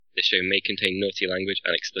show may contain naughty language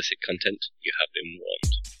and explicit content. You have been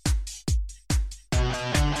warned.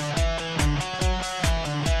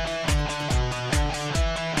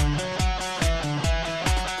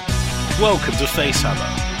 Welcome to FaceHammer,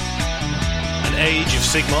 an Age of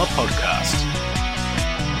Sigmar podcast.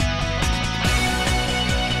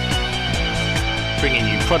 Bringing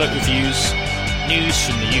you product reviews, news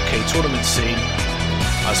from the UK tournament scene,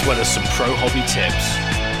 as well as some pro hobby tips.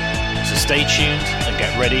 So stay tuned and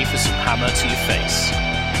get ready for some hammer to your face.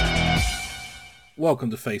 Welcome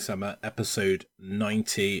to FaceHammer, episode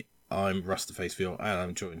 90. I'm Russ the Facefield, and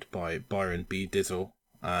I'm joined by Byron B. Dizzle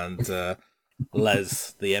and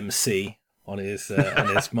Les, the MC, on his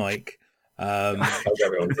mic. How's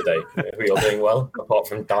everyone today? Are we all doing well, apart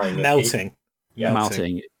from dying? Melting.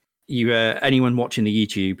 You, anyone watching the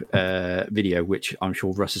YouTube video, which I'm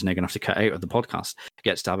sure Russ is now going to have to cut out of the podcast,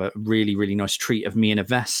 gets to have a really, really nice treat of me in a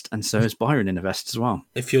vest, and so is Byron in a vest as well.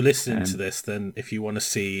 If you're listening to this, then if you want to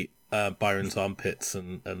see Byron's armpits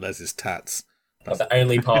and Les's tats, that's the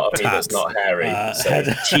only part of me that's not hairy.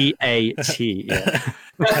 T-A-T, yeah.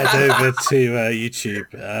 Head over to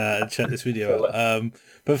YouTube and check this video out.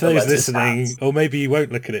 But for those listening, or maybe you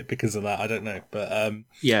won't look at it because of that, I don't know. But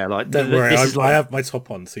yeah, like don't worry, I have my top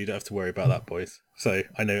on, so you don't have to worry about that, boys. So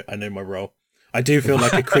I know my role. I do feel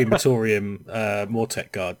like a crematorium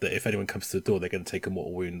Mortec guard that if anyone comes to the door, they're going to take a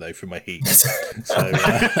mortal wound though from my heat. So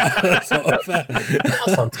that's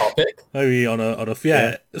on topic. Maybe on a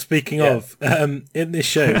yeah. Speaking of, in this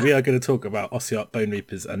show, we are going to talk about Ossiarch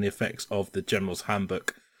Bonereapers and the effects of the General's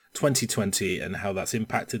Handbook 2020 and how that's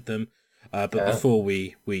impacted them. But before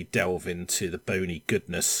we delve into the bony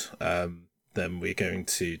goodness, then we're going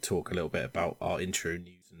to talk a little bit about our intro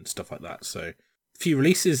news and stuff like that. So, a few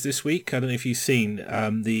releases this week. I don't know if you've seen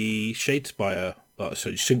the Shadespire.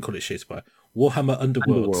 Sorry, you shouldn't call it Shadespire. Warhammer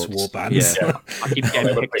Underworlds warbands. Yeah. I keep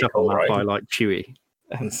getting picked up on that by like Chewy.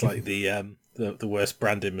 It's like the worst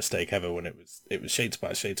branding mistake ever when it was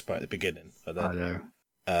Shadespire at the beginning. And then, I know.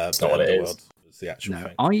 It's not what it is. Was the actual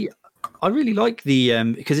thing. I really like the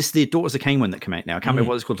because it's the Daughters of Cain one that came out now. I can't remember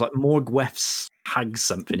what it's called, like Morgwef's Hag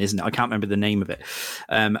something, isn't it? I can't remember the name of it.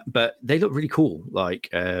 But they look really cool. Like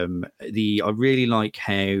I really like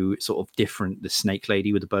how sort of different the Snake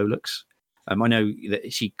Lady with the bow looks. I know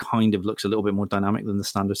that she kind of looks a little bit more dynamic than the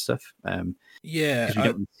standard stuff.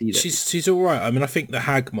 She's all right. I mean, I think the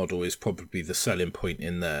Hag model is probably the selling point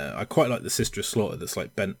in there. I quite like the Sister of Slaughter that's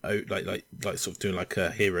like bent out, like sort of doing like a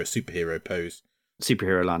superhero pose.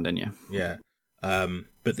 Superhero landing, yeah. Yeah.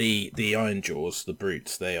 But the Iron Jaws, the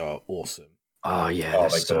brutes, they are awesome. Oh yeah, they're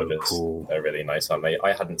so gorgeous. Cool. They're really nice, aren't they?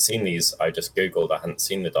 I hadn't seen these. I just googled. I hadn't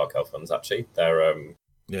seen the Dark Elf ones actually. They're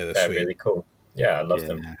they're really cool. Yeah, I love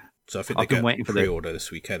them. So I think they've been waiting for pre-order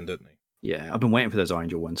this weekend, don't they? Yeah, I've been waiting for those Iron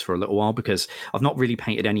Jaw ones for a little while because I've not really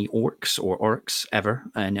painted any orcs or orcs ever,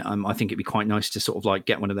 and I think it'd be quite nice to sort of like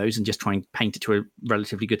get one of those and just try and paint it to a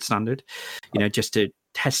relatively good standard, just to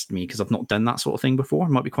test me because I've not done that sort of thing before.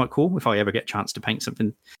 It might be quite cool if I ever get a chance to paint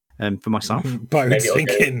something for myself. Byron's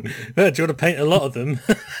thinking, do you want to paint a lot of them?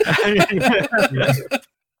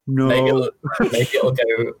 No. Maybe it'll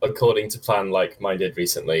go according to plan like mine did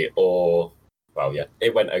recently, or, well, yeah,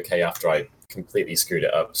 it went okay after I completely screwed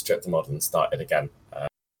it up, stripped the model and started again.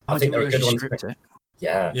 I think they're a good one.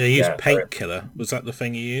 Yeah. You used Painkiller. Was that the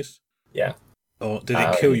thing you used? Yeah. Or did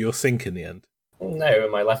it kill your sink in the end? No,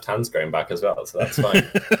 my left hand's growing back as well, so that's fine.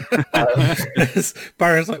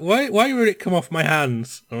 Byron's like, why would it come off my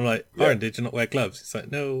hands? I'm like, Byron, did you not wear gloves? He's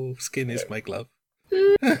like, no, skin is my glove.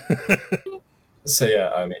 So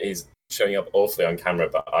yeah, he's showing up awfully on camera,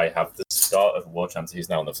 but I have the start of War Chancer who's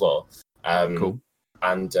now on the floor. Cool.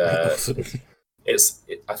 And I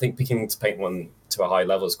think beginning to paint one to a high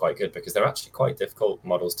level is quite good because they're actually quite difficult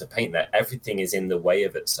models to paint. That everything is in the way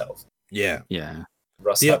of itself. Yeah.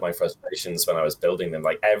 Russ had my frustrations when I was building them.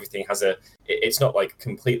 Like everything has it's not like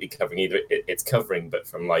completely covering either. It's covering, but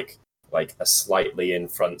from like a slightly in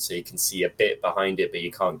front, so you can see a bit behind it, but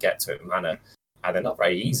you can't get to it manner. And they're not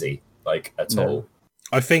very easy, at all.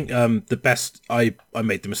 I think the best, I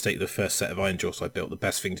made the mistake the first set of Iron Jaws I built. The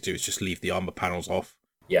best thing to do is just leave the armor panels off,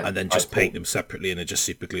 and then just paint them separately and then just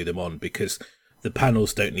super glue them on because the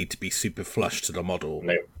panels don't need to be super flush to the model.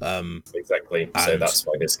 No, exactly. So that's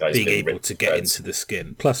why this guy's being able to get into the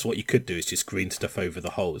skin. Plus, what you could do is just green stuff over the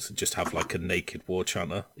holes and just have like a naked war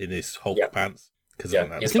chanter in his Hulk pants. Because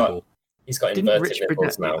he's got inverted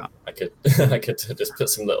nipples now. I could just put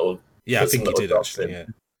some little. Yeah, I think he did actually.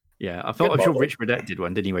 Yeah, I'm sure Rich Burdett did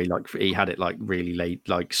one, didn't he? Like he had it like really laid,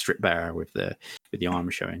 like stripped bare with the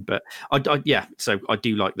armor showing. But so I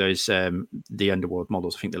do like those the Underworld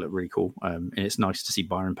models. I think they look really cool, and it's nice to see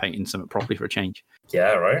Byron painting something properly for a change.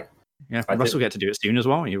 Yeah, right. Yeah, Russ will get to do it soon as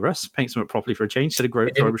well. You Russ paint something properly for a change instead of grow.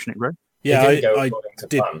 Yeah, I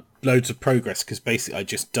did loads of progress because basically I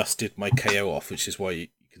just dusted my KO off, which is why you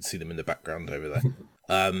can see them in the background over there.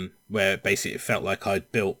 Where basically it felt like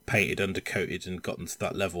I'd built, painted, undercoated, and gotten to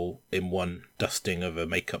that level in one dusting of a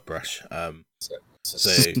makeup brush.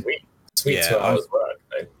 Sweet yeah, 2 hours work.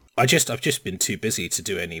 Though. I've just been too busy to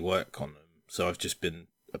do any work on them, so I've just been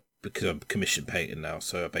because I'm commission painting now,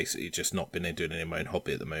 so I've basically just not been doing any of my own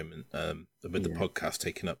hobby at the moment. With the podcast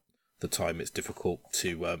taking up the time, it's difficult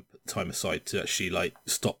to put time aside to actually like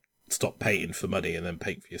stop painting for money and then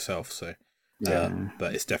paint for yourself. So,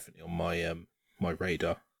 but it's definitely on my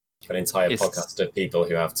radar. An entire podcast of people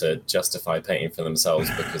who have to justify painting for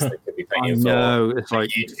themselves because they could be painting for it's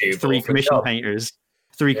like YouTube three commission painters.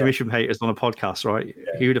 Three commission painters on a podcast, right?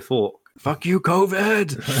 Yeah. Who'd have thought? Fuck you,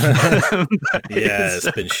 COVID! Yeah,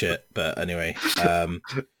 it's been shit. But anyway, so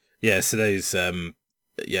those,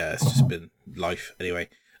 it's just been life. Anyway,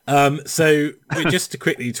 so just to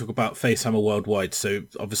quickly talk about FaceHammer Worldwide. So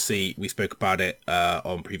obviously we spoke about it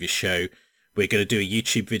on previous show. We're going to do a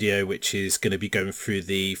YouTube video, which is going to be going through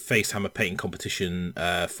the FaceHammer painting competition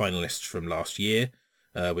finalists from last year.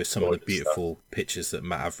 With some of the beautiful pictures that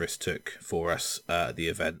Matt Avris took for us at the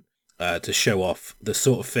event to show off the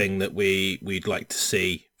sort of thing that we'd like to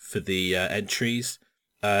see for the entries.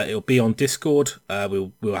 It'll be on Discord.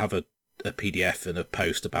 We'll have a PDF and a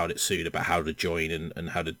post about it soon about how to join and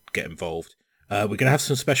how to get involved. We're going to have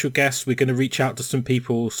some special guests. We're going to reach out to some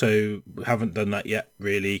people. So we haven't done that yet,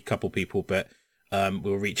 really, a couple people, but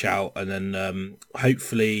we'll reach out. And then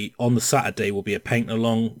hopefully on the Saturday will be a paint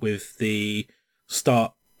along with the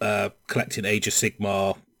start collecting Age of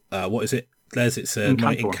Sigmar. What is it? It's a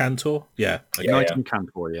Knight in Cantor. Yeah. Knight in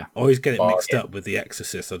Cantor, yeah. I always get it mixed up with the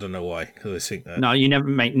Exorcist. I don't know why. Because I think that... No, you never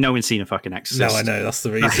no one's seen a fucking Exorcist. No, I know. That's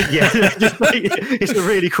the reason. It's a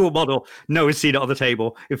really cool model. No one's seen it on the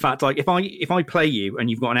table. In fact, like if I play you and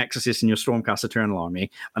you've got an Exorcist in your Stormcast Eternal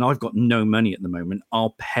Army and I've got no money at the moment,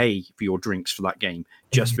 I'll pay for your drinks for that game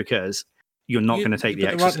just because you're not going to take the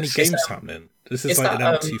Exorcist. There aren't any games happening. This is like an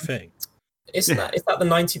empty thing. Is that the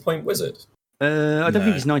 90-point wizard? I don't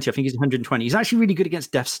think he's 90. I think he's 120. He's actually really good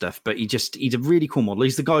against death stuff, but he's a really cool model.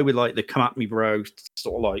 He's the guy with like the come at me bro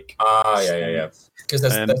sort of like. Yeah. Because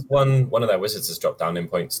there's one of their wizards has dropped down in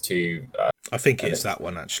points too. I think it's that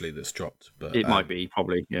one actually that's dropped, but it might be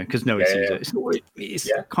probably because no one sees it.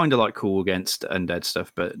 It's kind of like cool against undead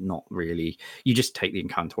stuff, but not really. You just take the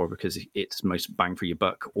Incantor because it's most bang for your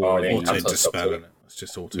buck. Or auto dispel in it. It's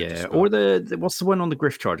just auto dispel. Or the what's the one on the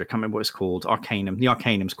Griff Charger? I can't remember what it's called. Arcanum. The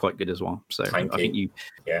Arcanum's quite good as well. So I think you.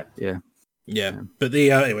 Yeah. But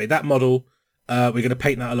the anyway, that model. We're going to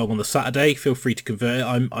paint that along on the Saturday. Feel free to convert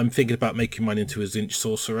it. I'm thinking about making mine into a Zinch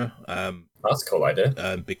Sorcerer. That's a cool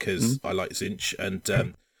idea. Because I like Zinch.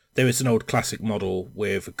 And there is an old classic model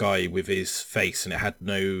with a guy with his face and it had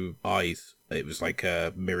no eyes. It was like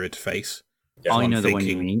a mirrored face. Yeah. So I know the one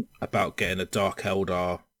you mean. About getting a Dark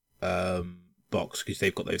Eldar box because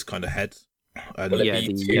they've got those kind of heads. And will it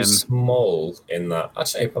be too small in that?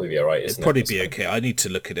 Actually, it'd probably be all right. It'd probably be okay. I need to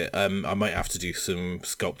look at it. I might have to do some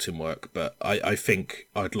sculpting work, but I think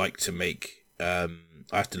I'd like to make. I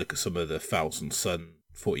have to look at some of the Thousand Sun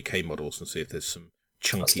 40k models and see if there's some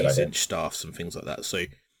chunky Zinch staffs and things like that. So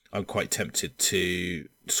I'm quite tempted to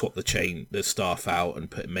swap the staff out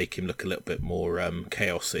and make him look a little bit more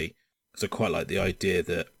chaosy. Because I quite like the idea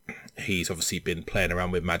that he's obviously been playing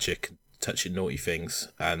around with magic and touching naughty things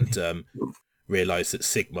and realised that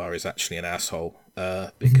Sigmar is actually an asshole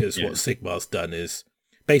because what Sigmar's done is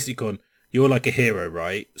basically gone, you're like a hero,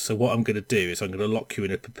 right? So what I'm going to do is I'm going to lock you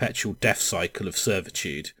in a perpetual death cycle of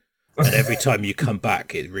servitude. And every time you come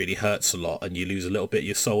back, it really hurts a lot and you lose a little bit of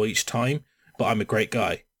your soul each time. But I'm a great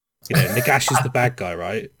guy. You know, Nagash is the bad guy,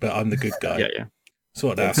 right? But I'm the good guy. Yeah. So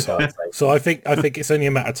what an asshole. So I think it's only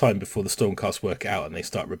a matter of time before the Stormcast work it out and they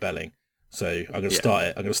start rebelling. So I'm going to start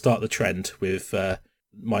it. I'm going to start the trend with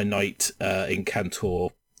my Knight in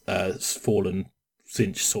Cantor fallen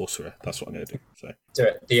Zinch Sorcerer. That's what I'm going to do. So do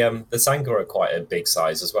it. The Sangor are quite a big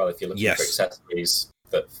size as well. If you're looking for accessories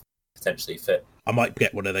that potentially fit, I might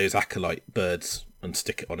get one of those acolyte birds and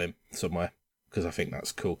stick it on him somewhere because I think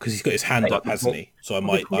that's cool. Because he's got his hand up, hasn't he? So I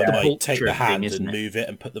might take the hand and move it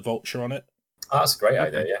and put the vulture on it. Oh, that's a great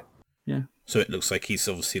idea. Yeah. So it looks like he's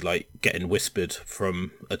obviously like getting whispered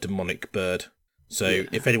from a demonic bird. So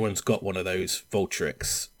if anyone's got one of those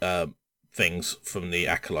Vulturix things from the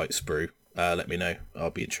Acolyte sprue, let me know. I'll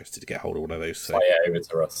be interested to get hold of one of those. So. Fire over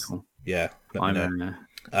to us. Cool. Yeah, let me know.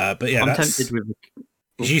 But yeah, I'm tempted with.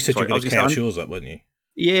 You said you were going to chaos yours up, weren't you?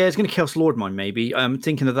 Yeah, it's going to chaos lord mine. Maybe I'm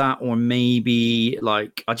thinking of that, or maybe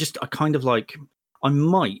like I kind of like. I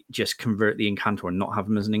might just convert the Incantor and not have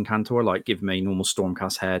him as an Incantor, like give him a normal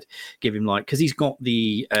Stormcast head, give him like, because he's got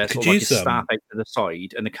the sort of like his staff out to the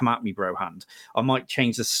side and the come at me bro hand. I might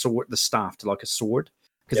change the staff to like a sword,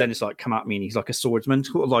 because then it's like come at me and he's like a swordsman,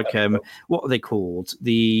 sort of like what are they called?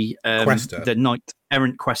 The Knight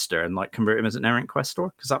Errant Quester, and like convert him as an Errant Questor,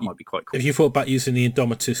 because that might be quite cool. Have you thought about using the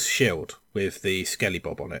Indomitus shield with the Skelly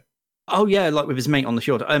Bob on it? Oh yeah, like with his mate on the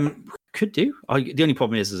shield. Could do. The only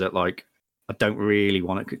problem is that like I don't really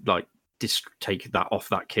want to like take that off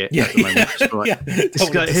that kit at the moment. Just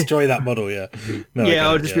like, destroy that model. Yeah, no,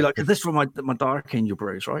 I'll just be like, this is for my Dark Angel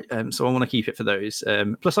bros, right? So I want to keep it for those.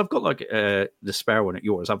 Plus, I've got like the spare one at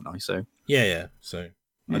yours, haven't I? So yeah. So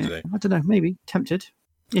I don't know. Maybe tempted.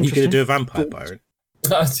 You going to do a vampire, Byron?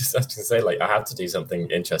 I was just going to say, like, I have to do something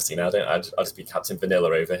interesting now. I'll just be Captain Vanilla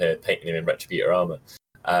over here, painting him in Retributor armor.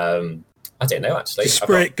 I don't know, actually.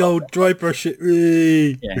 Spray it gold, dry brush it.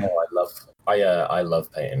 Yeah. I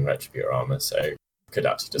love painting Retributor armor, so could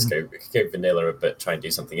actually just go vanilla, but try and do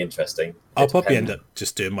something interesting. I'll probably end up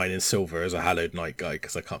just doing mine in silver as a Hallowed Knight guy,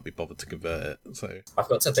 because I can't be bothered to convert it. So I've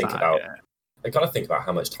got to think about. I got to think about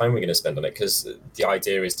how much time we're going to spend on it, because the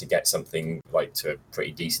idea is to get something like to a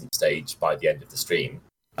pretty decent stage by the end of the stream.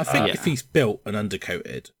 I think if he's built and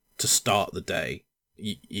undercoated to start the day,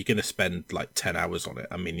 you're going to spend like 10 hours on it.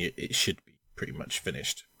 I mean, it should be pretty much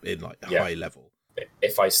finished in like high level.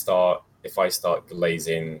 If I start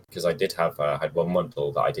glazing, because I did have had one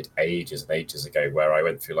model that I did ages and ages ago, where I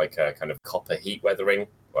went through like a kind of copper heat weathering,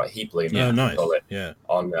 like heat bloom, nice.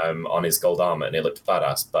 On his gold armor, and it looked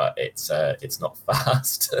badass, but it's not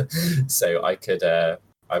fast. So I could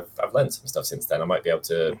I've learned some stuff since then. I might be able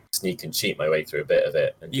to sneak and cheat my way through a bit of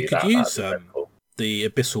it. And you could use the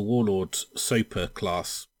Abyssal Warlord Soper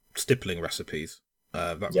class stippling recipes.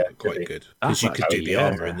 That would be quite good, because you could do the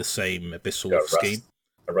armor in the same Abyssal scheme.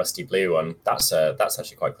 A rusty blue one. That's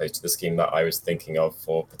actually quite close to the scheme that I was thinking of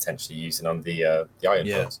for potentially using on the Iron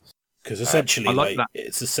Force. Because essentially,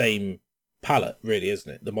 it's the same palette, really,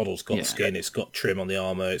 isn't it? The model's got skin, it's got trim on the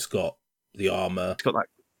armor, it's got the armor. It's got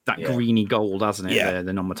that greeny gold, hasn't it? Yeah.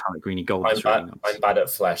 The non-metallic greeny gold. I'm bad at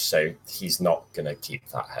flesh, so he's not going to keep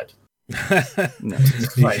that head. No.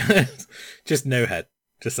 Just no head.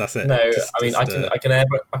 Just that's it. No, I can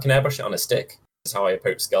airbrush it on a stick. That's how I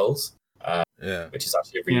approach skulls. Which is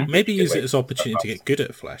actually a really maybe use it as opportunity to get good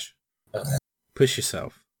at flesh. Push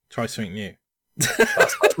yourself. Try something new.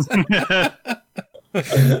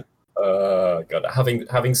 God,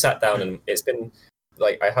 having sat down, and it's been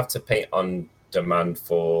like I have to paint on demand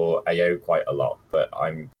for AO quite a lot, but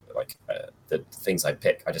I'm like the things I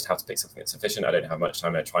pick, I just have to pick something that's sufficient. I don't have much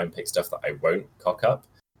time. I try and pick stuff that I won't cock up.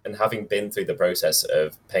 And having been through the process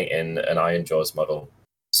of painting an Iron Jaws model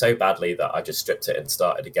so badly that I just stripped it and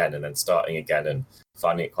started again, and then starting again and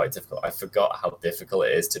finding it quite difficult. I forgot how difficult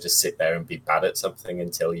it is to just sit there and be bad at something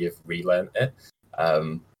until you've relearned it.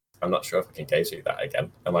 I'm not sure if I can go through that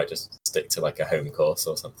again. I might just stick to like a home course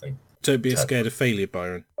or something. Don't be scared of failure,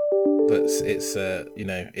 Byron. It's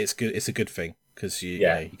good. It's a good thing, because you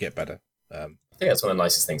get better. I think that's one of the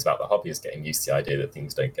nicest things about the hobby, is getting used to the idea that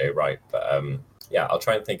things don't go right. But I'll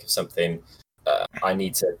try and think of something. I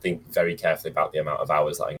need to think very carefully about the amount of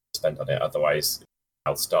hours that I'm going to spend on it. Otherwise,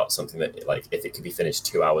 I'll start something that, like, if it could be finished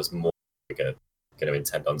 2 hours more, I'm going to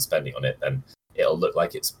intend on spending on it, then it'll look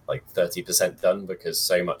like it's like 30% done, because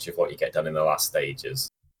so much of what you get done in the last stages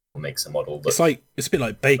makes a model look. It's a bit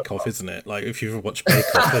like Bake Off, isn't it? Like if you've ever watched Bake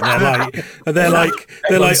Off, and they're like,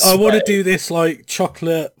 I want to do this like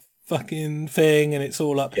chocolate fucking thing, and it's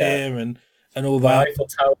all up here and all that,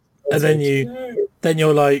 and then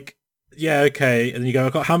you're like, yeah, okay, and then you go,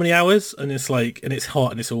 I've got how many hours? And it's like, and it's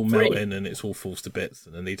hot, and it's all melting, and it's all falls to bits,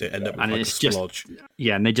 and then they end up with like a splodge.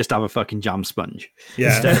 And they just have a fucking jam sponge.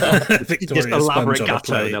 Yeah, just elaborate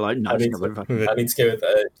gatto. They're like, no, I need to go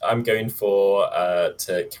with. I'm going for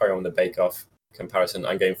to carry on the Bake Off comparison.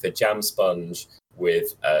 I'm going for jam sponge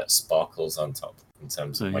with sparkles on top in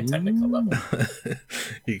terms of my technical level.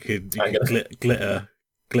 you could glitter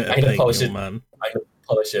paint, man. I'm gonna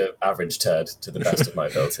polish an average turd to the best of my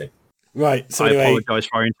ability. Right, so I anyway, apologise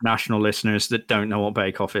for our international listeners that don't know what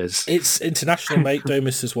Bake Off is. It's international, mate.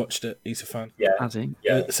 Domus has watched it. He's a fan. Yeah, has he?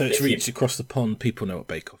 Yeah. So it's reached across the pond. People know what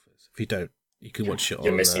Bake Off is. If you don't, you can watch it.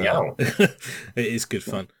 You're missing out. It is good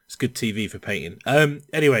fun. It's good TV for painting.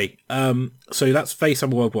 Anyway, so that's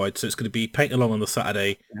FaceHammer Worldwide. So it's going to be paint along on the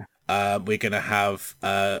Saturday. Yeah. We're going to have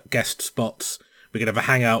guest spots. We're going to have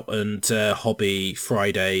a hangout and hobby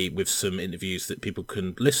Friday with some interviews that people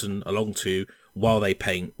can listen along to while they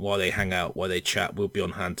paint, while they hang out, while they chat. We'll be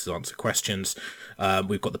on hand to answer questions.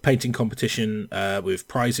 We've got the painting competition with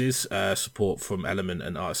prizes, support from Element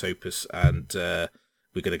and Arts Opus, and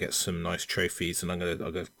we're going to get some nice trophies. And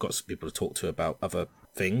I've got some people to talk to about other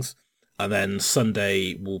things. And then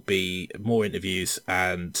Sunday will be more interviews,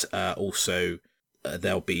 and also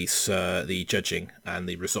there'll be the judging and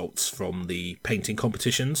the results from the painting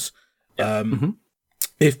competitions.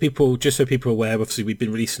 If people, just so people are aware, obviously we've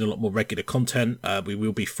been releasing a lot more regular content. We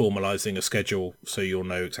will be formalising a schedule, so you'll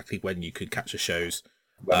know exactly when you can catch the shows.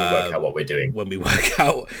 When we work out what we're doing. When we work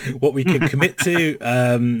out what we can commit to,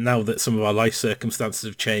 now that some of our life circumstances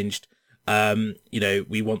have changed.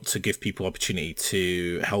 We want to give people opportunity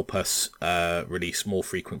to help us release more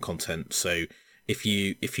frequent content. So if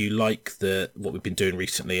you like what we've been doing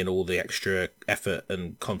recently and all the extra effort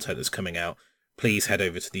and content that's coming out, please head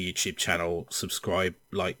over to the YouTube channel, subscribe,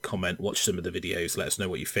 like, comment, watch some of the videos, let us know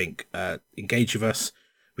what you think, engage with us.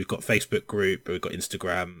 We've got Facebook group, we've got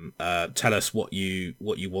Instagram. Tell us what you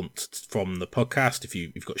want from the podcast. If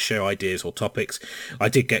you've got show ideas or topics. I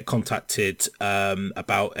did get contacted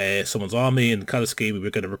about someone's army and colour scheme. We were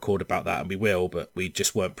going to record about that, and we will, but we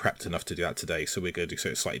just weren't prepped enough to do that today. So we're going to do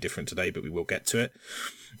something slightly different today, but we will get to it.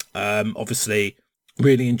 Obviously,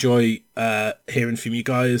 really enjoy hearing from you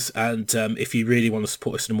guys, and if you really want to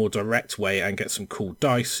support us in a more direct way and get some cool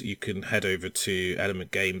dice, you can head over to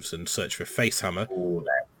Element Games and search for FaceHammer,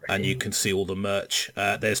 and you can see all the merch.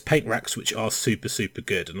 There's paint racks which are super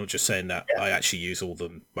good. I'm not just saying that. I actually use all of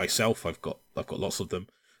them myself. I've got lots of them.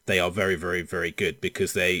 They are very very good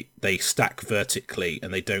because they stack vertically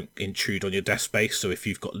and they don't intrude on your desk space. So if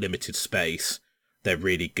you've got limited space, they're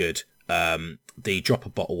really good. The dropper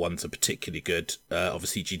bottle ones are particularly good.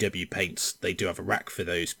 Obviously GW paints, they do have a rack for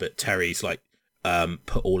those, but Terry's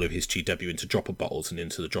put all of his GW into dropper bottles and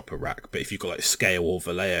into the dropper rack. But if you've got like Scale or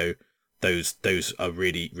Vallejo, those are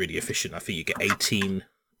really efficient. I think you get 18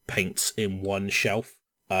 paints in one shelf.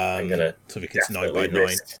 So it's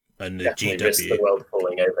 9x9. And the GW, risk the world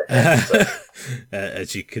falling over.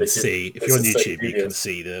 As you can see, if you're on YouTube, you can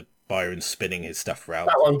see the Byron spinning his stuff around.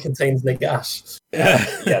 That one contains Nagash.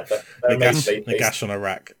 Nagash on a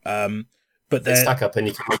rack. But they stack up and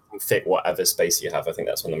you can make them fit whatever space you have. I think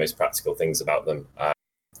that's one of the most practical things about them.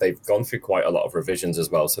 They've gone through quite a lot of revisions as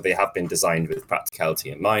well, so they have been designed with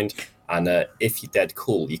practicality in mind. And if you're dead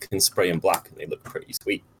cool, you can spray them black and they look pretty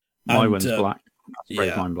sweet. My one's black.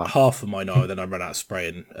 Mine black. Half of mine are, then I run out of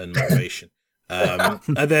spray and motivation. And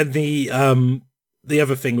then the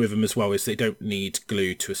other thing with them as well is they don't need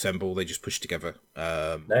glue to assemble; they just push together.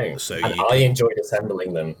 No, so I enjoyed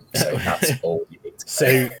assembling them, so that's all you need to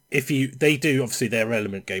So they do, obviously they're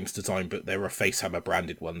Element Games design, but they're a FaceHammer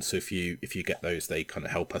branded one. So if you get those, they kind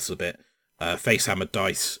of help us a bit. FaceHammer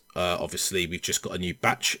dice, obviously we've just got a new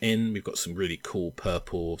batch in. We've got some really cool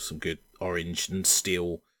purple, some good orange and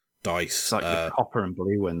steel dice. It's like the copper and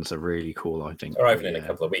blue ones are really cool, I think. They're arriving in a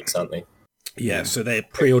couple of weeks, aren't they? Yeah, so they're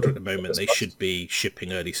pre-ordered at the moment. They should be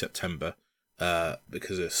shipping early September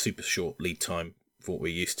because of super short lead time for what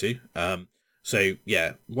we're used to. So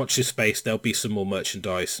yeah, watch this space. There'll be some more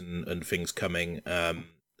merchandise and things coming.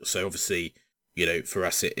 So obviously, for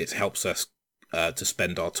us, it helps us to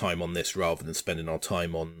spend our time on this rather than spending our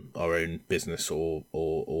time on our own business or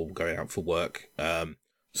going out for work.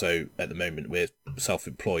 So at the moment, we're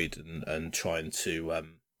self-employed and trying to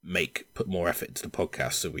put more effort into the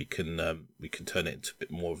podcast so we can turn it into a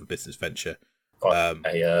bit more of a business venture. Got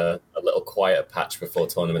a little quiet patch before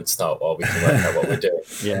tournaments start while we can work out what we're doing.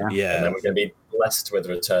 Yeah. And then we're going to be blessed with a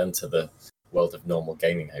return to the world of normal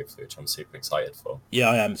gaming, hopefully, which I'm super excited for. Yeah,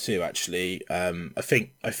 I am too, actually. I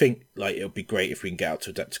think like it'll be great if we can get out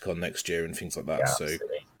to Adepticon next year and things like that. Yeah,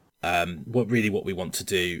 so what we want to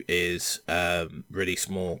do is release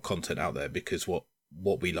more content out there, because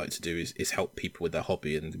what we like to do is help people with their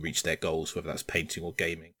hobby and reach their goals, whether that's painting or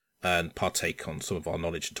gaming, and partake on some of our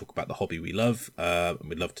knowledge and talk about the hobby we love. And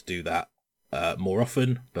we'd love to do that more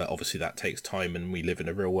often, but obviously that takes time, and we live in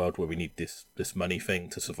a real world where we need this money thing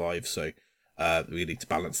to survive. So we need to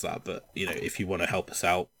balance that. But if you want to help us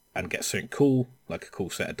out and get something cool, like a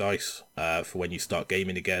cool set of dice for when you start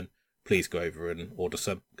gaming again, please go over and order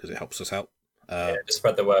some, because it helps us out. Just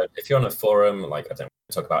spread the word. If you're on a forum, like I don't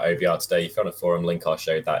talk about OVR today, if you're on a forum, link our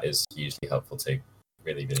show. That is usually helpful too.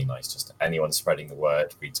 Really, really nice. Just anyone spreading the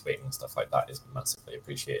word, retweeting and stuff like that is massively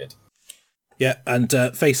appreciated. Yeah, and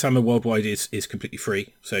FaceHammer worldwide is completely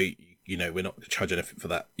free. So we're not charging anything for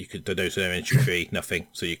that. You could there's no entry fee, nothing.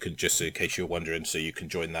 So you can, just in case you're wondering, so you can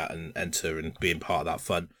join that and enter and being part of that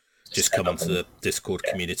fun. Just come onto the Discord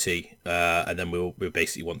community, and then we'll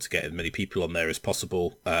basically want to get as many people on there as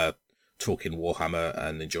possible. talking Warhammer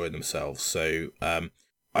and enjoying themselves. So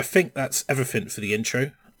I think that's everything for the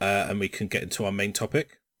intro, and we can get into our main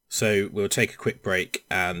topic. So we'll take a quick break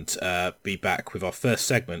and be back with our first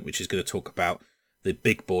segment, which is going to talk about the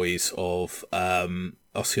big boys of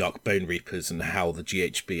Ossiarch Bonereapers and how the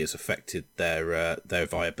GHB has affected their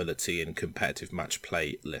viability in competitive match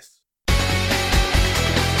play lists.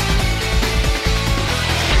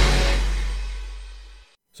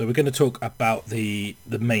 So we're going to talk about the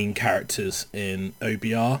main characters in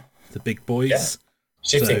OBR, the big boys. Yeah.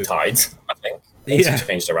 Shifting tides, I think. Things have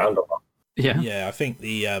changed around a lot. Yeah, I think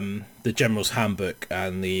the General's Handbook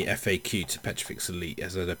and the FAQ to Petrifex Elite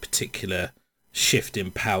has had a particular shift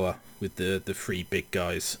in power with the three big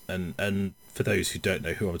guys. And for those who don't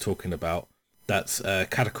know who I'm talking about, that's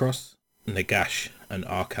Katakros, Nagash, and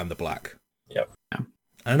Arkhan the Black. Yep.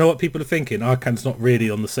 I know what people are thinking. Arkhan's not really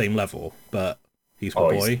on the same level, but he's my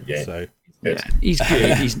boy. So he's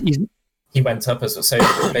good. He went up as well. So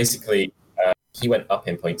basically, he went up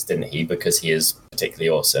in points, didn't he? Because he is particularly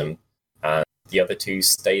awesome. And the other two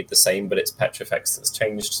stayed the same, but it's Petrifex that's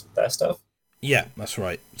changed their stuff. Yeah, that's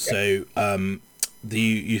right. Yeah. So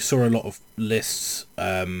you saw a lot of lists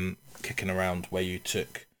kicking around where you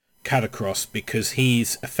took Katakros because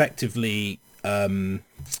he's effectively a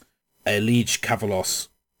Liege Kavalos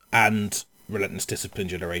and Relentless Discipline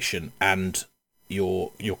Generation and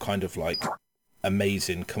your kind of like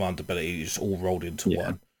amazing command ability just all rolled into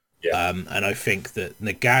one. Yeah. And I think that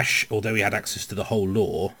Nagash, although he had access to the whole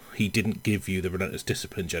lore, he didn't give you the Relentless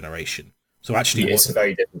Discipline Generation. So actually, it's a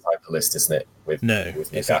very different type of list, isn't it? With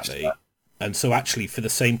Nagash, exactly. And so actually, for the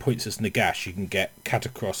same points as Nagash, you can get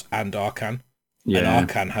Katakros and Arkhan. Yeah. And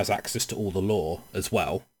Arkhan has access to all the lore as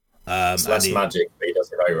well. It's less magic, but he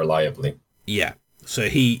does it very reliably. Yeah. So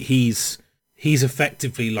he's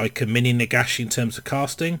effectively like a mini Nagash in terms of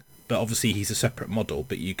casting, but obviously he's a separate model,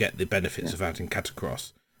 but you get the benefits of adding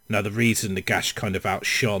Katakros. Now, the reason Nagash kind of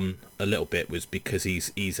outshone a little bit was because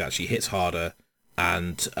he's actually hits harder,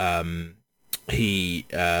 and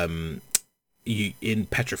in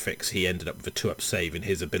Petrifex he ended up with a 2-up save, and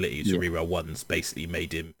his ability to reroll ones basically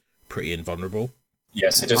made him pretty invulnerable. Yeah,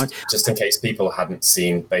 so just in case people hadn't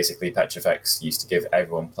seen, basically Petrifex used to give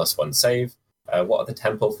everyone +1 save. What are the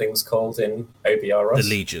temple things called in OBR? The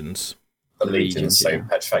Legions. The Legions. So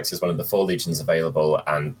Petrifex is one of the 4 Legions available,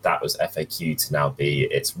 and that was FAQ to now be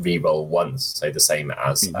its reroll ones, so the same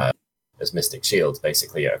as Mystic Shield,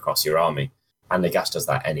 basically across your army. And Nagash does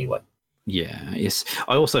that anyway. Yeah, yes.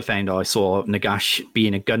 I also found I saw Nagash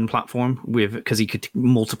being a gun platform because he could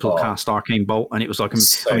multiple cast Arcane Bolt, and it was like I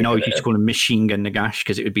used to call him Machine Gun Nagash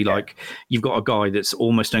because it would be like you've got a guy that's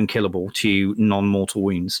almost unkillable to non-mortal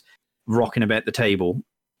wounds, rocking about the table,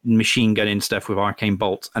 machine gunning stuff with Arcane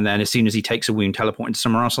Bolt, and then as soon as he takes a wound, teleporting to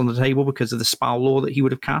somewhere else on the table because of the spell lore that he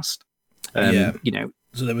would have cast. So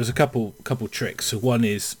there was a couple tricks. So one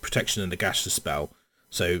is Protection and Nagash the spell.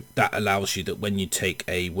 So that allows you that when you take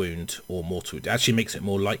a wound or mortal, it actually makes it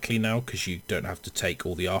more likely now because you don't have to take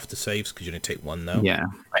all the after saves because you only take one now. Yeah,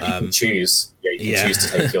 you can choose. Yeah, you can choose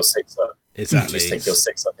to take your 6 up. Exactly. You can just take your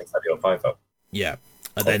 6 up instead of your 5 up. Yeah,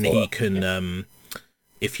 and then he can.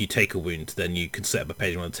 If you take a wound, then you can set up a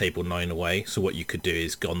page on the table 9 away. So what you could do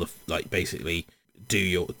is go on basically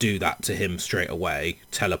do that to him straight away,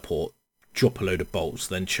 teleport, drop a load of bolts,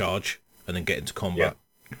 then charge, and then get into combat.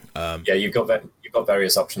 Yeah, you've got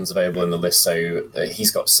various options available in the list. So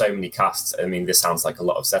he's got so many casts. I mean, this sounds like a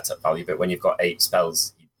lot of setup value, but when you've got 8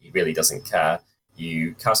 spells, he really doesn't care.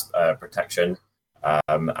 You cast Protection,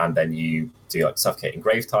 and then you do like Suffocating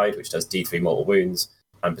Gravetide, which does D3 mortal wounds.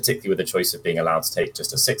 And particularly with the choice of being allowed to take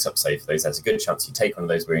just a 6-up save for those, there's a good chance you take one of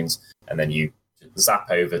those wounds, and then you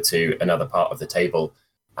zap over to another part of the table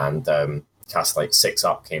and cast like 6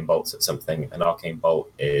 Arcane Bolts at something. An Arcane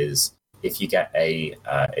Bolt is, if you get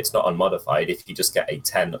it's not unmodified, if you just get a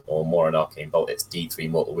 10 or more an Arcane Bolt, it's D3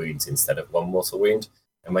 mortal wounds instead of 1 mortal wound.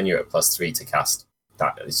 And when you're at +3 to cast,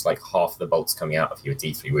 that is like half the bolts coming out of you are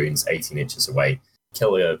D3 wounds, 18 inches away.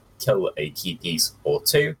 Kill a key piece or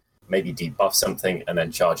 2, maybe debuff something, and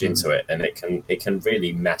then charge into it, and it can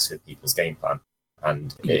really mess with people's game plan.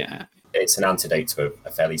 And it's an antidote to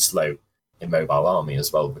a fairly slow, immobile army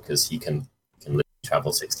as well, because he can literally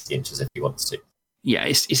travel 60 inches if he wants to. Yeah,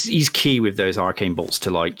 he's key with those Arcane Bolts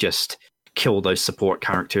to like just kill those support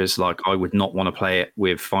characters. Like I would not want to play it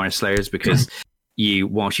with Fire Slayers because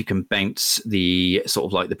whilst you can bounce the sort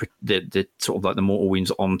of like the sort of like the mortal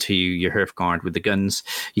wounds onto your Hearthguard with the guns,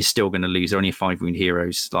 you're still going to lose. They're only 5 wound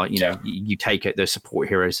heroes. Like you know, you take out those support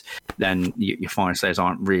heroes, then your Fire Slayers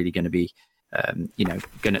aren't really going to be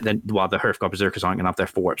gonna then while the Hearthguard Berserkers aren't gonna have their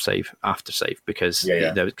 4-up save after save because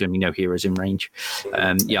there's gonna be no heroes in range.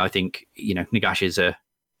 I think Nagash is a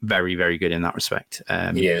very, very good in that respect.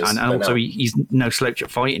 He is, and also he's no slouch at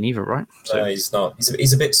fighting either, right? So he's not.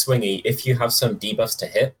 He's a bit swingy. If you have some debuffs to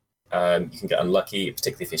hit, you can get unlucky,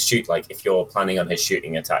 particularly if you shoot. Like if you're planning on his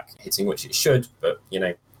shooting attack hitting, which it should, but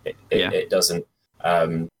it doesn't.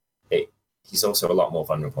 He's also a lot more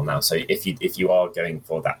vulnerable now. So if you are going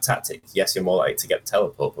for that tactic, yes, you're more likely to get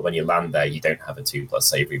teleport, but when you land there, you don't have a 2+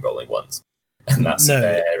 save re-rolling once, and that's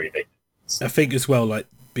very big. I think as well, like,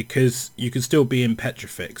 because you can still be in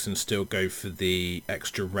Petrifex and still go for the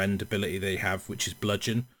extra rend ability they have, which is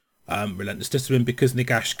bludgeon, relentless discipline, because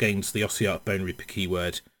Nagash gains the Ossiarch Bonereaper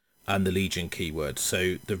keyword and the Legion keyword.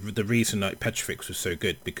 So the reason like Petrifex was so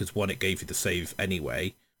good, because one, it gave you the save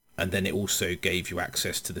anyway, and then it also gave you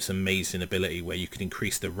access to this amazing ability where you can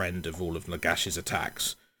increase the rend of all of Nagash's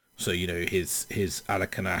attacks. So, his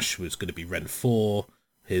Alakanash was going to be rend 4,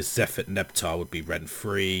 his Zephyr Nebtar would be rend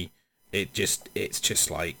 3. It's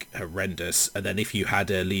just like horrendous. And then if you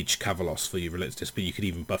had a Liege Cavalos for your Relentless Discipline, you could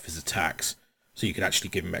even buff his attacks. So you could actually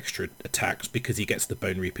give him extra attacks because he gets the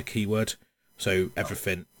Bonereaper keyword. So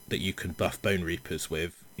everything that you can buff Bonereapers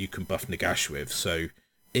with, you can buff Nagash with. So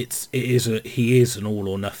he is an all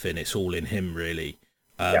or nothing. It's all in him, really.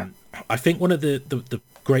 I think one of the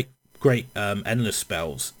great endless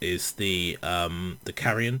spells is the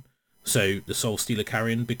Carrion. So the Soul Stealer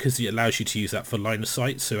Carrion, because it allows you to use that for line of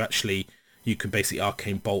sight. So actually you can basically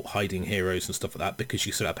Arcane Bolt hiding heroes and stuff like that, because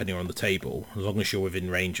you set up anywhere on the table. As long as you're within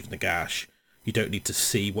range of Nagash, you don't need to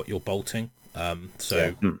see what you're bolting. And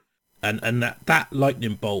that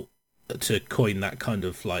lightning bolt, to coin that kind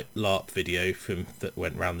of like LARP video that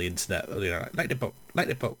went around the internet,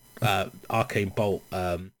 lightning bolt, Arcane Bolt,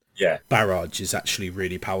 barrage is actually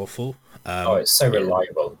really powerful. It's so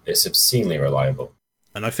reliable. It's obscenely reliable.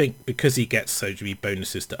 And I think because he gets so many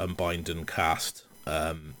bonuses to unbind and cast,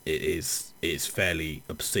 it is fairly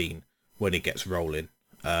obscene when it gets rolling.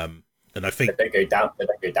 And I think they don't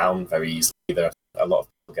go down very easily either. A lot of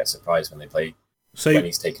people get surprised when they play. So when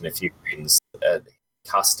he's taken a few greens,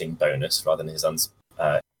 casting bonus rather than his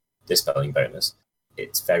dispelling bonus,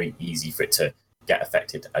 it's very easy for it to get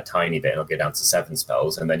affected a tiny bit, and it'll go down to 7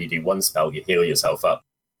 spells, and then you do 1 spell, you heal yourself up,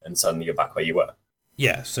 and suddenly you're back where you were.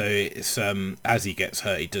 Yeah, so it's as he gets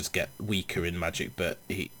hurt, he does get weaker in Magic, but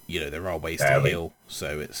there are ways to heal.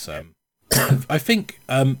 So it's I think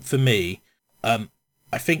for me, I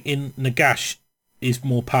think in Nagash is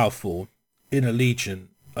more powerful in a Legion,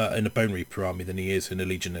 in a Bonereaper army than he is in a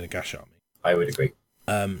Legion and Nagash army. I would agree.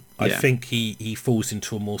 I think he falls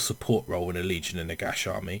into a more support role in a Legion and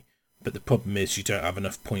Nagash army, but the problem is you don't have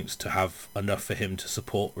enough points to have enough for him to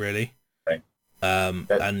support, really. Right.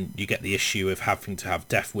 And you get the issue of having to have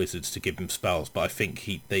Death Wizards to give him spells, but I think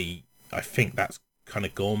that's kind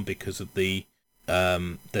of gone because of the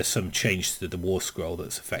there's some change to the War Scroll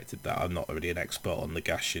that's affected that. I'm not really an expert on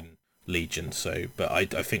Nagash and Legion, but I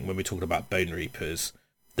think when we're talking about Bonereapers,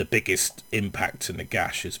 the biggest impact to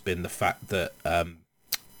Nagash has been the fact that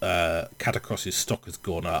Katakros' stock has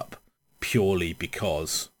gone up purely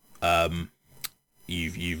because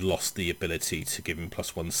you've lost the ability to give him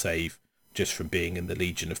 +1 save just from being in the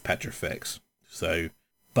Legion of Petrifex.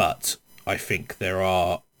 But I think there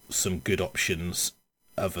are some good options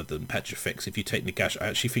other than Petrifex. If you take Nagash, I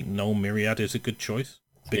actually think Null Myriad is a good choice.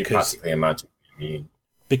 Because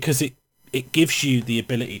it gives you the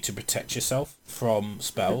ability to protect yourself from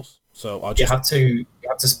spells. So you have to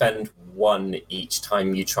spend 1 each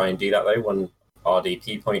time you try and do that, though. 1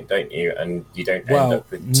 RDP point, don't you? And you don't end up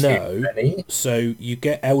with too many. So you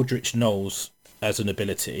get Eldritch Knolls as an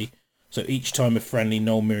ability. So each time a friendly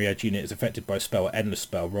Null Myriad unit is affected by a spell or endless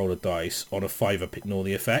spell, roll a dice. On a 5-up, ignore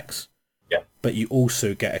the effects. Yeah. But you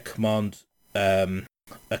also get a command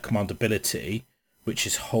ability, which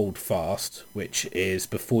is Hold Fast, which is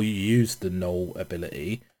before you use the Null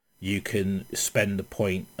ability, you can spend a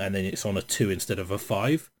point and then it's on a 2 instead of a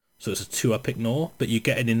 5. So it's a 2-up ignore, but you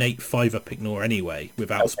get an innate 5-up ignore anyway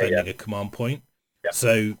without spending a command point. Yeah.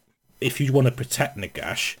 So if you want to protect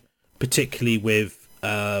Nagash, particularly with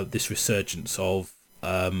this resurgence of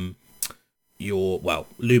Lumineth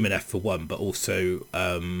for 1, but also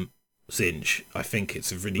Zinj, I think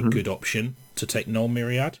it's a really good option to take Null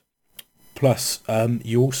Myriad. Plus,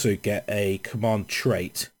 you also get a command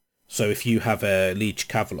trait. So if you have a Liege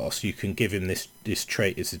Cavalos, you can give him this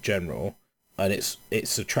trait as a general, and it's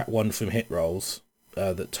subtract 1 from hit rolls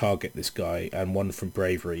that target this guy, and 1 from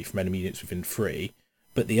bravery from enemy units within 3.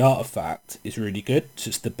 But the artifact is really good.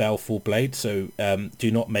 It's the Baleful Blade, so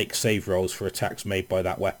do not make save rolls for attacks made by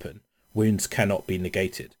that weapon. Wounds cannot be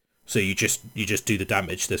negated. So you just do the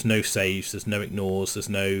damage. There's no saves, there's no ignores, there's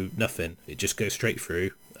no nothing. It just goes straight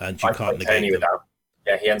through, and you can't negate them.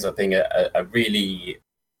 Yeah, he ends up being a really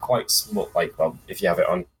quite small, like, well, if you have it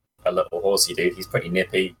on a little horsey dude, he's pretty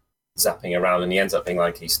nippy, zapping around, and he ends up being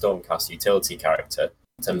like a Stormcast utility character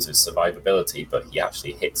in terms of survivability, but he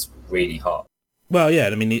actually hits really hard. Well, yeah,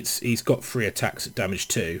 I mean, he's got 3 attacks at damage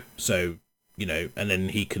 2, so, you know, and then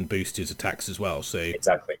he can boost his attacks as well. So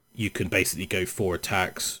exactly, you can basically go 4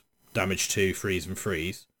 attacks, damage 2, freeze and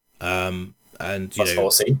freeze. And, you know...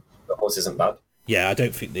 Horsey. The horse isn't bad. Yeah, I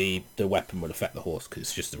don't think the weapon will affect the horse because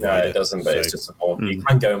it's just a rider. No, it doesn't, but it's just a horse. You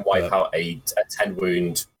can go and wipe out a 10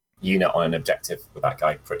 wound unit on an objective with that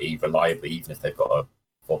guy pretty reliably, even if they've got a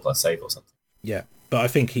 4+ save or something. Yeah, but I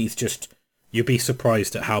think he's just... You'd be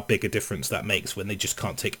surprised at how big a difference that makes when they just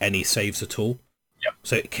can't take any saves at all. Yep.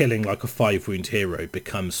 So killing like a 5-wound hero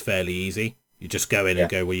becomes fairly easy. You just go in and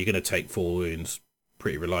go, well, you're going to take 4 wounds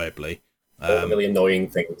pretty reliably. All the really annoying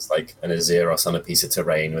things like an Azeros on a piece of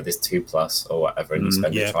terrain with his 2+ or whatever, and you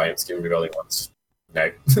spend your triumphs giving rerolling once.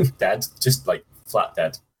 No, dead. Just like flat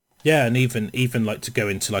dead. Yeah, and even like to go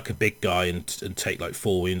into like a big guy and take like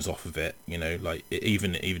 4 wounds off of it, you know, like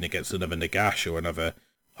even against another Nagash or another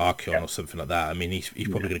Arkhan or something like that. I mean, he's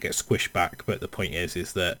probably going to get squished back, but the point is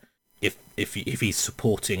that if he's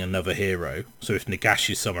supporting another hero, so if Nagash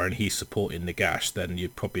is somewhere and he's supporting Nagash, then you're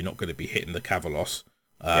probably not going to be hitting the Kavalos.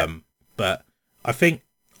 But I think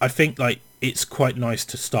like it's quite nice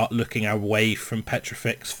to start looking away from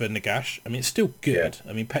Petrifex for Nagash. I mean, it's still good.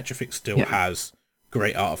 I mean, Petrifex still has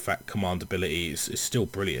great artifact command abilities. It's still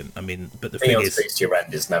brilliant. I mean, but the thing is, to your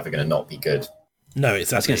end is never going to not be good. No,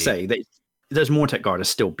 it's. I was going to say that those Mortec Guard are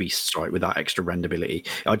still beasts, right, with that extra rendability.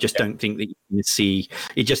 I just don't think that you can see.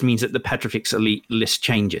 It just means that the Petrifex Elite list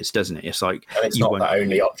changes, doesn't it? It's like and it's not the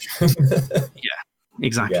only option.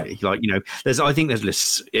 Exactly. Like, you know, I think there's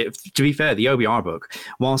lists. To be fair, the OBR book,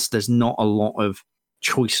 whilst there's not a lot of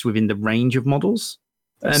choice within the range of models,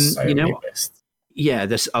 you know,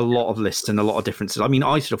 there's a lot of lists and a lot of differences. I mean,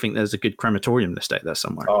 I still think there's a good crematorium list out there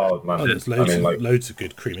somewhere. Oh man, there's loads of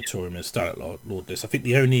good crematorium and Starlight Lord lists. I think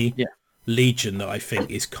the only Legion that I think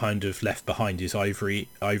is kind of left behind is Ivory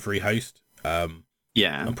Host. And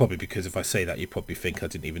probably because if I say that, you probably think I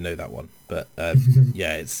didn't even know that one. But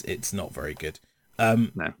it's not very good.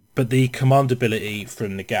 No. But the command ability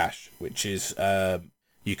from Nagash, which is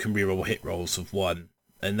you can reroll hit rolls of 1,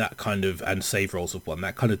 and that kind of and save rolls of 1,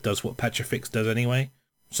 that kind of does what Petrifex does anyway.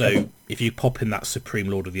 So if you pop in that Supreme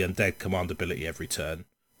Lord of the Undead command ability every turn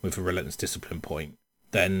with a Relentless Discipline point,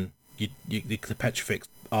 then the Petrifex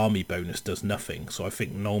army bonus does nothing. So I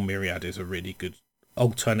think Null Myriad is a really good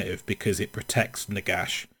alternative because it protects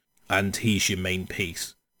Nagash and he's your main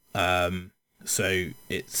piece. So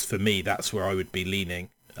it's, for me, that's where I would be leaning.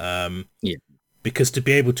 Because to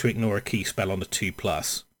be able to ignore a key spell on a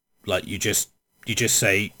 2+, like you just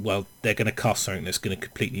say, well, they're going to cast something that's going to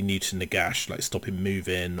completely neuter Nagash, like stop him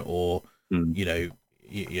moving, or you know,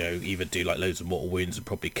 either do like loads of mortal wounds and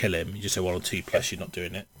probably kill him. You just say, well, on 2+, you're not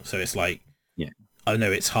doing it. So it's like, I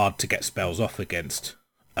know it's hard to get spells off against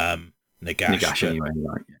Nagash anyway,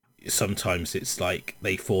 sometimes it's like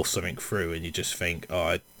they force something through and you just think,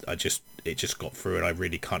 it just got through and I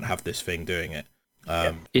really can't have this thing doing it.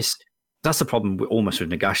 That's the problem almost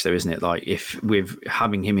with Nagash though, isn't it? Like, if with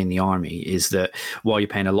having him in the army, is that while you're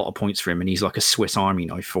paying a lot of points for him and he's like a Swiss army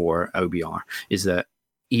knife for OBR, is that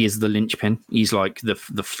he is the linchpin. He's like the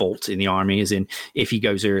fault in the army, as in if he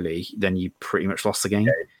goes early, then you pretty much lost the game.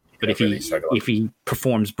 But if he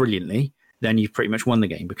performs brilliantly, then you've pretty much won the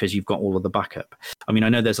game because you've got all of the backup. I mean, I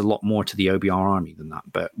know there's a lot more to the OBR army than that,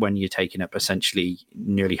 but when you're taking up essentially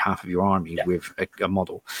nearly half of your army with a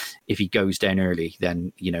model, if he goes down early,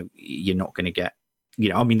 then, you know, you're not going to get, you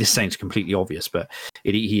know, I mean, this sounds completely obvious, but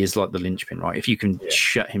he is like the linchpin, right? If you can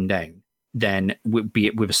shut him down, then be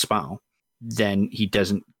it with a spell, then he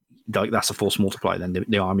doesn't, like, that's a force multiplier. Then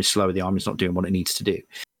the army's slower, the army's not doing what it needs to do.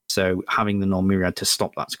 So having the Null Myriad to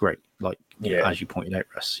stop that's great. Like, as you pointed out,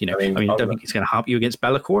 Russ, you know, I mean, I don't think it's going to help you against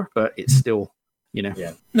Be'lakor, but it's still, you know.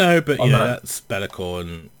 No, but that's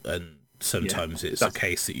Be'lakor, and sometimes it's a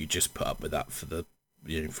case that you just put up with that for the,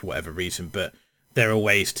 you know, for whatever reason. But there are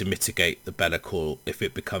ways to mitigate the Be'lakor if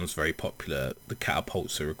it becomes very popular. The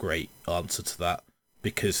catapults are a great answer to that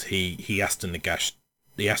because he has to Nagash.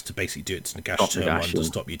 He has to basically do it to Nagash turn 1 to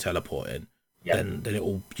stop you teleporting. Then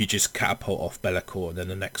you just catapult off Be'lakor, and then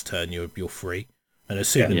the next turn you're free. And as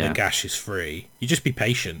soon as Nagash is free, you just be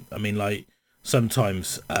patient. I mean, like,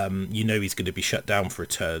 sometimes you know he's going to be shut down for a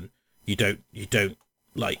turn. You don't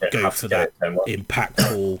like go for that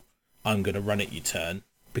impactful I'm going to run at you turn.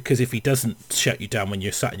 because if he doesn't shut you down when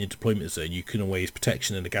you're sat in your deployment zone, you can always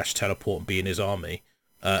protection and Nagash teleport and be in his army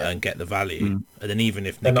and get the value. And then even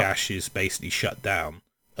if Nagash is basically shut down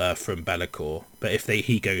from Be'lakor, but if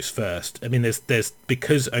he goes first, I mean, there's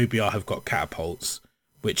because OBR have got catapults,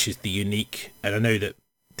 which is the unique, and I know that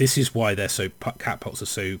this is why catapults are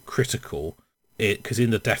so critical, because in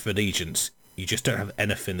the Death Allegiance, you just don't have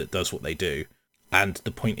anything that does what they do. And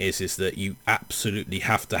the point is that you absolutely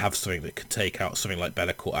have to have something that can take out something like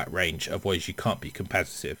Be'lakor at range, otherwise you can't be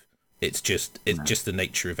competitive. It's just the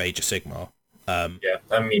nature of Aegis Sigmar. Yeah,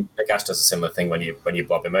 I mean, Nagash does a similar thing when you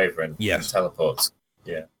blob him over and teleports.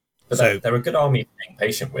 Yeah, but they're a good army being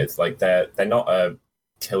patient with. Like they're not a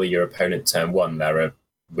kill your opponent turn 1. They're a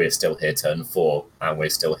we're still here turn 4 and we're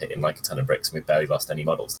still hitting like a ton of bricks and we've barely lost any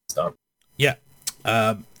models to start. Yeah.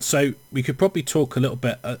 So we could probably talk a little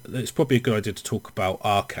bit. It's probably a good idea to talk about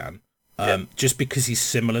Arkhan, just because he's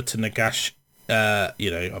similar to Nagash.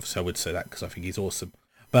 Obviously I would say that because I think he's awesome,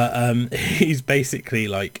 but he's basically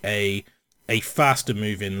like a faster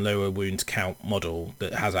moving, lower wound count model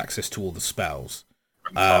that has access to all the spells.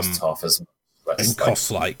 Costs half as much, and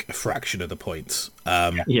costs like a fraction of the points.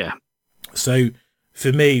 So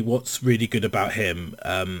for me, what's really good about him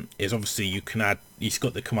is obviously he's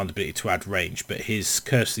got the command ability to add range, but his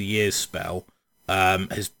Curse of the Years spell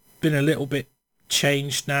has been a little bit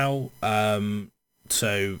changed now.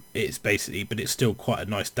 So it's basically, but it's still quite a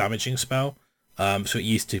nice damaging spell. So it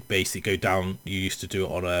used to basically go down, you used to do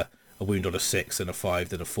it on a wound on a 6, then a 5,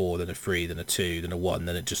 then a 4, then a 3, then a 2, then a 1,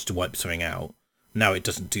 then it just to wipe something out. Now it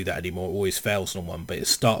doesn't do that anymore. It always fails on 1, but it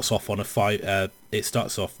starts off on a 5. It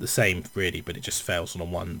starts off the same really, but it just fails on a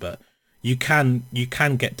 1. But you can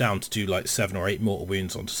get down to do like 7 or 8 mortal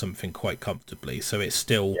wounds onto something quite comfortably. So it's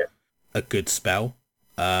still a good spell.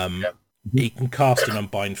 He can cast and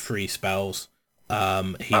unbind 3 spells.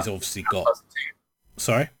 He's obviously got.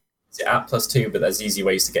 Sorry. Is it at +2? But there's easy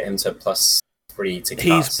ways to get him to +3 to cast.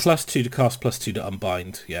 He's +2 to cast, +2 to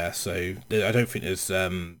unbind. Yeah. So I don't think there's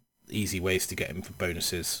easy ways to get him for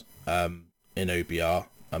bonuses in OBR.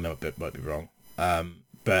 I might be wrong,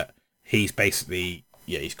 but he's basically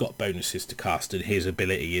he's got bonuses to cast, and his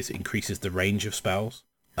ability increases the range of spells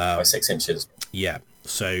by 6 inches. Yeah,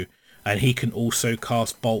 so and he can also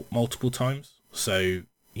cast bolt multiple times. So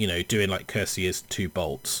doing like Curse of the Years 2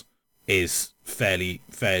 bolts is fairly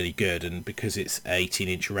good, and because it's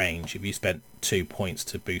 18-inch range, if you spent 2 points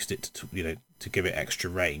to boost it to give it extra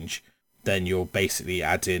range, then you're basically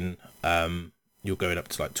adding you're going up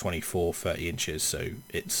to like 24-30 inches, so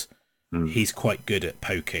he's quite good at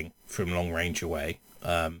poking from long range away.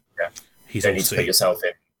 He's you don't need to put yourself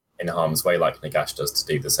in harm's way like Nagash does to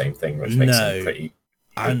do the same thing, which makes him pretty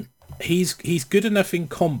and he's good enough in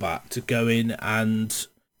combat to go in and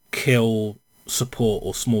kill support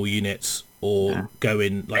or small units, or go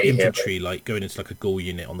in like infantry, like going into like a ghoul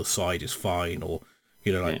unit on the side is fine, or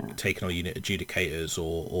taking on a unit adjudicators,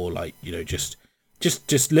 or like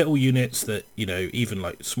just little units that even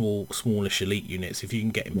like smallish elite units. If you can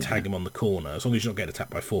get him, tag him on the corner, as long as you're not getting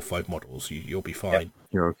attacked by 4 or 5 models, you'll be fine.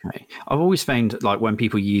 You're okay. I've always found like when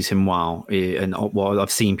people use him well, and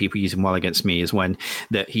I've seen people use him well against me, is when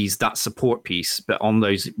that he's that support piece, but on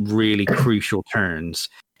those really crucial turns,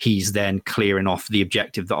 he's then clearing off the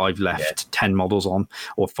objective that I've left 10 models on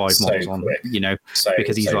or 5 models on,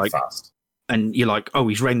 because he's like fast. And you're like, oh,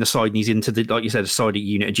 he's round the side and he's into the, like you said, a side of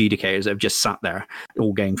unit adjudicators that have just sat there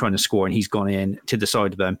all game trying to score, and he's gone in to the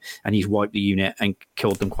side of them and he's wiped the unit and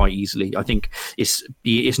killed them quite easily. I think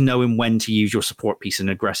it's knowing when to use your support piece in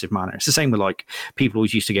an aggressive manner. It's the same with like people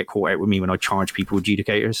always used to get caught out with me when I charge people with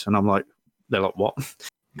adjudicators, and I'm like, they're like, what?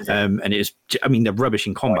 And they're rubbish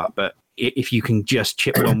in combat, but if you can just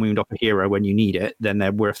chip 1 wound off a hero when you need it, then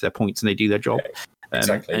they're worth their points and they do their job.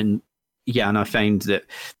 Exactly. And I found that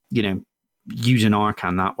using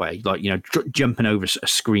Arkhan that way, like jumping over a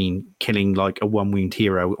screen, killing like a 1 wound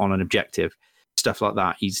hero on an objective, stuff like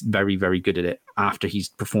that, he's very, very good at it after he's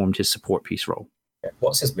performed his support piece role.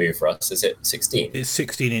 What's his move for us? Is it 16? It's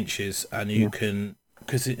 16 inches, and you can,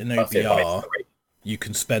 because in OBR you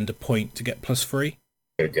can spend a point to get +3.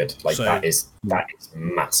 Very good. Like that is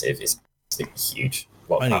massive. It's huge.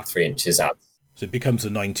 What that 3 inches adds. So it becomes a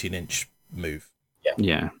 19-inch move.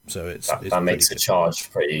 Yeah. So it's that makes a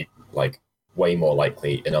charge pretty way more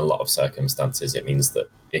likely in a lot of circumstances. It means that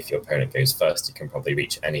if your opponent goes first, you can probably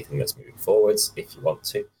reach anything that's moving forwards if you want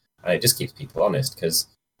to, and it just keeps people honest, because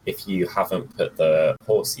if you haven't put the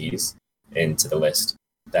horses into the list,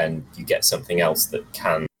 then you get something else that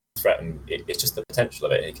can threaten. It's just the potential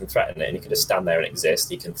of it. It can threaten it, and you can just stand there and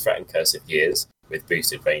exist. You can threaten Curse of Years with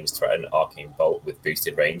boosted range, threaten Arcane Bolt with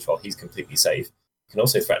boosted range while he's completely safe. can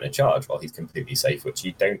also threaten a charge while he's completely safe, which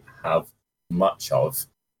you don't have much of,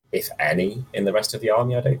 if any, in the rest of the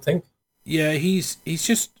army, I don't think. Yeah, he's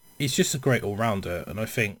just a great all-rounder, and I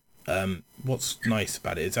think what's nice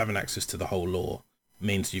about it is having access to the whole lore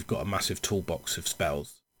means you've got a massive toolbox of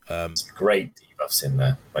spells. Great debuffs in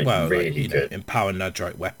there, really good. Empower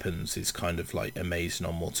Nadrite weapons is kind of like amazing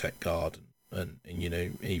on Mortek Guard, and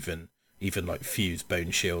even like Fuse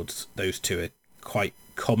Bone Shields. Those two are quite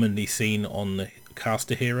commonly seen on the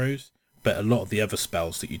caster heroes, but a lot of the other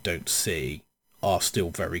spells that you don't see are still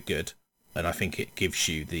very good, and I think it gives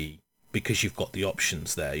you because you've got the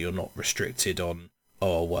options there, you're not restricted on,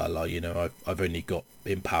 I've only got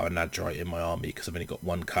Empower Nadrite in my army because I've only got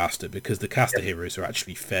one caster, because the caster heroes are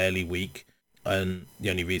actually fairly weak, and the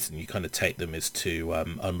only reason you kind of take them is to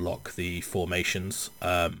unlock the formations.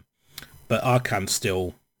 But Arkhan's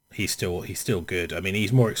he's still good. I mean,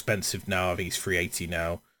 he's more expensive now. I think he's 380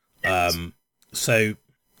 now. So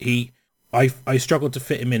I struggled to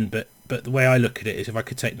fit him in, but the way I look at it is if I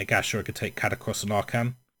could take Nagash or I could take Katakros and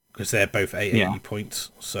Arkhan, because they're both 880 points.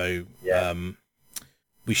 So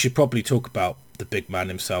we should probably talk about the big man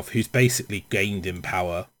himself, who's basically gained in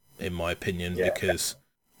power, in my opinion, because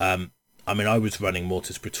I was running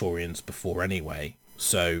Mortis Praetorians before anyway,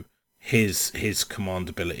 so his command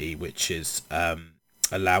ability, which is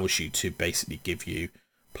allows you to basically give you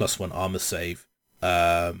 +1 armor save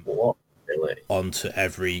onto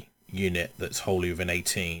every unit that's wholly within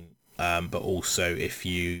 18, but also if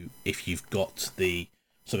you've got the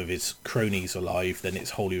sort of his cronies alive, then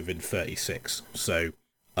it's wholly within 36. So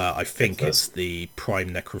I think it's the Prime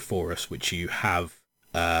Necrophorus, which you have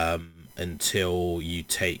until you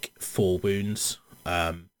take 4 wounds.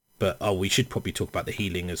 But we should probably talk about the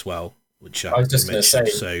healing as well, which I was just going to say.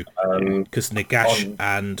 So, because Nagash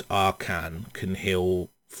and Arkhan can heal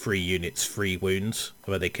 3 units 3 wounds,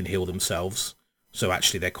 where they can heal themselves. So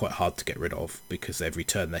actually, they're quite hard to get rid of because every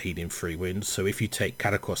turn they're healing 3 wounds. So if you take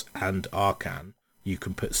Katakros and Arkhan, you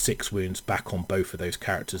can put 6 wounds back on both of those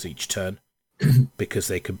characters each turn because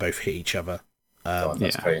they can both hit each other.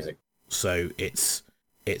 That's crazy. So it's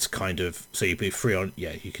kind of, so you put 3 on,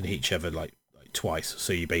 you can hit each other like twice.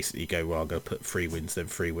 So you basically go, well, I'm going to put 3 wounds, then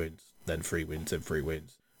 3 wounds, then 3 wounds, then 3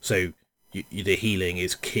 wounds. So the healing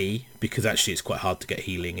is key because actually it's quite hard to get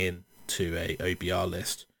healing in to a OBR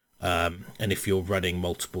list. And if you're running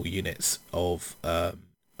multiple units of the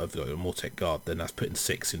Mortek Guard, then that's putting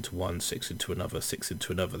 6 into one, 6 into another, 6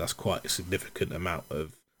 into another. That's quite a significant amount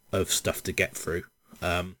of stuff to get through.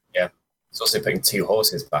 It's also putting 2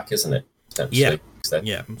 horses back, isn't it? Yeah.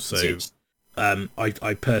 So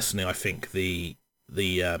I personally, I think the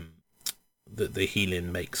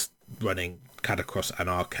healing makes running Katakros and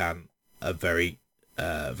Arkhan a very,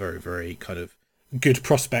 very, very kind of good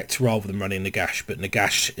prospect rather than running Nagash. But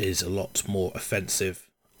Nagash is a lot more offensive,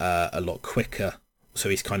 a lot quicker. So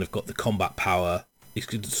he's kind of got the combat power. He's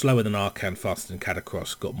slower than Arkhan, faster than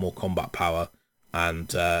Katakros, got more combat power,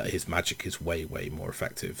 and his magic is way, way more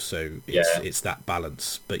effective. So it's that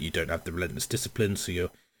balance, but you don't have the relentless discipline. So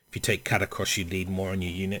if you take Katakros, you lean more on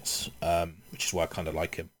your units, which is why I kind of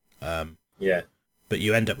like him. But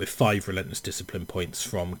you end up with 5 relentless discipline points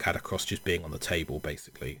from Katakros just being on the table,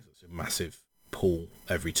 basically. It's a massive pool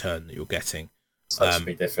every turn that you're getting. Such a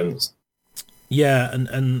big difference. Yeah,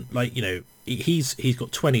 and like, he's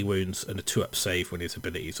got 20 wounds and a 2-up save when his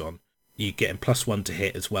ability's on. You get him +1 to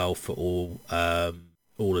hit as well for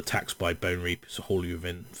all attacks by Bonereapers wholly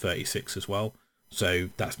within 36 as well.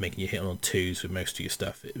 So that's making you hit on 2s with most of your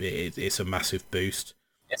stuff. It's a massive boost.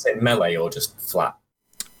 Is it melee or just flat?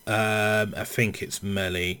 I think it's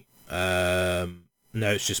melee. No,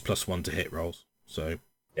 it's just +1 to hit rolls. So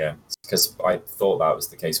yeah, because I thought that was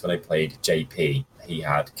the case when I played JP. He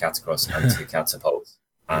had Katakros and 2 catapults.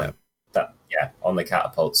 And on the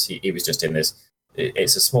catapults, he was just in this.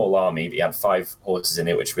 It's a small army, but he had 5 horses in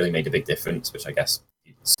it, which really made a big difference, which I guess if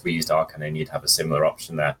you squeezed Arkhan in, you'd have a similar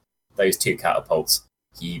option there. Those 2 catapults,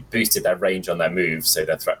 he boosted their range on their moves, so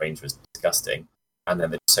their threat range was disgusting. And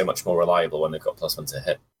then they're so much more reliable when they've got +1 to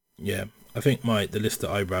hit. Yeah, I think the list that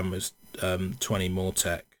I ran was 20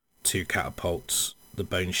 Mortek, 2 catapults, the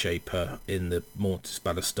Bone Shaper in the Mortis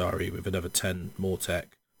Ballistari with another 10 Mortek.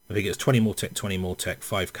 I think it's 20 Mortek,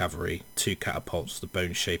 5 cavalry, 2 catapults, the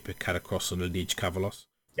Bone Shaper, Katakros, and a Liege Cavalos.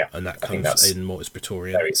 Yeah, and that comes in Mortis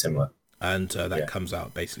Praetorian. Very similar. And that comes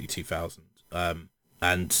out basically 2,000.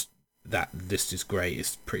 And that list is great.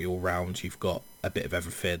 It's pretty all round. You've got a bit of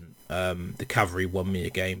everything. The cavalry won me a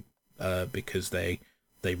game because they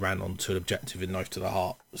ran onto an objective in Knife to the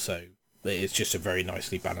Heart. So it's just a very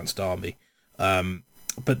nicely balanced army.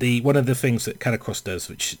 But one of the things that Katakros does,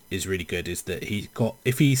 which is really good, is that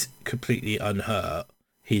if he's completely unhurt,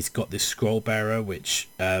 he's got this scroll bearer, which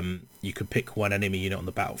you can pick one enemy unit on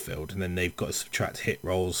the battlefield, and then they've got to subtract hit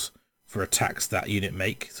rolls for attacks that unit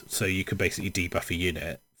makes. So you can basically debuff a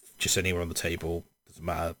unit just anywhere on the table. Doesn't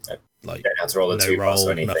matter. Like, to roll no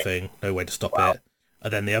roll, nothing, no way to stop it.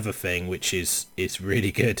 And then the other thing, which is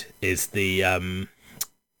really good, is the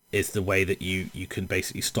way that you can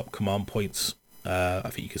basically stop command points. I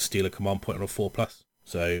think you can steal a command point on a 4+.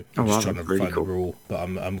 So I'm just trying to find the rule, but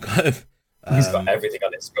I'm kind of. He's got everything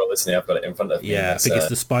on his scroll, isn't he? I've got it in front of me. Yeah, I think it's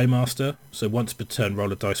the Spy Master. So once per turn,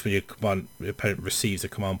 roll a dice when your opponent receives a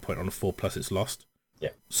command point on a 4+, it's lost. Yeah.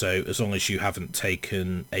 So as long as you haven't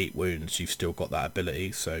taken 8 wounds, you've still got that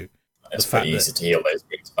ability. So it's pretty easy to heal those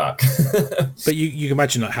wounds back. But you can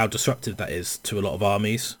imagine like how disruptive that is to a lot of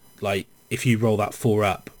armies. Like if you roll that 4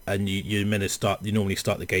 up and you normally start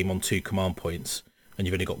the game on 2 command points and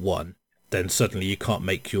you've only got 1. Then suddenly you can't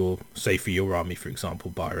make say for your army, for example,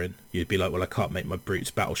 Byron, you'd be like, well, I can't make my brutes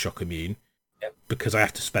battle shock immune because I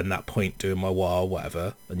have to spend that point doing my war or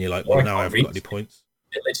whatever. And you're like, well, now I haven't got any points.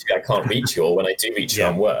 Literally, I can't reach you, or when I do reach you,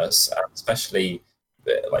 I'm worse. Especially,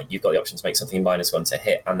 like, you've got the option to make something -1 to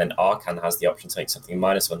hit, and then Arkhan has the option to make something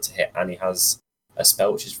 -1 to hit, and he has a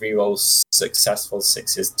spell which is rerolls successful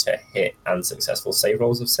 6s to hit and successful save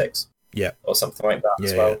rolls of 6. Yeah. Or something like that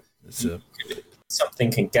as well. Yeah.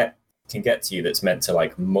 Something can get to you that's meant to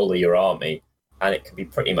like muller your army, and it can be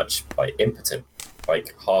pretty much like impotent,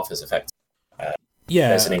 like half as effective.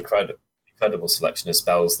 There's an incredible selection of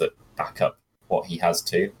spells that back up what he has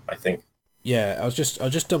too, I think. Yeah, I'll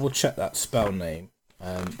just double check that spell name,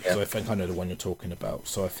 because I think I know the one you're talking about.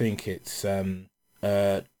 So I think it's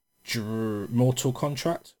Mortal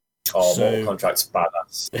Contract. Mortal Contract's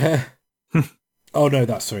badass. Oh no,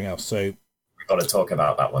 that's something else. So got to talk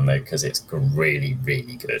about that one though, because it's really,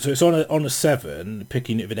 really good. So it's on a 7,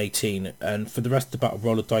 picking it with an 18, and for the rest of the battle,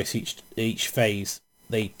 roll a dice each phase.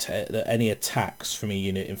 Any attacks from a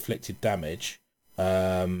unit inflicted damage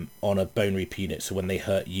on a Bonereaper unit. So when they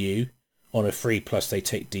hurt you on a 3+, they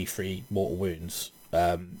take D3 mortal wounds.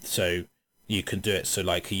 So you can do it. So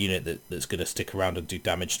like a unit that's going to stick around and do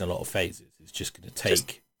damage in a lot of phases is just going to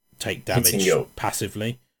take damage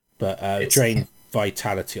passively. But drain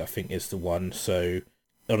Vitality, I think, is the one. So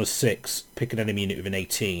on a 6, pick an enemy unit with an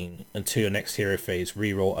 18, until your next hero phase,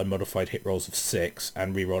 reroll unmodified hit rolls of 6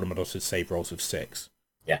 and reroll unmodified save rolls of 6.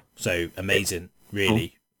 Yeah. So amazing,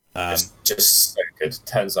 really. Just so good.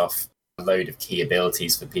 Turns off a load of key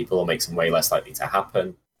abilities for people, makes them way less likely to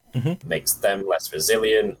happen, makes them less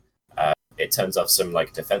resilient. It turns off some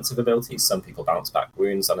like defensive abilities. Some people bounce back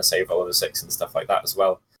wounds on a save roll of a 6 and stuff like that as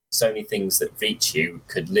well. So many things that reach you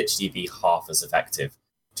could literally be half as effective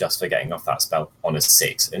just for getting off that spell on a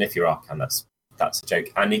 6. And if you're Arkhan, that's a joke.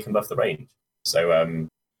 And he can buff the range. So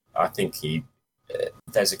I think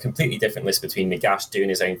there's a completely different list between Nagash doing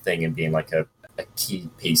his own thing and being like a key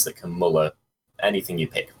piece that can muller anything you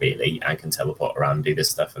pick, really, and can teleport around and do this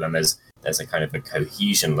stuff. And then there's a kind of a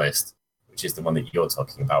cohesion list, which is the one that you're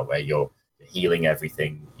talking about, where you're healing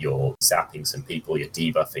everything, you're zapping some people, you're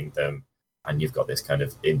debuffing them, and you've got this kind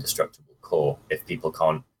of indestructible core. If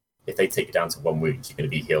they take you down to 1 wound, you're going to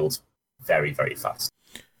be healed very, very fast.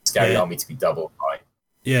 Scary army to be double high.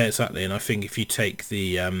 Yeah, exactly. And I think if you take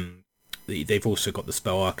they've also got the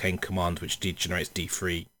spell Arcane Command, which degenerates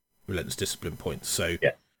D3 Relentless Discipline points. So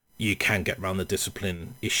you can get around the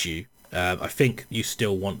discipline issue. I think you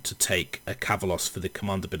still want to take a Kavalos for the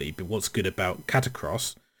command ability, but what's good about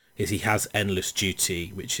Katakros is he has Endless Duty,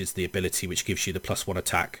 which is the ability which gives you the +1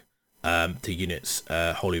 attack to units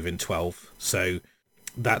wholly within 12. So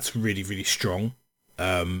that's really, really strong.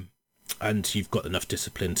 And you've got enough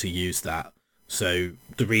discipline to use that. So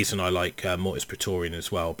the reason I like Mortis Praetorian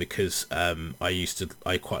as well, because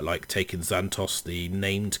I quite like taking Xantos, the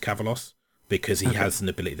named Kavalos, because he has an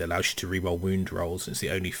ability that allows you to reroll wound rolls. It's the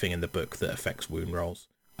only thing in the book that affects wound rolls.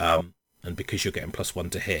 And because you're getting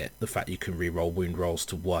 +1 to hit, the fact you can reroll wound rolls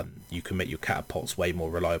to 1, you can make your catapults way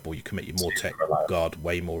more reliable. You can make your Mortec Guard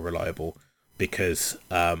way more reliable, because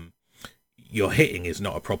your hitting is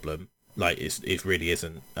not a problem. Like it really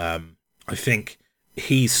isn't. I think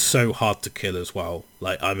he's so hard to kill as well.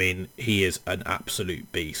 Like, I mean, he is an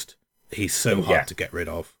absolute beast. He's so hard to get rid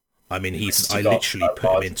of. I mean, I literally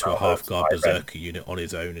put him into a half-guard berserker unit on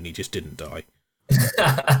his own, and he just didn't die.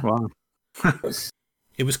 Wow.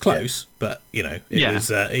 It was close, but it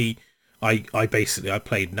was. I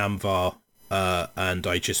played Namvar, and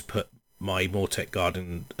I just put my Mortec Guard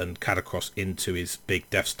and Katakros into his big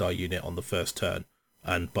Death Star unit on the first turn,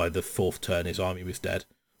 and by the 4th turn, his army was dead.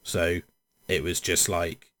 So it was just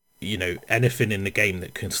like anything in the game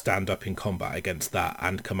that can stand up in combat against that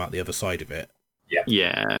and come out the other side of it.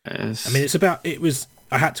 Yeah. Yes. I mean,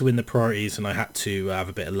 I had to win the priorities and I had to have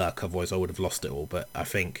a bit of luck, otherwise I would have lost it all. But I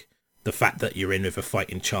think the fact that you're in with a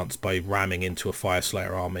fighting chance by ramming into a Fire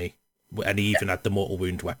Slayer army, and he even had the mortal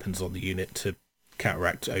wound weapons on the unit to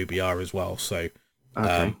counteract OBR as well. So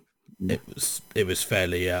it was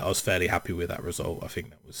fairly. I was fairly happy with that result. I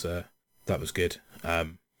think that was good.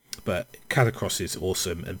 But Katakros is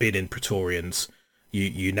awesome, and being in Praetorians,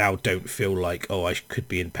 you now don't feel like, oh, I could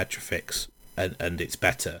be in Petrifex and it's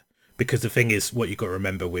better. Because the thing is, what you've got to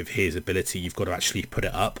remember with his ability, you've got to actually put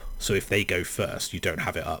it up. So if they go first, you don't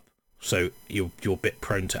have it up. So you're a bit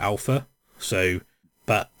prone to alpha.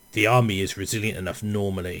 But the army is resilient enough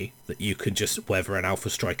normally that you can just weather an alpha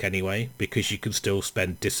strike anyway, because you can still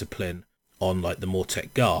spend discipline on like the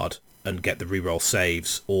Mortec Guard and get the reroll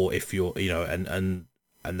saves, or if you're, and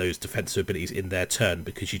those defensive abilities in their turn,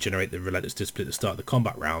 because you generate the Relentless Discipline at the start of the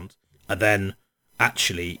combat round. And then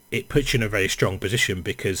actually it puts you in a very strong position,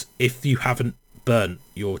 because if you haven't burnt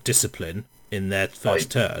your discipline in their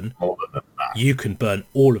first turn, you can burn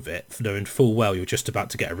all of it, knowing full well you're just about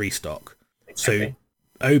to get a restock. So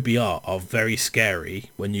OBR are very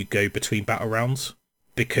scary when you go between battle rounds,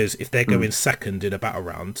 because if they're going second in a battle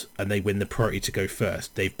round and they win the priority to go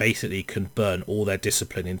first, they basically can burn all their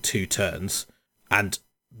discipline in 2 turns, and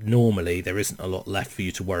normally there isn't a lot left for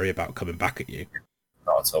you to worry about coming back at you.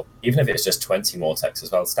 Not at all. Even if it's just 20 Mortex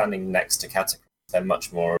as well, standing next to Katakros, they're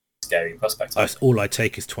much more scary prospect. All I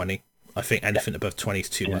take is 20. I think anything above 20 is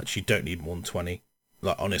too much. You don't need more than 20.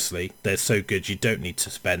 Like, honestly, they're so good. You don't need to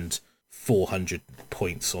spend 400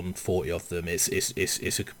 points on 40 of them. It's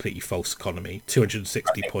a completely false economy.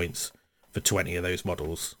 260 points for 20 of those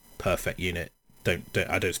models. Perfect unit.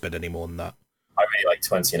 I don't spend any more than that. I really like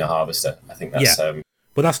 20 in a Harvester. I think that's...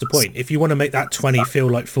 Well, that's the point. If you want to make that 20 feel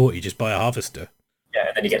like 40, just buy a Harvester. Yeah,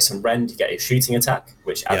 and then you get some rend, you get a shooting attack,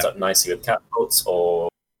 which adds up nicely with catapults or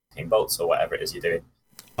king bolts or whatever it is you're doing.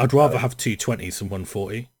 I'd rather have 2 20s than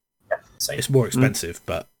 140. Yeah, same. It's more expensive,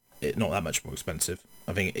 but not that much more expensive.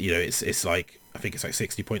 I think it's like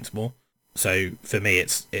 60 points more. So for me,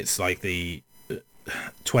 it's like the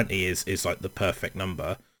 20 is like the perfect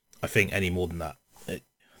number. I think any more than that,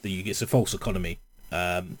 it's a false economy.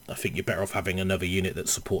 I think you're better off having another unit that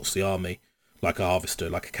supports the army, like a Harvester,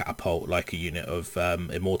 like a Catapult, like a unit of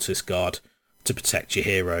Immortis Guard to protect your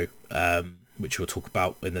hero, which we'll talk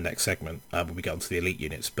about in the next segment when we get onto the elite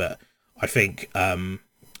units. But I think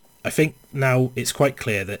now it's quite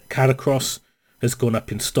clear that Katakros has gone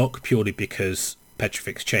up in stock purely because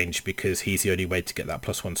Petrifex changed, because he's the only way to get that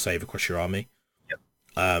 +1 save across your army. Yep.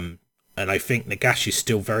 And I think Nagash is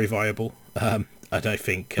still very viable. And I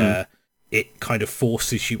think it kind of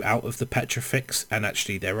forces you out of the Petrifex, and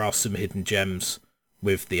actually there are some hidden gems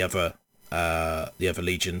with the other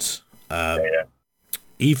legions.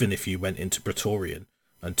 Even if you went into Praetorian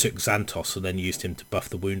and took Xantos and then used him to buff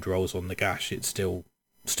the wound rolls on Nagash, it still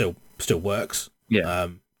works. Yeah.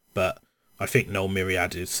 But I think Null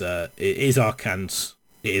Myriad is Arkhan's.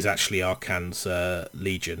 It is actually Arkhan's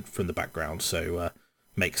legion from the background, so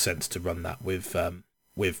makes sense to run that with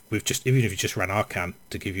just, even if you just ran Arkhan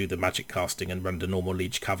to give you the magic casting and run the normal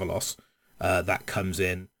Liege Cavalos, that comes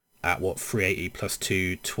in at 380 plus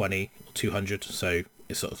 220 or 200. So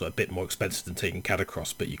it's sort of a bit more expensive than taking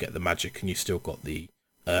Katakros, but you get the magic and you still got the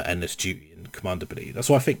endless duty and commandability. That's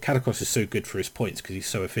why I think Katakros is so good for his points, because he's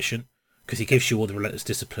so efficient, because he gives you all the relentless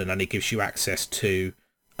discipline and he gives you access to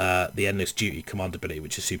the endless duty commandability,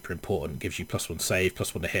 which is super important. It gives you +1 save,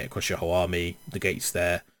 +1 to hit across your whole army. The gate's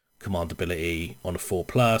there. Commandability on a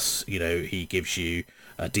 4+. He gives you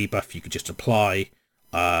a debuff you could just apply.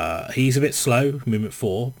 He's a bit slow, movement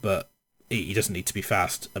 4, but he doesn't need to be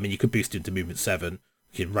fast. I mean, you could boost him to movement 7.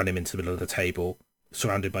 You can run him into the middle of the table,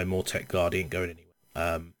 surrounded by Mortec Guard. He ain't going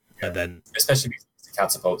anywhere. And then, especially with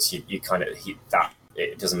catapults, you kind of that.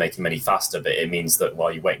 It doesn't make him any faster, but it means that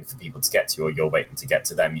while you're waiting for people to get to you, or you're waiting to get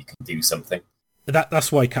to them, you can do something.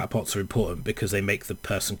 That's why catapults are important, because they make the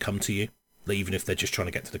person come to you, even if they're just trying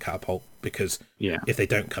to get to the catapult. Because if they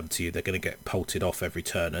don't come to you, they're going to get pulted off every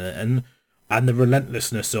turn. And the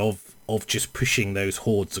relentlessness of just pushing those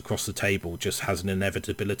hordes across the table just has an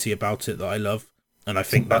inevitability about it that I love. And I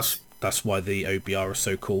think that's why the OBR are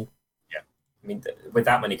so cool. Yeah, I mean, with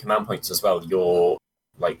that many command points as well, your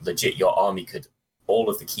army could, all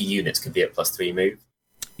of the key units could be at +3 move.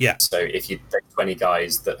 Yeah. So if you take 20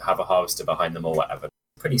 guys that have a Harvester behind them or whatever,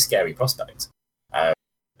 pretty scary prospect.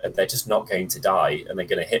 They're just not going to die, and they're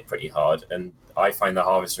going to hit pretty hard. And I find the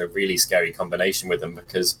Harvester a really scary combination with them,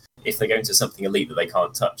 because if they go into something elite that they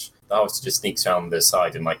can't touch, the Harvester just sneaks around the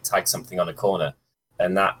side and tags something on a corner,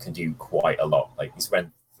 and that can do quite a lot. Like he's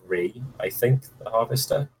Ren 3, I think, the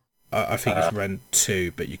Harvester. I think it's Ren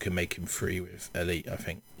 2, but you can make him 3 with Elite, I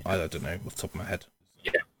think. I don't know, off the top of my head.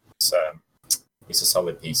 Yeah, it's a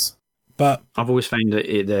solid piece. But I've always found that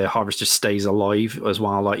the Harvester stays alive as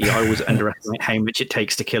well. Like, I always underestimate how much it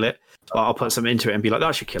takes to kill it. I'll put something into it and be like,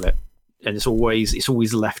 that should kill it. And it's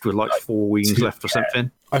always left with like 4 wounds left or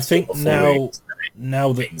something. I think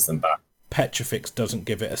now that Petrifex doesn't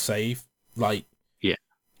give it a save, like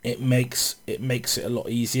it makes it a lot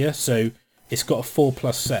easier. So it's got a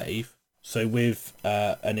 4+ save. So with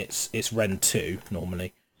and it's Ren 2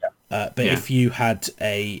 normally. But if you had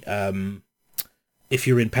a if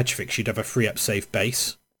you're in Petrifex, you'd have a 3-up save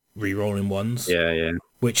base, re-rolling ones. Yeah.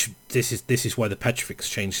 Which this is why the Petrifex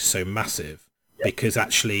change is so massive, because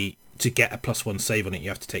actually to get a +1 save on it, you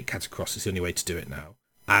have to take Katakros. It's the only way to do it now.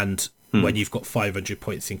 And when you've got 500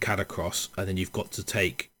 points in Katakros, and then you've got to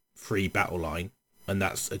take 3 battle line, and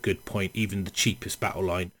that's a good point. Even the cheapest battle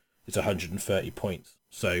line is 130 points.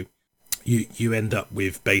 So you end up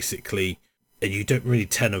with basically, and you don't really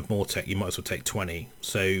 10 of Mortec, you might as well take 20.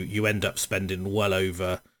 So you end up spending well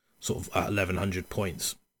over sort of 1,100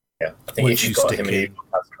 points. Yeah, I think if you've got him in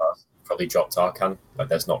Katakros, probably dropped Arkhan. Like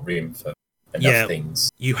there's not room for enough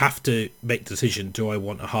things. You have to make the decision, do I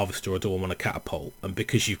want a Harvester or do I want a Catapult? And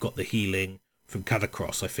because you've got the healing from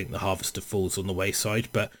Katakros, I think the Harvester falls on the wayside.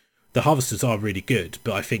 But the Harvesters are really good,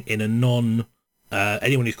 but I think in a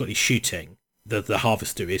anyone who's got any shooting, the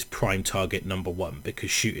Harvester is prime target number 1,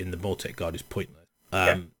 because shooting the Mortec Guard is pointless.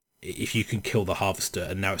 If you can kill the Harvester,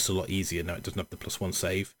 and now it's a lot easier, now it doesn't have the +1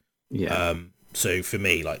 save. So for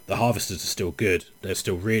me, like, the Harvesters are still good, they're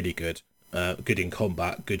still really good. Good in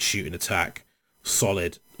combat, good shooting attack,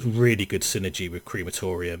 solid, really good synergy with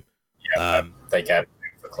Crematorium. They get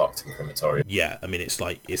overclocked in Crematorium. Yeah, I mean it's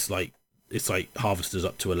like Harvesters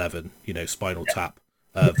up to 11, Spinal Tap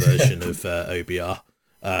version of OBR.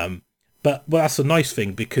 But that's a nice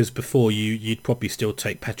thing, because before you'd probably still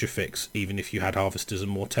take Petrifex even if you had Harvesters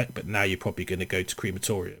and Mortec, but now you're probably going to go to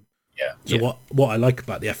Crematorium. So what I like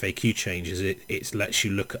about the FAQ change is it lets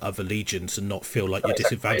you look at other legions and not feel like you're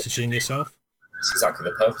disadvantaging yourself. That's exactly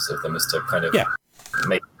the purpose of them, is to kind of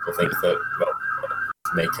make people think that,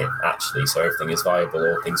 make it actually so everything is viable,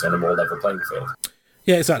 or things on a more level playing field.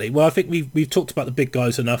 Yeah, exactly. Well, I think we've talked about the big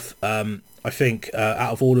guys enough. I think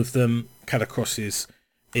out of all of them, Katakros is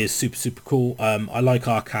super, super cool. I like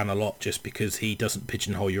Arkhan a lot just because he doesn't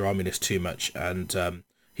pigeonhole your army list too much, and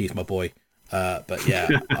he's my boy. But yeah,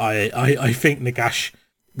 I think Nagash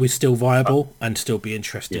was still viable and still be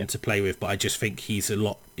interesting to play with, but I just think he's a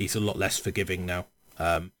lot less forgiving now.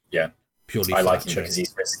 Purely I like him because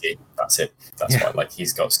he's risky. That's it. That's why. Like,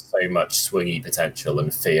 he's got so much swingy potential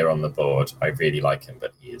and fear on the board. I really like him,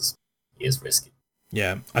 but he is risky.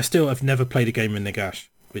 Yeah, I've never played a game in Nagash,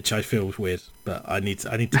 which I feel is weird, but I need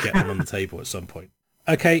to get him on the table at some point.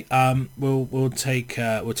 Okay, we'll take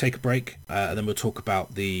a break, and then we'll talk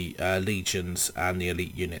about the legions and the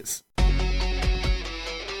elite units.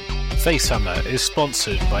 FaceHammer is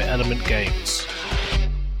sponsored by Element Games.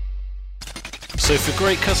 So for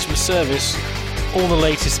great customer service, all the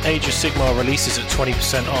latest Age of Sigmar releases at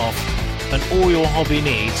 20% off, and all your hobby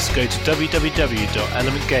needs, go to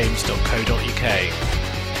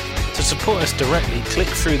www.elementgames.co.uk. To support us directly, click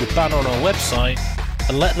through the banner on our website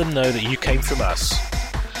and let them know that you came from us.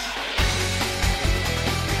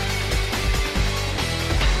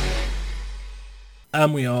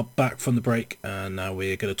 And we are back from the break, and now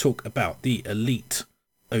we're going to talk about the elite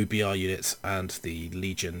OBR units and the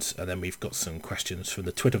legions, and then we've got some questions from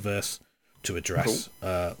the Twitterverse to address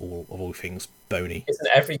all things bony. Isn't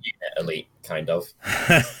every unit elite, kind of?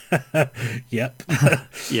 Yep.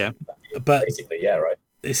 Yeah. But basically, yeah, right.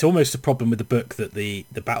 It's almost a problem with the book that the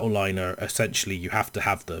battle line are essentially, you have to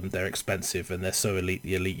have them, they're expensive, and they're so elite,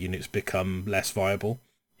 the elite units become less viable.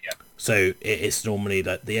 Yeah. So it's normally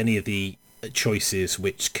that any of the choices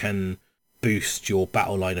which can boost your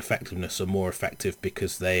battle line effectiveness are more effective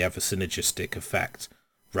because they have a synergistic effect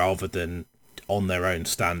rather than on their own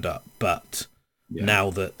stand up. But now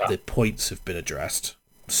that the points have been addressed,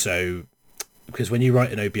 so because when you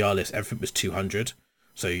write an OBR list, everything was 200,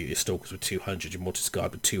 so your Stalkers were 200, your Mortis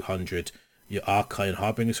Guard were 200, your Archive and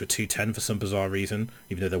Harbingers were 210 for some bizarre reason,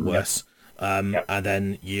 even though they're worse. And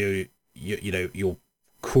then your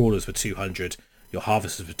Crawlers were 200, your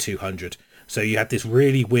Harvesters were 200. So you had this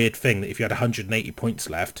really weird thing that if you had 180 points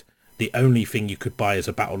left, the only thing you could buy is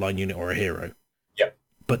a battle line unit or a hero. Yep.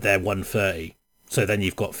 But they're 130. So then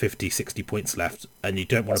you've got 50, 60 points left, and you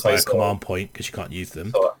don't want to buy a command point because you can't use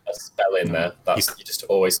them. Got a spell in there. You just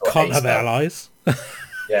always can't have allies.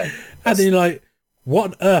 Yeah. And then you're like,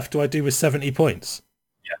 what on earth do I do with 70 points?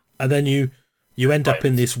 and then you end up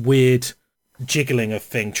in this weird jiggling of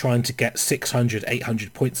thing, trying to get 600,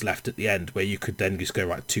 800 points left at the end, where you could then just go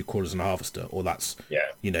right 2 crawlers and a harvester, or that's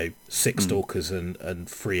 6 stalkers and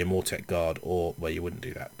 3 Immortech guard, or well, you wouldn't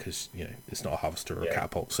do that because it's not a harvester or a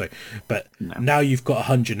catapult. So, but now you've got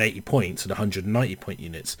 180 points and 190 point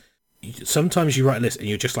units. Sometimes you write a list and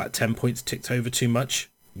you're just like 10 points ticked over too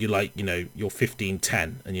much. You're like, you're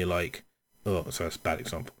 1510 and you're like, oh, sorry, that's a bad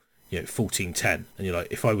example. 1410 and you're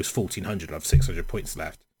like, if I was 1400, I'd have 600 points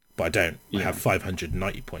left. But I don't. I have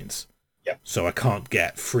 590 points. Yeah. So I can't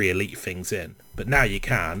get 3 elite things in. But now you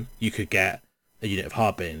can. You could get a unit of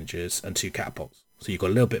harbingers and 2 catapults. So you've got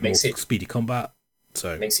a little bit more speedy combat.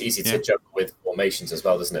 So it makes it easy to jump with formations as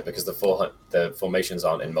well, doesn't it? Because the formations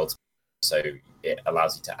aren't in multiple, so it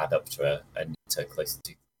allows you to add up to a close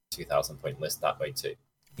to 2,000 point list that way too.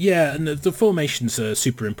 Yeah, and the formations are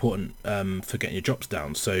super important for getting your drops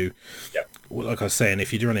down. So, like I was saying,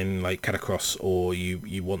 if you're running like Katakros or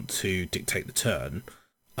you want to dictate the turn,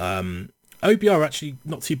 OBR are actually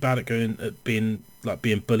not too bad at being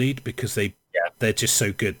bullied because they're just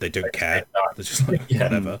so good they don't care. They're just like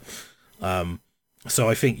whatever. So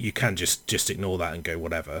I think you can just ignore that and go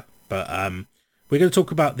whatever. But we're going to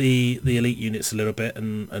talk about the elite units a little bit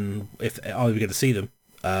and if are we going to see them.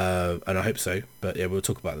 And I hope so, but yeah, we'll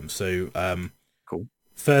talk about them. So, cool.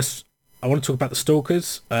 First, I want to talk about the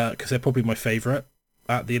Stalkers because they're probably my favourite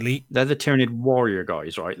at the Elite. They're the Tyranid warrior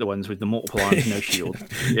guys, right? The ones with the multiple arms, no shield.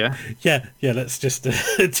 Yeah. Yeah. Let's just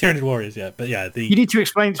Tyranid warriors. Yeah, but yeah, you need to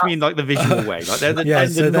explain to me in like the visual way. Like they're the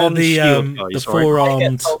non-shield guys, the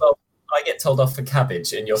four-armed. I get told off for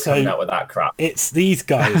cabbage, and you're coming out with that crap. It's these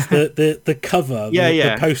guys, the cover,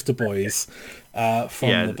 the poster boys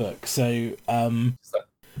from the book. So.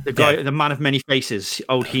 The guy, the man of many faces,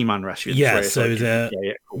 old He-Man reference. Yeah, so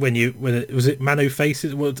when it was it Mano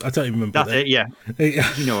Faces? Well, I don't even remember. That's it. Yeah,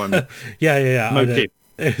 you know what I mean. yeah.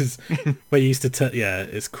 It was where you used to.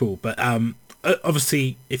 It's cool, but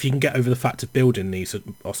obviously, if you can get over the fact of building these,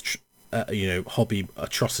 hobby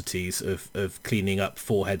atrocities of cleaning up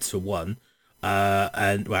 4 heads for 1,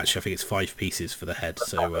 and well, actually, I think it's 5 pieces for the head.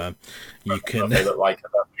 So you can. They look like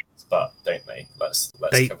but don't they? Let's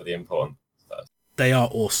cover the important. They are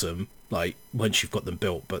awesome, like once you've got them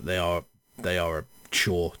built, but they are a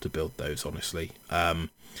chore to build those. Honestly,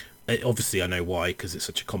 obviously I know why because it's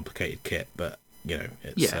such a complicated kit, but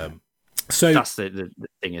it's so that's the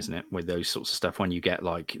thing, isn't it? With those sorts of stuff, when you get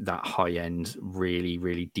like that high end, really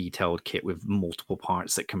really detailed kit with multiple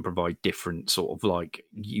parts that can provide different sort of like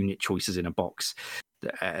unit choices in a box,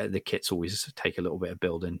 the kits always take a little bit of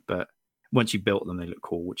building, but once you built them, they look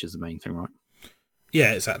cool, which is the main thing, right?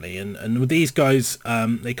 Yeah, exactly. And with these guys,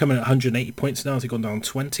 they come in at 180 points now. They've gone down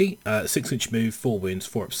 20. 6-inch move, 4 wounds,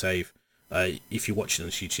 4 up save. If you're watching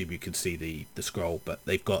on YouTube, you can see the scroll. But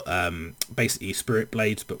they've got basically spirit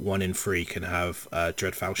blades, but 1 in 3 can have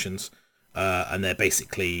dread falchions. And they're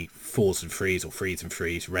basically 4s and 3s or 3s and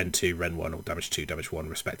 3s, Ren 2, Ren 1, or damage 2, damage 1,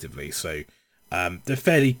 respectively. So they're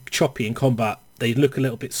fairly choppy in combat. They look a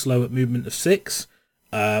little bit slow at movement of 6.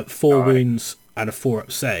 4 wounds and a 4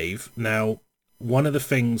 up save. Now, one of the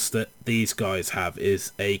things that these guys have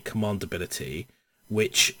is a command ability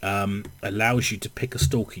which allows you to pick a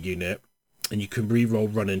stalker unit and you can re-roll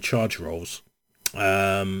run and charge rolls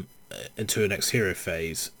into a next hero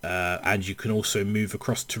phase, and you can also move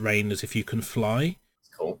across terrain as if you can fly.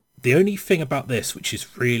 Cool. The only thing about this which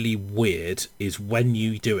is really weird is when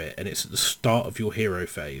you do it, and it's at the start of your hero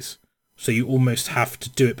phase. So you almost have to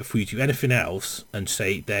do it before you do anything else and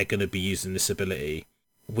say they're going to be using this ability,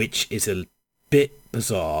 which is a bit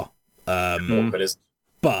bizarre,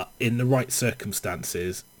 but in the right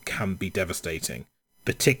circumstances can be devastating,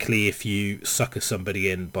 particularly if you sucker somebody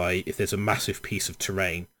in by if there's a massive piece of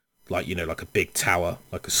terrain like like a big tower,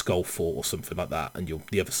 like a skull fort or something like that, and you're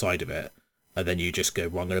the other side of it, and then you just go,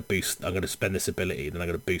 well, I'm going to spend this ability, and then I'm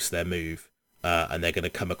going to boost their move, and they're going to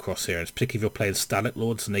come across here, and particularly if you're playing Stallet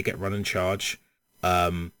Lords and they get run and charge,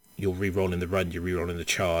 you're re-rolling the run, you're re-rolling the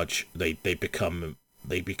charge, they become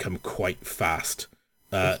quite fast.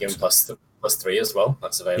 Plus 3 as well.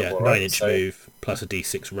 That's available. Yeah, 9-inch move plus a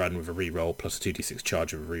d6 run with a reroll plus a 2d6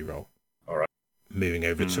 charge with a reroll. All right. Moving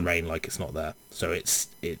over terrain like it's not there. So it's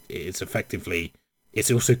effectively, it's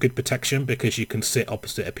also good protection because you can sit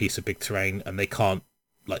opposite a piece of big terrain and they can't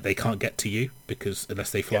get to you because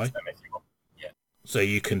unless they fly. Yeah. So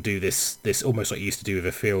you can do this almost like you used to do with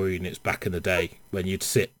ethereal units back in the day when you'd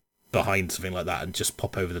sit behind something like that and just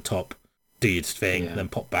pop over the top, do your thing, then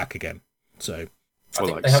pop back again. So, or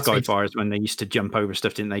like Skyfires when they used to jump over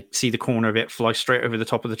stuff, didn't they? See the corner of it, fly straight over the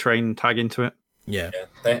top of the train, and tag into it. Yeah.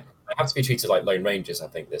 They have to be treated like Lone Rangers, I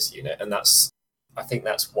think, this unit, and that's I think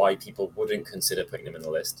that's why people wouldn't consider putting them in the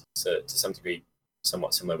list. So to some degree,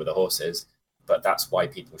 somewhat similar with the horses, but that's why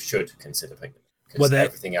people should consider putting them. Because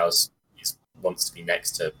everything else wants to be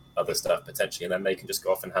next to other stuff potentially, and then they can just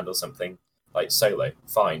go off and handle something like solo.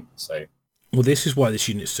 Fine. So. Well, this is why this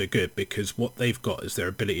unit's so good, because what they've got is their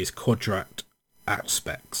ability is quadrant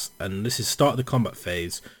aspects, and this is start of the combat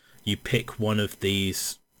phase. You pick one of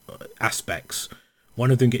these aspects.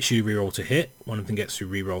 One of them gets you to reroll to hit, one of them gets to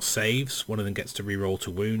reroll saves, one of them gets to reroll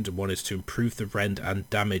to wound, and one is to improve the rend and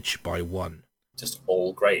damage by 1. Just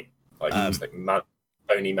all great. Like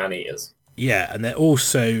bony man-eaters. Yeah, and they're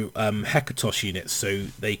also Hekatos units, so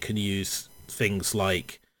they can use things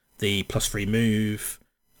like the +3 move.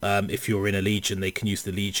 If you're in a Legion, they can use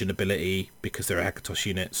the Legion ability because they're a Hekatos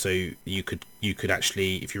unit. So you could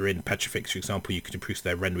actually, if you're in Petrifex, for example, you could improve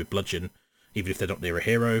their rend with bludgeon, even if they're not near a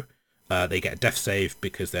hero. They get a death save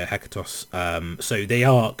because they're Hekatos. So they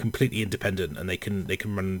are completely independent, and they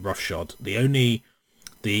can run roughshod. The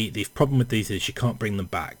problem with these is you can't bring them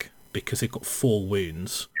back because they've got 4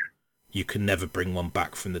 wounds. You can never bring one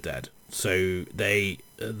back from the dead. So they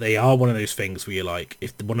are one of those things where you're like,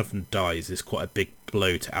 if one of them dies, it's quite a big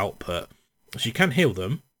blow to output. So you can heal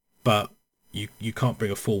them, but you can't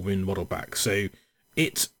bring a 4 wound model back. So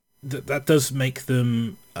that does make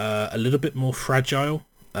them a little bit more fragile.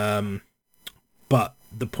 But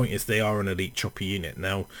the point is they are an elite chopper unit.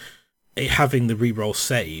 Now, having the reroll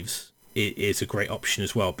saves is a great option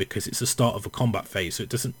as well, because it's the start of a combat phase, so it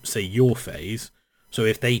doesn't say your phase. So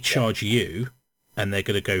if they charge you and they're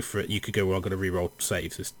going to go for it, you could go, well, I'm going to reroll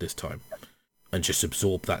saves this time and just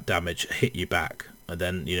absorb that damage, hit you back, and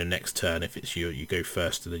then next turn if it's you go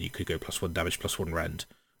first, and then you could go +1 damage, +1 rend.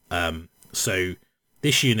 So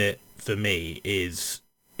this unit for me is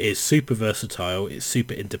super versatile. It's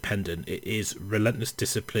super independent. It is relentless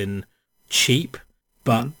discipline cheap,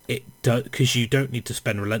 but it does, because you don't need to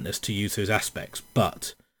spend relentless to use those aspects.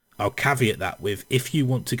 But I'll caveat that with, if you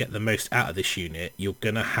want to get the most out of this unit, you're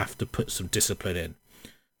gonna have to put some discipline in,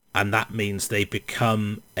 and that means they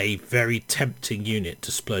become a very tempting unit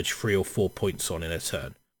to splurge 3 or 4 points on in a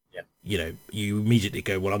turn. Yeah. You immediately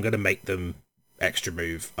go, well, I'm going to make them extra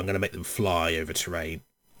move. I'm going to make them fly over terrain.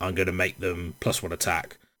 I'm going to make them +1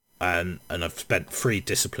 attack. And I've spent 3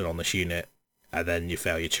 discipline on this unit, and then you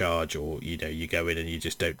fail your charge, or you go in and you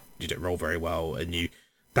don't roll very well, and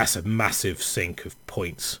that's a massive sink of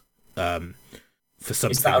points for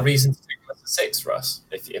something. Is that a reason to take +6, Russ?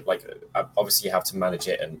 If obviously you have to manage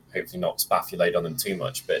it and hopefully not spaff your load on them too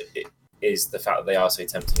much, but it is the fact that they are so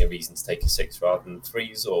tempting a reason to take a 6 rather than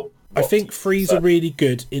 3s, or I think 3s are really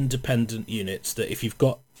good independent units that if you've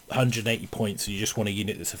got 180 points and you just want a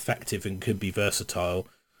unit that's effective and can be versatile,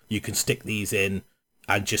 you can stick these in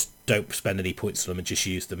and just don't spend any points on them and just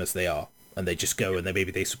use them as they are. And they just go, and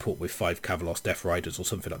maybe they support with 5 Kavalos Death Riders or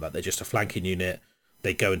something like that. They're just a flanking unit.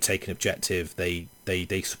 They go and take an objective. They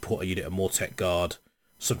support a unit of Mortec Guard,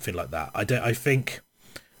 something like that. I think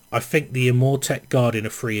the Immortec Guard in a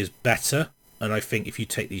 3 is better, and I think if you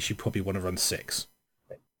take these, you probably want to run 6.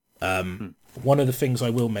 One of the things I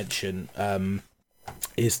will mention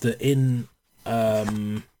is that in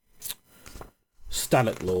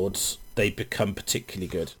Stalak Lords, they become particularly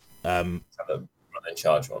good. Run and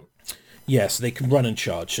charge one. Yeah, so they can run and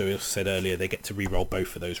charge. So as I said earlier, they get to re-roll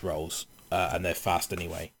both of those rolls, and they're fast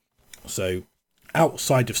anyway. So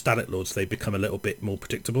outside of Stalak Lords, they become a little bit more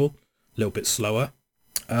predictable, a little bit slower.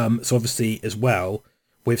 So obviously as well,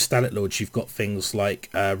 with Stalak Lords, you've got things like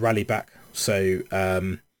Rally Back. So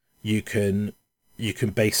you can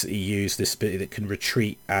basically use this ability that can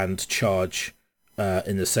retreat and charge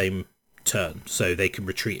in the same turn. So they can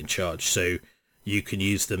retreat and charge. So you can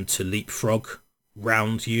use them to leapfrog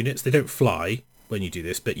round units. They don't fly when you do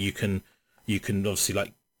this, but you can obviously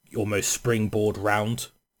like almost springboard round.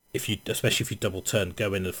 Especially if you double turn,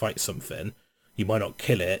 go in and fight something, you might not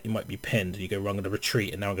kill it, you might be pinned, and you go, well, I'm going to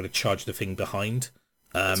retreat, and now I'm going to charge the thing behind.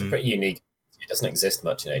 It's pretty unique. It doesn't exist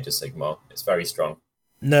much in Age of Sigmar. It's very strong.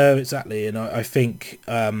 No, exactly, and I think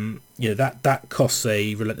that costs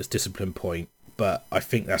a relentless discipline point, but I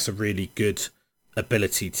think that's a really good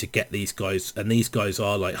ability to get these guys, and these guys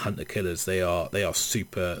are like hunter killers. They are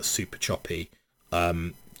super choppy.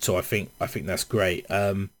 So I think that's great.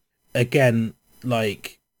 Again,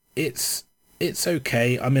 like it's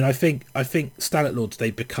okay. I mean, I think Stalak Lords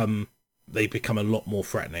they become a lot more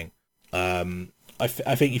threatening. I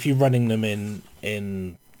think if you're running them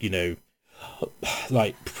in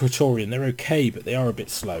like Praetorian, they're okay, but they are a bit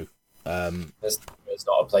slow. There's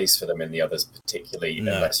not a place for them in the others, particularly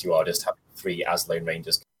unless you are just having 3 as lone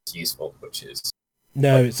rangers. It's useful, which is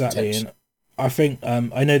no, exactly. And I think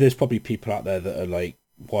I know there's probably people out there that are like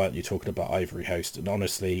why aren't you talking about Ivory Host? And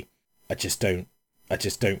honestly, I just don't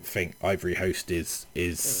think Ivory Host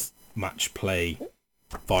is match play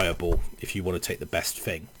viable if you want to take the best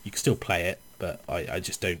thing. You can still play it, but I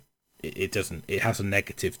just don't. It doesn't. It has a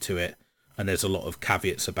negative to it, and there's a lot of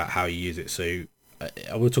caveats about how you use it. So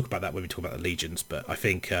I will talk about that when we talk about the legions. But I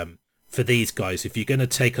think for these guys, if you're going to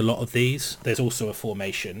take a lot of these, there's also a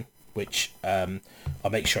formation which I'll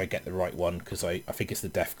make sure I get the right one because I think it's the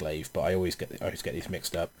Deathglaive, but I always get these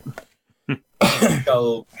mixed up.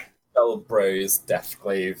 Skull Bros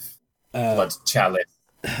Deathglaive Blood Chalice.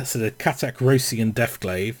 So the Katakrosian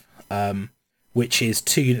Deathglaive, which is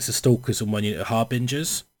 2 units of Stalkers and 1 unit of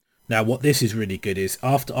Harbingers. Now, what this is really good is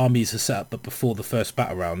after armies are set up, but before the first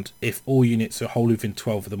battle round, if all units are wholly within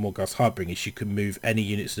 12 of the Morghast Harbingers, you can move any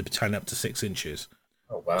units of the battalion up to 6 inches.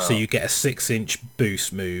 Oh, wow. So you get a 6-inch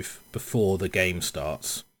boost move before the game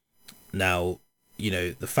starts. Now,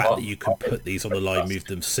 the fact that you can put these on the line, move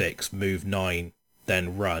them 6, move 9,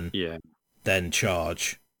 then run, then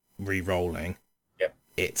charge, re-rolling. Yep.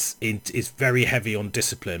 It's very heavy on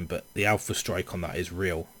discipline, but the alpha strike on that is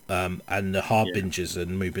real. And the Harbingers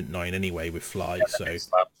and movement 9 anyway with fly. So I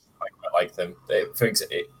quite like them.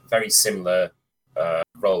 Very similar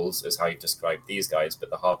roles as how you described these guys, but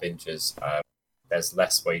the Harbingers, there's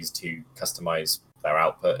less ways to customize their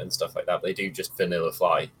output and stuff like that. They do just vanilla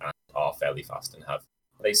fly and are fairly fast and are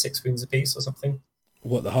they 6 wounds apiece or something?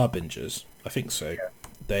 What, the Harbingers? I think so. Yeah.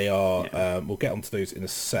 They are. We'll get onto those in a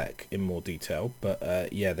sec in more detail, but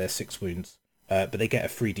they're 6 wounds. But they get a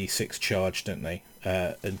 3d6 charge, don't they?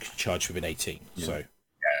 And charge within 18. Yeah. So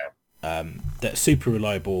they're super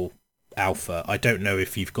reliable alpha. I don't know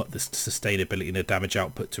if you've got the sustainability and the damage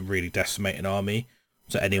output to really decimate an army.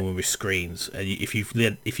 So anyone with screens, and if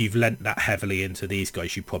you've lent that heavily into these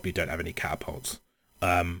guys, you probably don't have any catapults.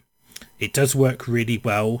 It does work really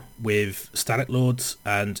well with Static Lords,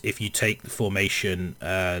 and if you take the formation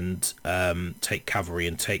and take cavalry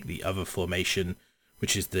and take the other formation,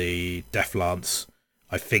 which is the Death Lance,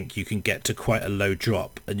 I think you can get to quite a low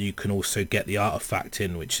drop, and you can also get the artifact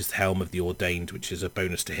in, which is the Helm of the Ordained, which is a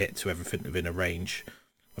bonus to hit to everything within a range.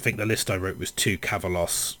 I think the list I wrote was 2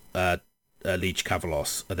 Cavalos, Liege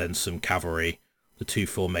Cavalos, and then some cavalry, the 2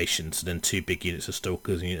 formations, and then 2 big units of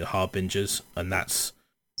Stalkers and a unit of Harbingers, and that's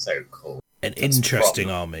so cool. An interesting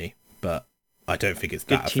army, but I don't think it's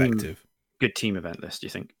that effective. Good team event list, do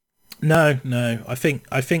you think? No. I think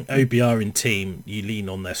OBR in team, you lean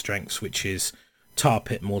on their strengths, which is Tar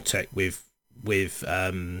Pit Mortec with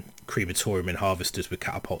Crematorium and Harvesters with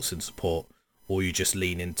catapults and support, or you just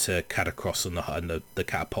lean into Katakros and the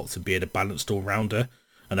catapults and being a balanced all-rounder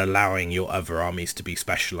and allowing your other armies to be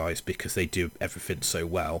specialised because they do everything so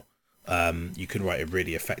well. You can write a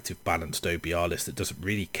really effective balanced OBR list that doesn't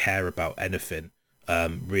really care about anything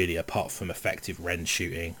really apart from effective Ren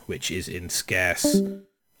shooting, which is in scarce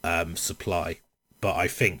supply. But I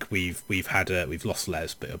think we've lost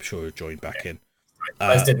Les, but I'm sure he'll join back in.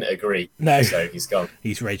 Les didn't agree. No, so he's gone.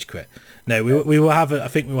 He's rage quit. No, we will have I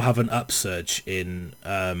think we will have an upsurge in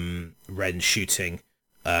Ren shooting.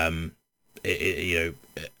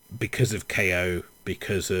 Because of KO,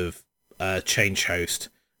 because of Change Host.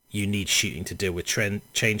 You need shooting to deal with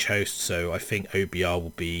Change Host, so I think OBR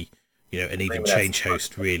will be, and even Change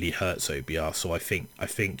Host really hurts OBR. So I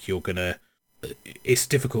think you're gonna. It's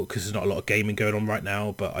difficult because there's not a lot of gaming going on right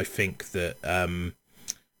now, but I think that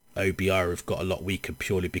OBR have got a lot weaker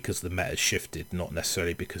purely because the meta's shifted, not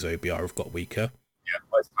necessarily because OBR have got weaker. Yeah,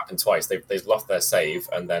 well, it's happened twice. They've lost their save,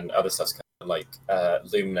 and then other stuff's kind of like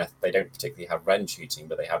Lumineth. They don't particularly have Ren shooting,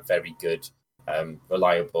 but they have very good,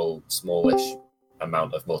 reliable, smallish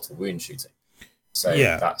amount of mortal wound shooting. So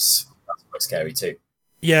that's quite scary too.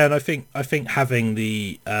 Yeah, and I think having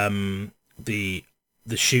the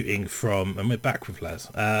shooting from, and we're back with Les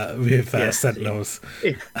with Sentinels.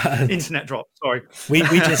 Internet drop. Sorry, we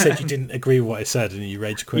just said you didn't agree with what I said, and you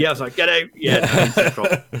rage quit. Yeah, I was like, get out. Yeah, internet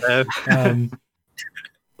drop.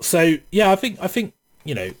 So yeah, I think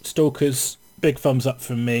Stalkers, big thumbs up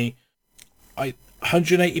from me.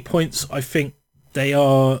 180 points. I think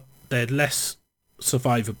they're less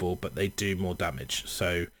survivable, but they do more damage.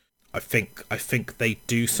 So I think they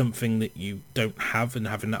do something that you don't have, and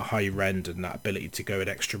having that high rend and that ability to go an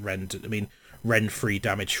extra rend. I mean, rend free,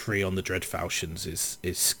 damage free on the Dread Falchions is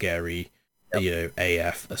scary,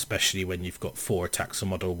 AF, especially when you've got 4 attacks a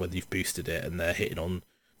model, whether you've boosted it and they're hitting on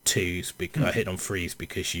 2s, hitting on 3s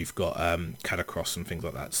because you've got Katakros and things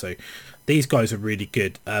like that. So these guys are really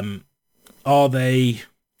good. Are they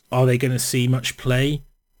going to see much play?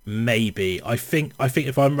 Maybe. I think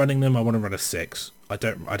if I'm running them, I want to run a 6. I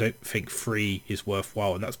don't think 3 is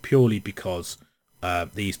worthwhile, and that's purely because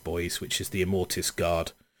these boys, which is the Immortis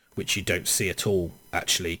Guard, which you don't see at all,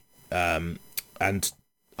 actually. And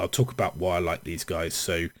I'll talk about why I like these guys.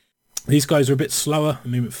 So these guys are a bit slower.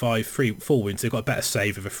 Movement 5, 4 wounds. They've got a better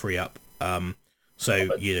save with a 3-up.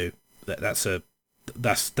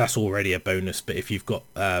 That's already a bonus. But if you've got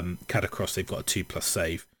Katakros, they've got a 2+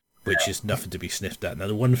 save, which is nothing to be sniffed at. Now,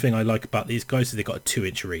 the one thing I like about these guys is they've got a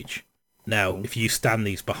 2-inch reach. Now, if you stand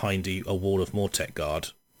these behind a wall of Mortek Guard,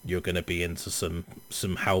 you're going to be into some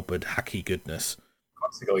halberd hacky goodness.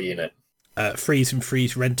 Classical unit. Freeze and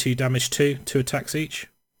freeze, rend 2, damage 2 attacks each.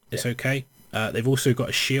 It's okay. They've also got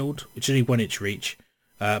a shield, which is only 1-inch reach.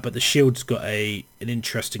 But the shield's got an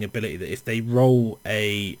interesting ability that if they roll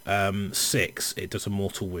a 6, it does a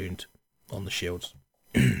mortal wound on the shields.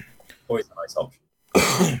 Always a nice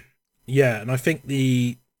option. Yeah, and I think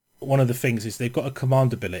one of the things is they've got a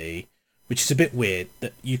command ability, which is a bit weird,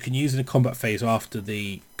 that you can use in a combat phase after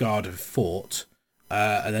the guard have fought,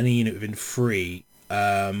 and any unit within 3,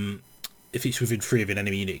 if it's within 3 of an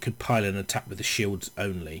enemy unit, it could pile an attack with the shields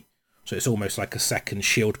only. So it's almost like a second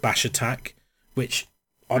shield bash attack, which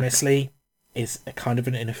honestly is a kind of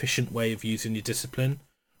an inefficient way of using your discipline.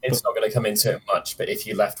 It's not going to come into it much, but if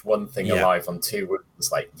you left one thing alive on 2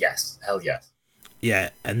 wounds, like, yes, hell yes.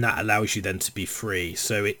 Yeah, and that allows you then to be free.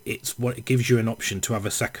 So it gives you an option to have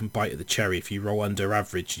a second bite of the cherry. If you roll under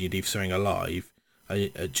average and you leave something alive,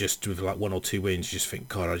 just with like 1 or 2 wins, you just think,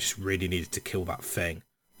 God, I just really needed to kill that thing.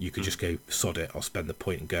 You could just go, sod it, I'll spend the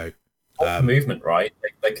point and go. Movement, right?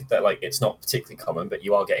 Like it's not particularly common, but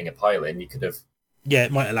you are getting a pile in. You could have. Yeah,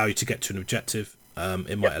 it might allow you to get to an objective.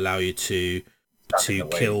 It might allow you to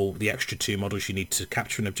kill the extra 2 models you need to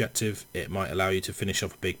capture an objective. It might allow you to finish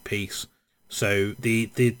off a big piece. So the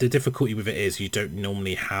difficulty with it is you don't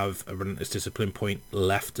normally have a relentless discipline point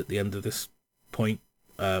left at the end of this point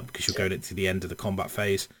because you're going to the end of the combat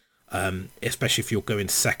phase. Especially if you're going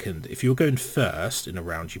second. If you're going first in a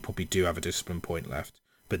round, you probably do have a discipline point left.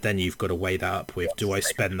 But then you've got to weigh that up with, do I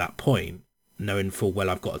spend that point knowing full well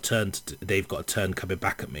I've got a turn, they've got a turn coming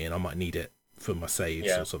back at me and I might need it for my saves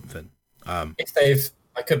or something. If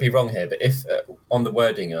I could be wrong here, but if on the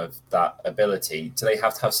wording of that ability, do they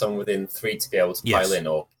have to have someone within 3 to be able to pile in?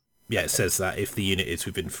 Or yeah, it says that if the unit is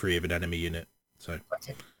within 3 of an enemy unit. So,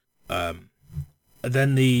 and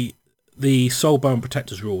then the Soulbone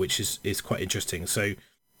Protectors rule, which is quite interesting. So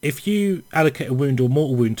if you allocate a wound or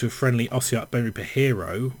mortal wound to a friendly Ossiarch Bonereaper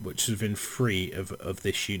hero, which is within 3 of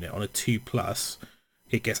this unit on a 2+,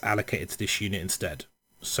 it gets allocated to this unit instead.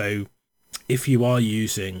 So if you are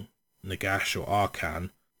using Nagash or Arkhan,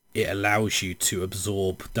 it allows you to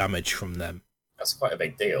absorb damage from them. That's quite a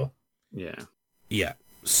big deal. Yeah. Yeah.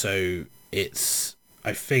 So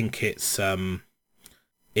I think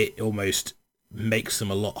it almost makes them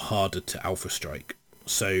a lot harder to alpha strike.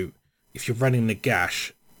 So if you're running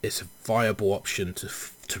Nagash, it's a viable option to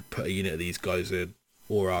put a unit of these guys in,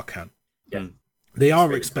 or Arkhan. Yeah, they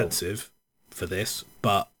are expensive for this,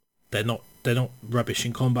 but they're not rubbish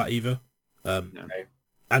in combat either.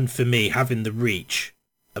 And for me, having the reach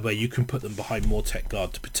where you can put them behind Mortek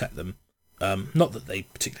Guard to protect them, not that they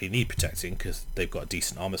particularly need protecting because they've got a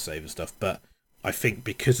decent armor save and stuff, but I think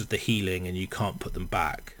because of the healing and you can't put them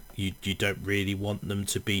back, you don't really want them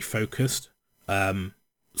to be focused.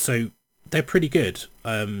 So they're pretty good.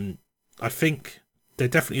 I think they're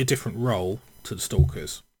definitely a different role to the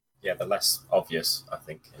Stalkers. Yeah, they're less obvious, I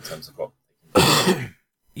think, in terms of what they can do.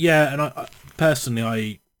 Yeah, and I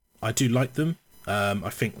personally I do like them. I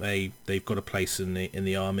think they've got a place in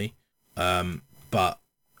the army, but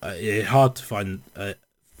it's hard to find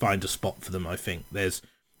a spot for them. I think there's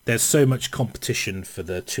so much competition for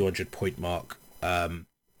the 200 point mark.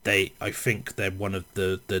 I think they're one of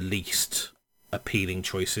the least appealing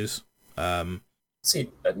choices. See,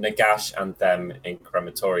 Nagash and them in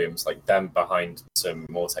crematoriums, like them behind some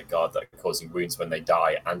Mortek Guard that are causing wounds when they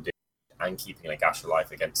die and keeping Nagash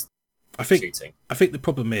alive against shooting. I think the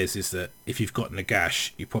problem is that if you've got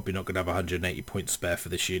Nagash, you're probably not going to have 180 points spare for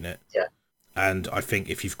this unit. Yeah. And I think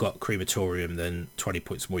if you've got crematorium, then 20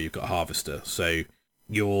 points more, you've got Harvester. So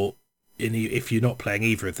if you're not playing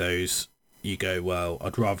either of those, you go, well,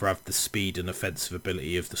 I'd rather have the speed and offensive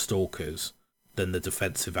ability of the Stalkers than the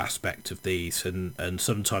defensive aspect of these. And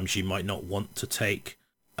sometimes you might not want to take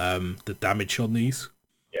the damage on these.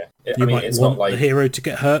 Yeah. You might want the hero to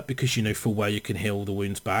get hurt because you know full well you can heal the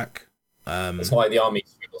wounds back. It's not like the army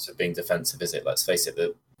struggles with being defensive, is it? Let's face it,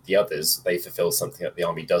 the others, they fulfill something that the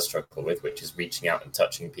army does struggle with, which is reaching out and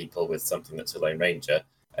touching people with something that's a Lone Ranger.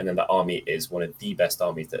 And then the army is one of the best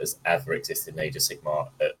armies that has ever existed in Age of Sigmar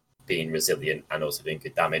at being resilient and also doing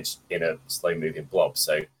good damage in a slow-moving blob.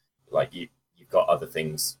 So, like, you've got other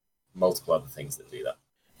things multiple other things that do that.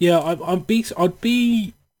 Yeah, I'd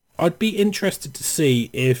be interested to see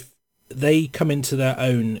if they come into their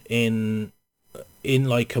own in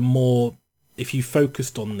like a more, if you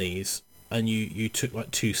focused on these and you took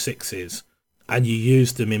like 2 6s and you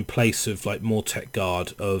used them in place of like Mortek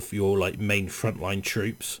Guard of your like main frontline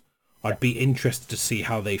troops. I'd be interested to see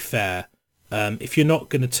how they fare. If you're not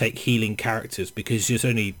going to take healing characters, because it's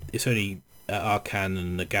only Arkhan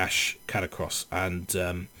and Nagash, Katakros, and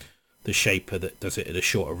the Shaper that does it at a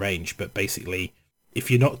shorter range. But basically, if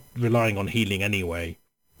you're not relying on healing anyway,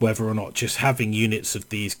 whether or not just having units of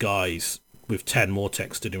these guys with 10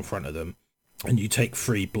 Mortek stood in front of them, and you take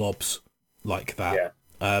 3 blobs like that,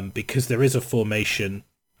 because there is a formation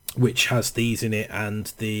which has these in it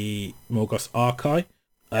and the Morgoth Archive.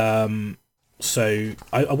 So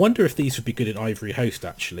I wonder if these would be good in Ivory Host,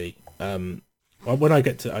 actually. When I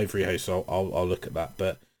get to Ivory Host, I'll look at that.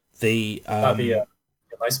 But that'd be a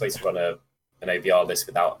nice way to run an OBR list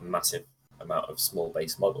without a massive amount of small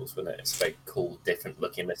base models, wouldn't it? It's a very cool, different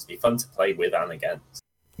looking list. It'd be fun to play with and against.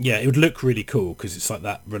 Yeah, it would look really cool because it's like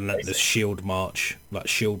that relentless shield march, like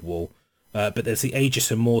shield wall. But there's the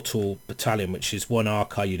Ageis Immortal battalion, which is 1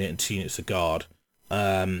 Archive unit and 2 units of guard.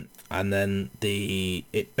 And then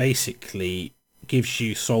it basically gives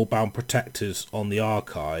you soulbound protectors on the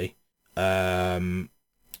Archive,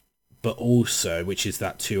 but also, which is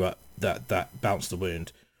that 2-up that bounce the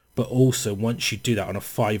wound. But also, once you do that on a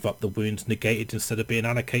 5-up, the wound's negated instead of being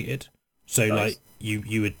allocated. So nice. Like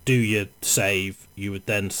you would do your save, you would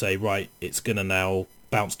then say, right, it's gonna now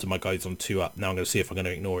bounce to my guys on 2-up. Now I'm gonna see if I'm gonna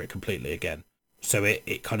ignore it completely again. So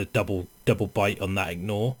it kind of double bite on that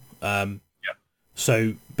ignore.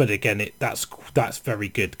 So, but again, that's very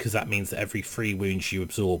good because that means that every 3 wounds you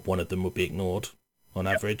absorb, 1 of them will be ignored on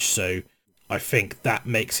average. So I think that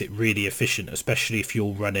makes it really efficient, especially if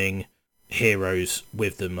you're running heroes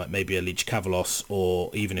with them, like maybe a Leech Kavalos,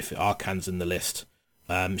 or even if Arkhan's in the list.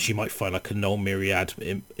 She might find like a Null Myriad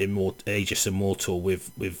Aegis Immortal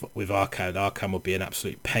with Arkhan. Arkhan would be an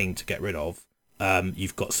absolute pain to get rid of.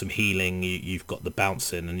 You've got some healing, you've got the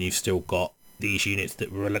bouncing, and you've still got these units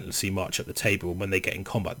that relentlessly march up the table. And when they get in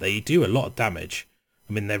combat, they do a lot of damage.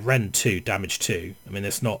 I mean, they're Ren 2, damage 2. I mean,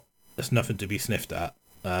 there's nothing to be sniffed at.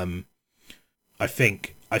 I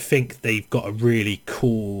think they've got a really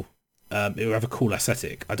cool. It will have a cool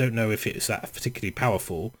aesthetic. I don't know if it's that particularly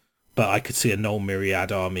powerful, but I could see a Null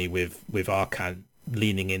Myriad army with Arkhan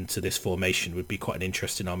leaning into this formation would be quite an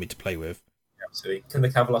interesting army to play with. Absolutely. Can the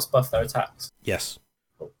Kavalos buff their attacks? Yes.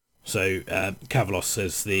 So Kavalos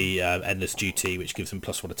has the Endless Duty, which gives them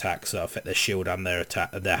 +1 attacks. So affect their shield and their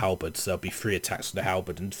attack, their halberds. So there'll be 3 attacks from the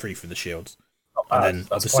halberd and 3 from the shields. And then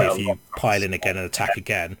obviously if you pile in again and attack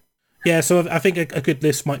again. Yeah, so I think a good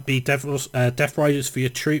list might be Death Riders for your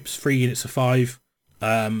troops, 3 units of 5,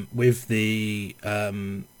 with the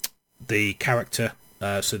character.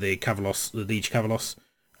 So the Kavalos, the Liege Kavalos,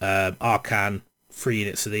 Arkhan, 2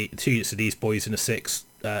 units of these boys and a 6.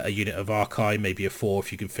 A unit of Archive, maybe a 4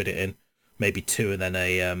 if you can fit it in, maybe 2 and then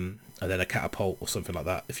a catapult or something like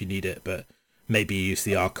that if you need it. But maybe you use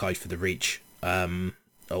the Archive for the reach, or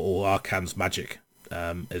Arkhan's magic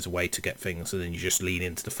as a way to get things, and then you just lean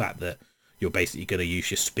into the fact that you're basically going to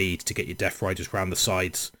use your speed to get your Death Riders around the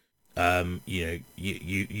sides. You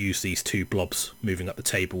use these 2 blobs moving up the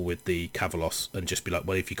table with the Kavalos, and just be like,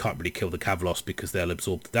 well, if you can't really kill the Kavalos because they'll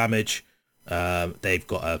absorb the damage. They've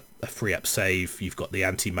got a 3-up save. You've got the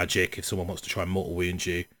anti-magic if someone wants to try and mortal wound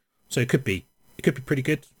you. So it could be pretty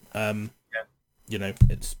good. You know,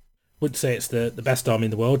 wouldn't say it's the best army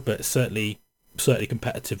in the world, but it's certainly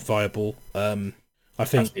competitive, viable. I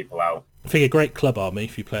think people out. I think a great club army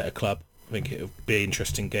if you play at a club. I think it'll be an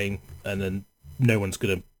interesting game, and then no one's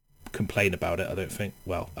gonna complain about it. I don't think.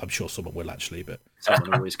 Well, I'm sure someone will actually, but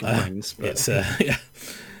someone always complains. It's yeah.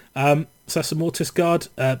 So that's a Mortis Guard.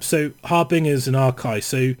 So Harbingers and Archive.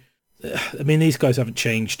 So I mean, these guys haven't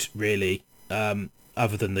changed really,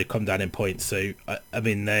 other than they come down in points. So I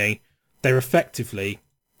mean, they're effectively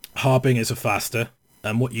Harbingers are faster,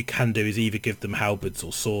 and what you can do is either give them halberds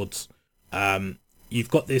or swords. You've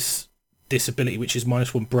got this ability which is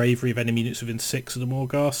 -1 bravery of enemy units within 6 of the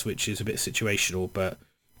Morghast, which is a bit situational, but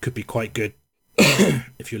could be quite good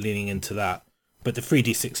if you're leaning into that. But the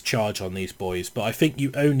 3d6 charge on these boys. But I think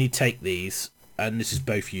you only take these, and this is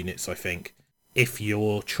both units, I think, if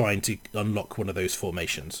you're trying to unlock one of those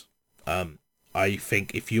formations. I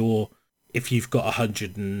think if you've got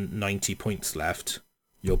 190 points left,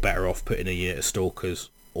 you're better off putting a unit of Stalkers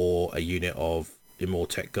or a unit of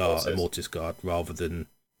Immortis Guard rather than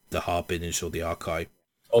the Harbingers or the Archive.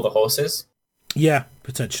 Or the horses? Yeah,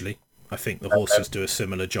 potentially. I think the horses do a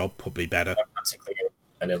similar job, probably better.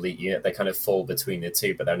 an elite unit. They kind of fall between the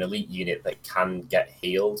two, but they're an elite unit that can get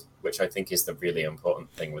healed, which I think is the really important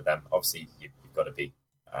thing with them. Obviously, you've got to be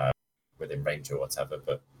within range or whatever,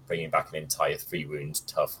 but bringing back an entire 3 wound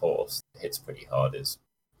tough horse that hits pretty hard it's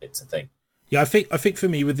a thing. Yeah, I think for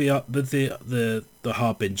me with the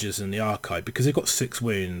Harbingers and the Archive, because they've got 6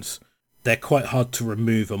 wounds, they're quite hard to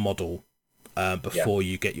remove a model before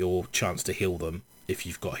you get your chance to heal them if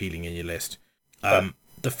you've got healing in your list.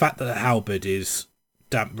 The fact that the Halberd is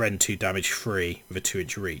Ren 2 damage free with a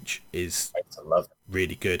 2-inch reach is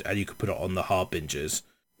really good, and you could put it on the Harbingers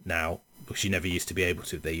now, because you never used to be able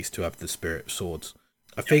to. They used to have the Spirit Swords.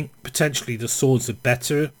 I think potentially the swords are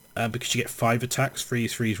better because you get 5 attacks,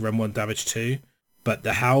 3s, Ren 1 damage 2, but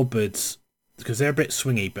the Halberds, because they're a bit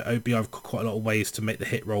swingy, but OBR have got quite a lot of ways to make the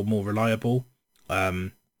hit roll more reliable.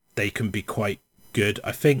 They can be quite good.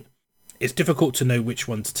 I think it's difficult to know which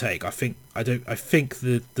one to take. I think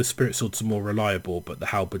the Spirit Swords are more reliable, but the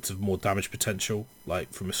Halberds have more damage potential,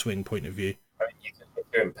 like from a swing point of view. I mean, if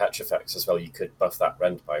you're in Petrifex as well, you could buff that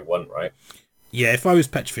rend by 1, right? Yeah, if I was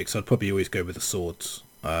Petrifex, I'd probably always go with the swords,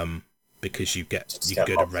 because you can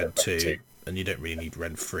go to Ren 2, and you don't really need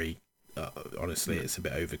Ren 3. Honestly, it's a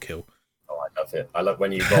bit overkill. Oh, I love it. I love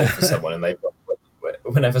when you roll for someone and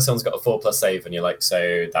whenever someone's got a 4+ save and you're like,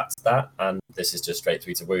 so that's that, and this is just straight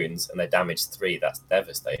through to wounds, and they damage 3, that's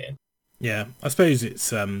devastating. Yeah, I suppose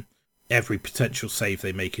it's every potential save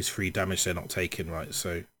they make is 3 damage they're not taking, right?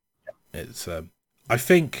 So it's I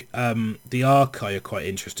think the Archive are quite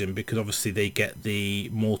interesting because obviously they get the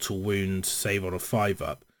mortal wound save on a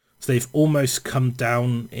 5-up. So they've almost come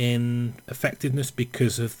down in effectiveness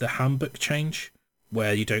because of the handbook change,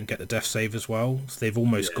 where you don't get the death save as well. So they've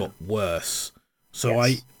almost got worse. So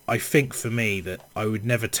I think for me that I would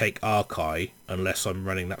never take Archive unless I'm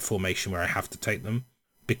running that formation where I have to take them,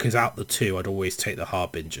 because out the 2 I'd always take the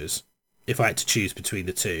Harbingers. If I had to choose between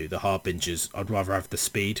the 2, the Harbingers, I'd rather have the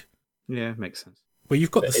speed. Yeah, makes sense. Well,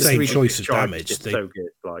 you've got the same choice of damage. So good,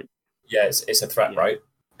 like it's a threat, right?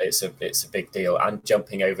 It's a big deal, and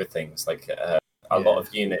jumping over things like a lot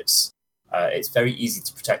of units. It's very easy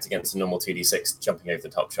to protect against a normal 2d6 jumping over the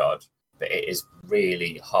top charge, but it is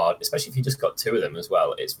really hard, especially if you just got 2 of them as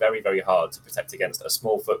well. It's very, very hard to protect against a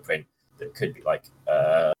small footprint that could be like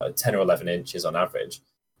 10 or 11 inches on average.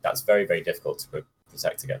 That's very, very difficult to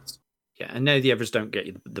protect against. Yeah, and now the others don't get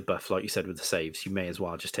you the buff, like you said, with the saves. You may as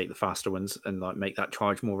well just take the faster ones and like make that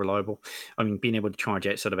charge more reliable. I mean, being able to charge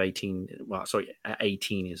outside of 18, at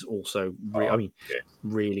 18 is also,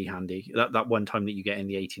 really handy. That one time that you get in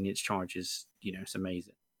the 18-inch charge is, it's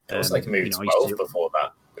amazing. It was like a move 12 before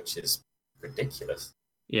that, which is ridiculous.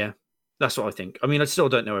 Yeah, that's what I think. I mean, I still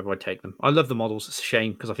don't know whether I'd take them. I love the models. It's a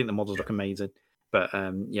shame because I think the models look amazing. But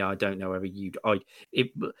I don't know whether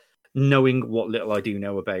knowing what little I do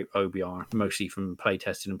know about OBR, mostly from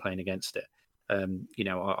playtesting and playing against it,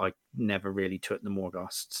 I never really took the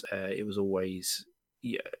Morghosts. It was always,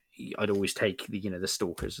 I'd always take the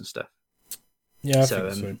Stalkers and stuff. Yeah, I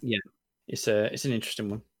think so. Yeah, it's an interesting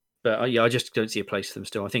one, but I just don't see a place for them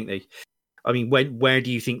still. I think where do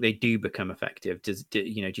you think they do become effective? Do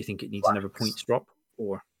you think it needs another points drop,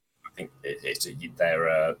 or? I think they're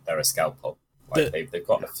a scalpel. Like they've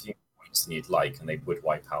got a few than you'd like, and they would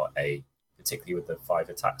wipe out particularly with the 5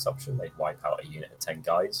 attacks option, they'd wipe out a unit of 10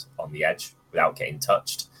 guys on the edge without getting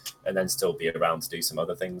touched, and then still be around to do some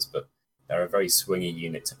other things. But they're a very swingy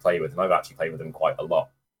unit to play with, and I've actually played with them quite a lot.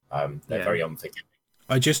 They're very unforgiving.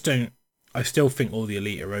 I still think all the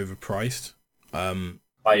Elite are overpriced. I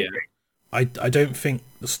agree. I don't think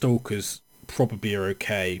the Stalkers probably are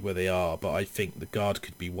okay where they are, but I think the Guard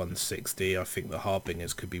could be 160. I think the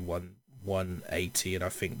Harbingers could be 180, and I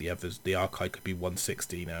think the Archive could be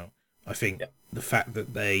 160 now. I think the fact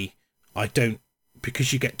that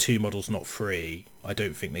because you get 2 models, not 3, I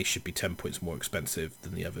don't think they should be 10 points more expensive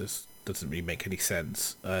than the others. Doesn't really make any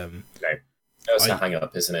sense. No. That's a hang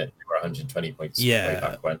up, isn't it? They were 120 points way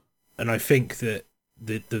back when. And I think that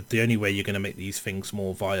the only way you're going to make these things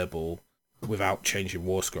more viable without changing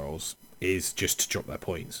War Scrolls is just to drop their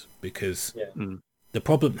points, because the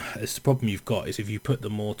problem you've got is if you put the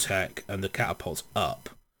Mortec and the catapults up,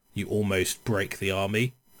 you almost break the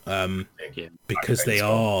army, because they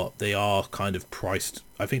are kind of priced.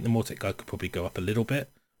 I think the Mortec guy could probably go up a little bit,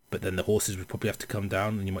 but then the horses would probably have to come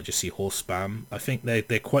down, and you might just see horse spam. I think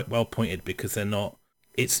they're quite well pointed because they're not.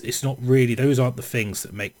 It's not really, those aren't the things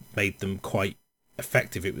that made them quite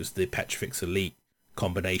effective. It was the Petrifex Elite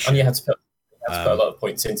combination. And you had to put a lot of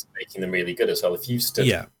points into making them really good as well. If you stood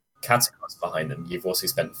Katakros behind them, you've also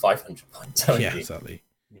spent 500 points. Yeah, exactly.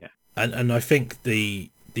 Yeah, and I think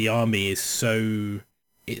the army is so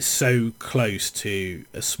close to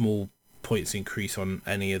a small points increase on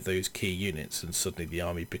any of those key units, and suddenly the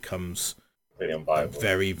army becomes Really unviable.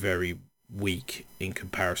 very, very weak in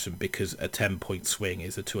comparison, because a 10-point swing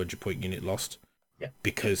is a 200-point unit lost. Yeah.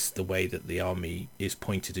 Because the way that the army is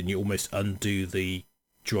pointed, and you almost undo the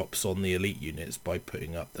drops on the elite units by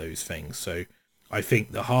putting up those things. So I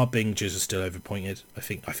think the Harbingers are still overpointed. I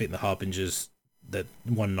think the Harbingers, the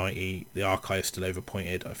 190, the Archive is still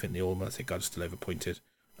overpointed. I think the Automatic Guard is still overpointed.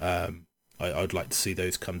 I'd like to see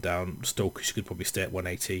those come down. Stalkers could probably stay at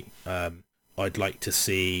 180. I'd like to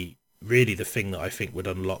see, really the thing that I think would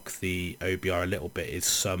unlock the OBR a little bit is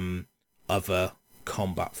some other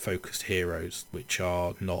combat-focused heroes, which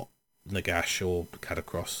are not Nagash or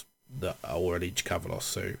Katakros, that are already Kavalos.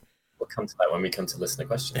 So we'll come to that when we come to listener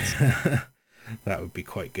questions. That would be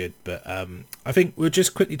quite good. But I think we'll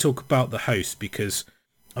just quickly talk about the host, because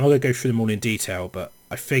I'm not going to go through them all in detail, but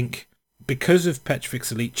I think because of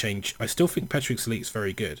Petrifex Elite change, I still think Petrifex Elite is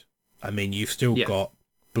very good. I mean, you've still got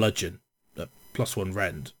Bludgeon, +1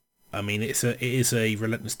 rend. I mean, it is a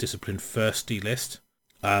Relentless Discipline thirsty list,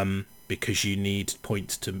 because you need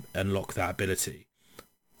points to unlock that ability.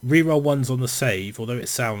 Reroll ones on the save, although it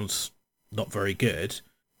sounds not very good,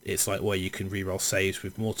 it's like, well, you can reroll saves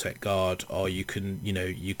with Mortec Guard, or you can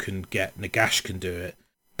get Nagash can do it.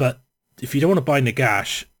 But if you don't want to buy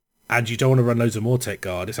Nagash and you don't want to run loads of Mortec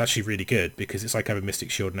Guard, it's actually really good, because it's like having Mystic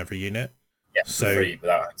Shield in every unit. Yeah, so free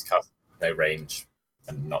without having to cast, no range,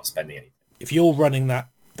 and not spending anything. If you're running that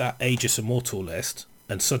Ageis Immortal list,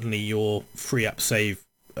 and suddenly your free up save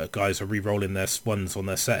guys are re-rolling their ones on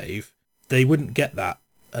their save, they wouldn't get that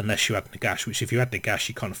unless you had Nagash, which if you had Nagash,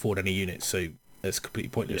 you can't afford any units, so it's completely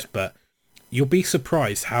pointless. Yeah. But you'll be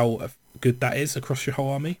surprised how good that is across your whole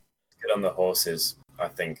army. Good on the horses, I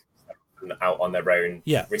think, out on their own,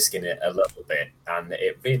 risking it a little bit, and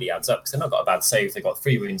it really adds up, because they've not got a bad save. They've got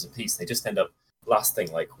 3 wounds apiece. They just end up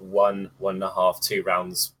lasting like 1.5, 2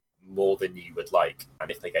 rounds more than you would like, and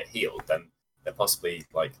if they get healed, then they're possibly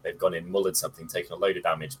like they've gone in, mullered something, taken a load of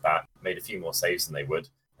damage back, made a few more saves than they would,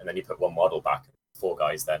 and then you put 1 model back, 4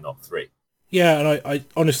 guys there, not 3. Yeah, and I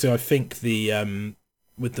honestly, I think the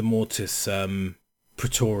with the Mortis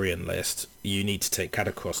Praetorian list, you need to take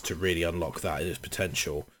Katakros to really unlock that in its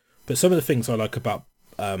potential. But some of the things I like about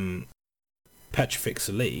Petrifex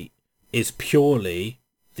Elite is purely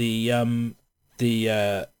the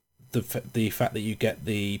fact that you get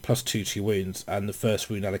the +2 to your wounds, and the first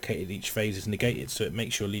wound allocated each phase is negated, so it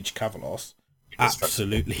makes your Liege Kavalos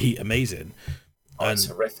absolutely amazing. It's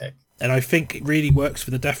horrific. And I think it really works for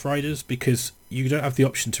the Death Riders, because you don't have the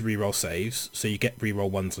option to reroll saves, so you get reroll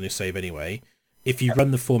ones on your save anyway. If you run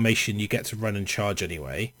the formation, you get to run and charge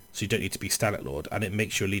anyway, so you don't need to be Static Lord, and it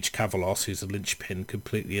makes your Liege Kavalos, who's a linchpin,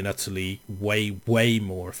 completely and utterly way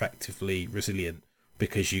more effectively resilient,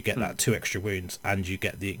 because you get that 2 extra wounds, and you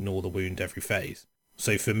get the ignore the wound every phase.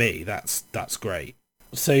 So for me, that's great.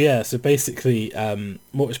 So yeah, so basically,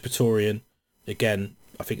 Mortis Praetorian, again,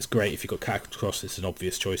 I think it's great. If you've got Katakros, it's an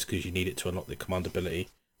obvious choice, because you need it to unlock the command ability.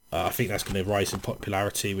 I think that's going to rise in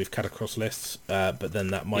popularity with Katakros lists, but then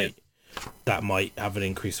that might have an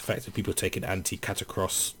increased effect if people taking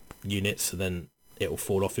anti-Katakros units, and then it will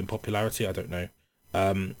fall off in popularity. I don't know.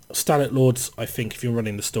 Static Lords, I think if you're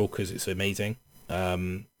running the Stalkers, it's amazing.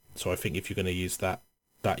 So I think if you're going to use that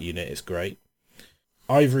unit, it's great.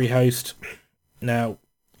 Ivory Host. Now,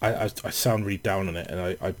 I sound really down on it,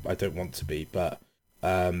 and I don't want to be, but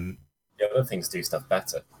the other things do stuff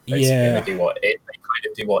better. Basically, they kind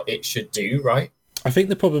of do what it should do, right? I think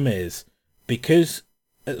the problem is, because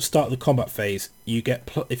at the start of the combat phase, you get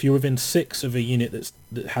if you're within 6 of a unit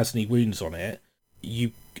that has any wounds on it,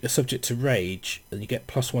 you are subject to rage, and you get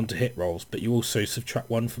 +1 to hit rolls, but you also subtract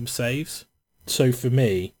 1 from saves. So for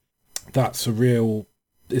me, that's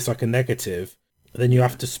it's like a negative. Then you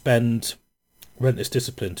have to spend Relentless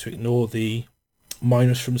Discipline to ignore the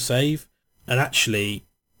minus from save. And actually,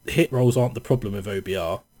 hit rolls aren't the problem with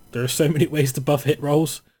OBR. There are so many ways to buff hit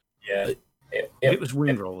rolls. Yeah. If it was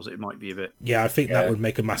wound rolls, it might be a bit... Yeah, I think that would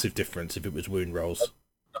make a massive difference if it was wound rolls.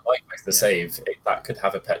 Like the save, that could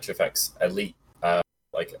have a Petrifex Elite. The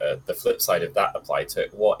flip side of that apply to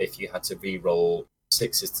it. What if you had to re-roll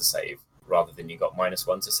 6s to save, rather than you got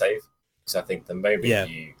 -1 to save? Because I think the moment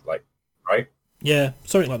you, right? Yeah,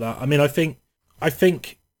 something like that. I mean, I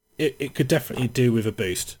think it could definitely do with a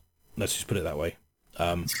boost. Let's just put it that way.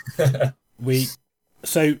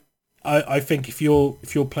 I think if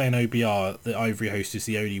you're playing OBR, the Ivory Host is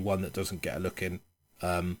the only one that doesn't get a look in.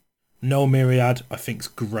 Null Myriad, I think, is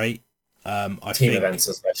great. Team events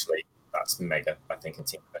especially, that's mega. I think in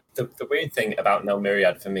team events. The weird thing about Null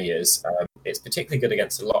Myriad for me is it's particularly good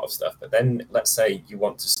against a lot of stuff. But then let's say you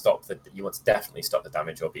want to definitely stop the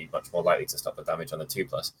damage, or be much more likely to stop the damage on the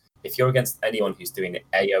 2+. If you're against anyone who's doing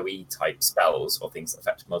AoE type spells or things that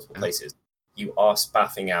affect multiple places, you are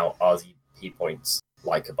spaffing out RZP points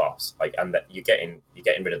like a boss. And that you're getting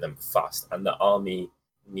rid of them fast, and the army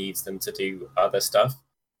needs them to do other stuff.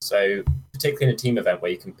 So particularly in a team event where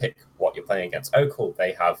you can pick what you're playing against. Oh, cool,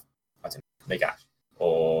 they have, I don't know, Nagash,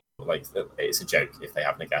 or it's a joke if they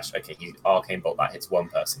have Nagash. Okay, Arcane Bolt, that hits one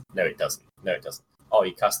person. No, it doesn't. Oh,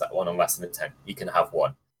 you cast that one on less than a 10. You can have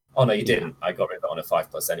one. Oh, no, you didn't. I got rid of it on a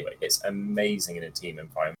 5+ anyway. It's amazing in a team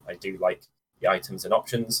environment. I do like the items and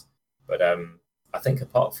options, but I think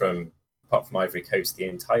apart from Ivory Coast, the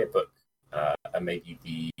entire book, and maybe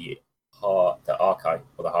the Archive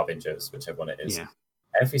or the Harbingers, whichever one it is,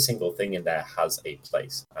 every single thing in there has a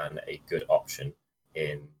place and a good option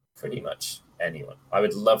in pretty much anyone. I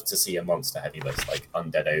would love to see a monster heavy list like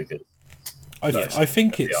Undead Ogres. I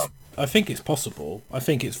think it's possible. I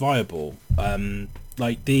think it's viable.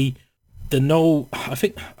 Like the Null, I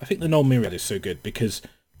think the Null Myriad is so good because,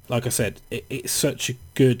 like I said, it's such a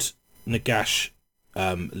good Nagash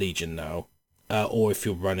Legion now. Or if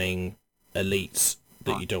you're running elites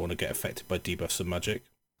that you don't want to get affected by debuffs and magic.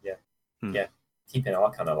 Yeah, keeping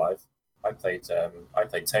Arkhan alive. I played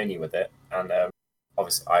Tony with it, and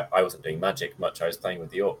obviously I wasn't doing magic much. I was playing with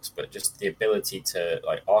the orcs, but just the ability to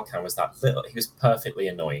Arkhan was that little. He was perfectly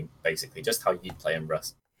annoying, basically, just how you'd play him,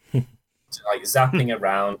 Russ. So, zapping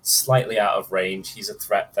around, slightly out of range. He's a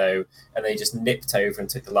threat though, and they just nipped over and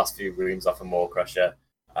took the last few runes off a Maw Crusher,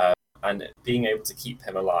 and being able to keep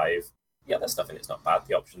him alive. The other stuff in it's not bad.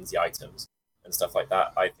 The options, the items, and stuff like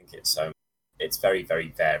that. I think it's very, very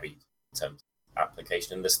varied in terms of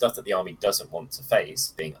application. And the stuff that the army doesn't want to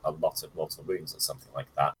face, being a lot of mortal wounds or something like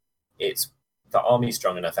that, the army's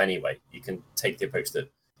strong enough anyway. You can take the approach that,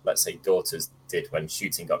 let's say, Daughters did when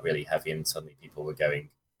shooting got really heavy and suddenly people were going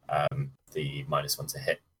the -1 to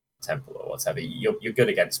hit temple or whatever. You're good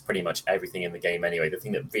against pretty much everything in the game anyway. The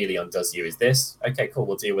thing that really undoes you is this. Okay, cool,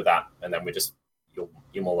 we'll deal with that, and then you're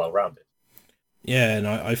more well-rounded. Yeah, and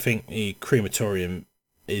I think the Crematorium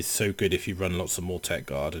is so good if you run lots of Mortek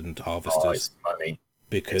Guard and Harvesters. Oh, it's money.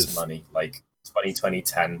 It's money. 20,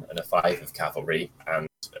 10, and a 5 of Cavalry, and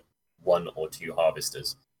 1 or 2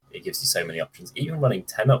 Harvesters. It gives you so many options. Even running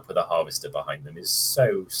 10 up with a Harvester behind them is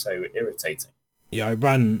so irritating. Yeah,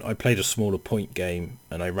 I played a smaller point game,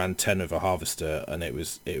 and I ran 10 of a Harvester, and it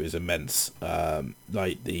was immense.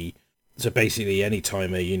 So basically, any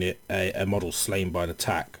time a model's slain by an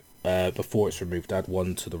attack, before it's removed, add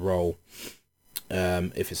 1 to the roll.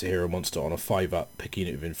 If it's a hero monster on a 5+, pick a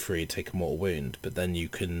unit within 3, take a mortal wound. But then you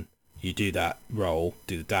do that roll,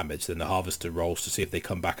 do the damage, then the Harvester rolls to see if they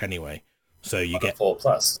come back anyway. So you get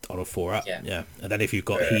 4+ on a 4+, yeah. And then if you've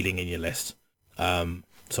got healing in your list,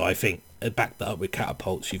 so I think back that up with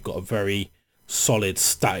catapults, you've got a very solid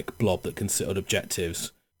static blob that can sit on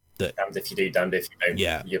objectives. That damned if you do, damned if you don't.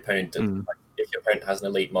 Yeah. Your opponent if your opponent has an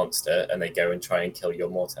elite monster and they go and try and kill your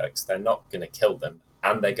Mortex, they're not going to kill them,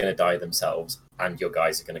 and they're going to die themselves, and your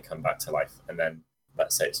guys are going to come back to life. And then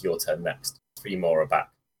let's say it's your turn next. 3 more are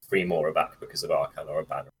back because of Arkhan or a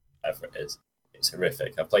banner, whatever it is. It's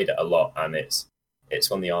horrific. I've played it a lot, and it's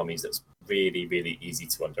one of the armies that's really, really easy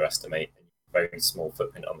to underestimate. Very small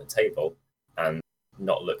footprint on the table, and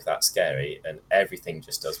not look that scary, and everything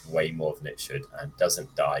just does way more than it should, and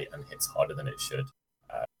doesn't die, and hits harder than it should.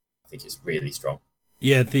 I think it's really strong.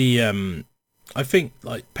 Yeah, I think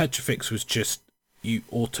Petrifex was just you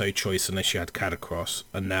auto choice unless you had Katakros,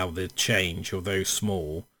 and now the change, although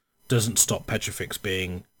small, doesn't stop Petrifex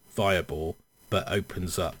being viable, but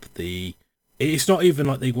opens up the. It's not even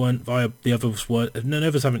like they weren't viable. The others weren't. None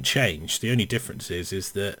of us haven't changed. The only difference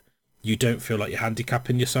is that you don't feel like you're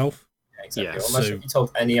handicapping yourself. Yeah, exactly. Yeah, almost if you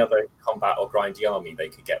told any other combat or grindy army they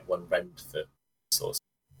could get 1 rend for source.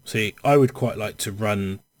 See, I would quite like to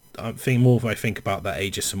run. I think more if I think about that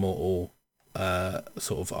Ageis Immortal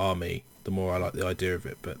sort of army, the more I like the idea of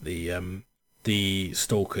it. But the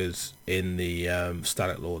Stalkers in the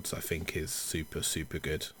Static Lords, I think, is super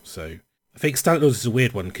good. So I think Static Lords is a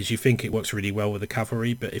weird one because you think it works really well with the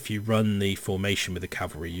cavalry, but if you run the formation with the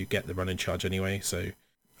cavalry, you get the run in charge anyway. So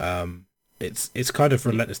it's kind of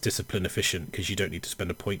relentless discipline efficient because you don't need to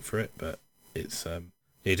spend a point for it, but it's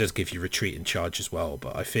it does give you retreat and charge as well.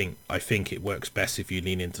 But I think it works best if you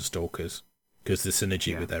lean into Stalkers because the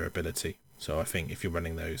synergy with their ability. So I think if you're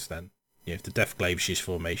running those, then if the Deathglaive is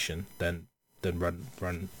formation, then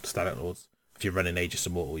run Static Lords. If you're running Aegis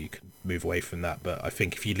Immortal, you can move away from that. But I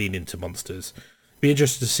think if you lean into monsters, it'd be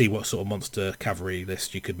interested to see what sort of monster cavalry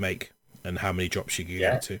list you could make and how many drops you could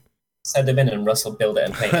get to. Send them in and Russell build it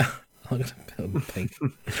and paint it. I'm not going to build in pink.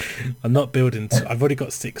 I'm not building. I've already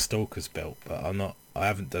got 6 stalkers built, but I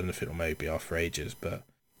haven't done anything on Mobiar for ages. But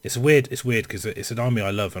it's weird because it's an army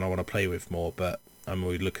I love and I want to play with more. But I'm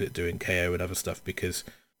already looking at doing KO and other stuff because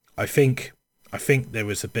I think there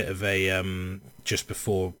was a bit of a just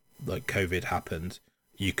before like COVID happened,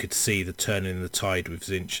 you could see the turning in the tide with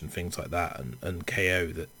Zinch and things like that, and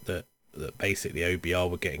KO that basically OBR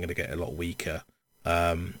were going to get a lot weaker,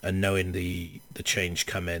 and knowing the change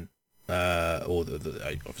coming, or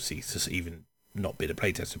obviously just even not being a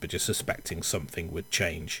playtester, but just suspecting something would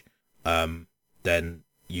change, then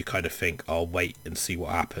you kind of think I'll wait and see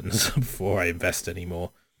what happens before I invest any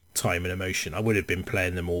more time and emotion. I would have been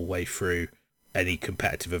playing them all the way through any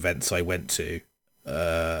competitive events I went to,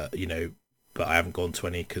 but I haven't gone to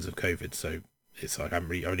any because of COVID, so it's like I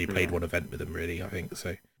only played one event with them really, I think.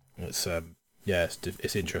 So it's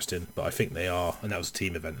it's interesting, but I think they are, and that was a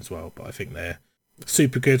team event as well, but I think they're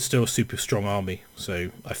super good, still a super strong army.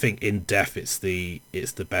 So I think in depth it's the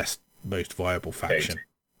best, most viable faction.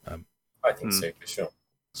 I think so for sure.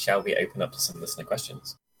 Shall we open up to some listener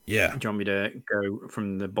questions? Yeah. Do you want me to go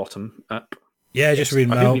from the bottom up? Yeah, just read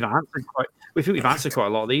them out. We think we've answered quite a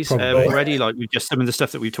lot of these already, like we've just some of the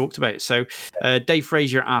stuff that we've talked about. So Dave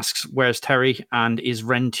Frazier asks, where's Terry? And is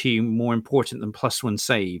Ren 2 more important than +1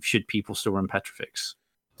 save? Should people still run Petrifex?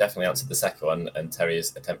 Definitely answered the second one, and Terry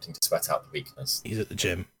is attempting to sweat out the weakness. He's at the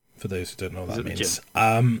gym, for those who don't know what that means.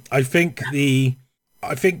 I think the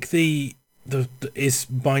is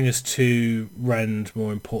 -2 rend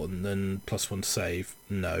more important than +1 save?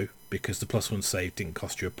 No, because the +1 save didn't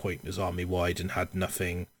cost you a point as army wide and had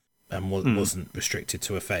nothing and wasn't restricted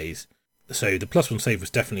to a phase. So the +1 save was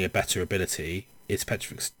definitely a better ability. Is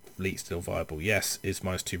Petrifex Elite still viable? Yes. Is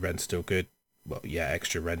 -2 rend still good? Well, yeah,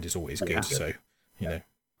 extra rend is always good. So you know,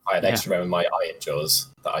 I had extra rend with my Iron Jaws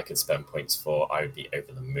that I could spend points for. I would be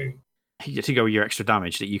over the moon. To go with your extra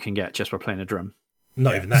damage that you can get just by playing a drum.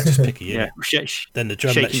 Not even that, just pick a unit. Then the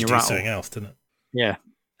drum lets you do rattle. something else, doesn't it? Yeah.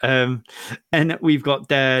 And we've got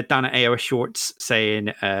Dan at AOS Shorts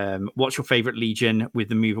saying, what's your favourite Legion with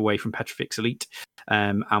the move away from Petrifex Elite?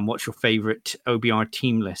 And what's your favourite OBR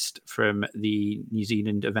team list from the New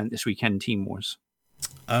Zealand event this weekend, Team Wars?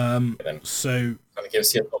 So kind of give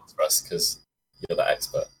us your thoughts for us because you're the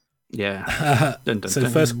expert. Yeah. So the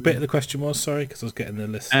first bit of the question was, sorry, because I was getting the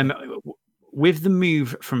list. With the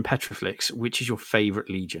move from Petrifex, which is your favourite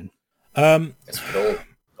Legion? I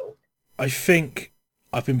think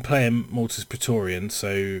I've been playing Mortis Praetorian,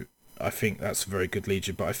 so I think that's a very good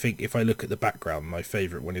Legion. But I think if I look at the background, my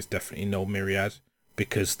favourite one is definitely Null Myriad,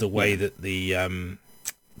 because the way that the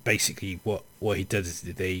basically what he did is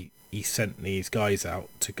he sent these guys out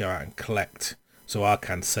to go out and collect. So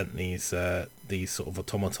Arkhan sent these sort of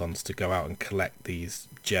automatons to go out and collect these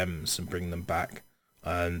gems and bring them back,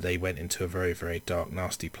 and they went into a very, very dark,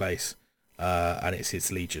 nasty place. And it's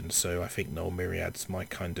his Legion, so I think Null Myriad's my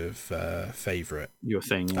kind of favourite. Your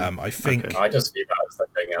thing, yeah. I think. Okay. I just view that as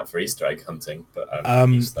like going out for Easter egg hunting, but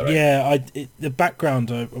the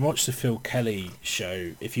background. I watched the Phil Kelly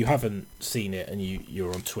show. If you haven't seen it and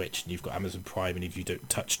you're on Twitch and you've got Amazon Prime, and if you don't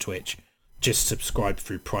touch Twitch, just subscribe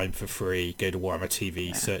through Prime for free. Go to Warhammer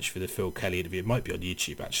TV, search for the Phil Kelly interview. It might be on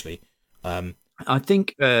YouTube actually. I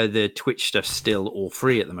think the Twitch stuff's still all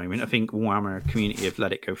free at the moment. I think Warhammer community have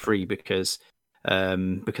let it go free because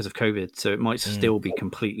of COVID, so it might still be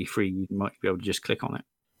completely free. You might be able to just click on it.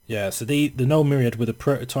 Yeah, so the Null Myriad were the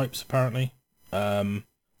prototypes apparently.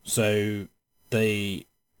 So they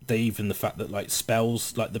even the fact that like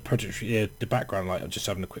spells, like the project, the background, like I'm just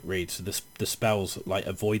having a quick read. So the spells like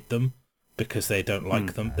avoid them because they don't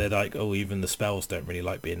like them. They're like, even the spells don't really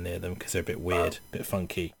like being near them because they're a bit weird, a bit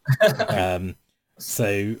funky.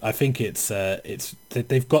 So I think it's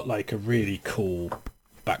they've got like a really cool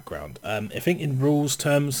background. I think in rules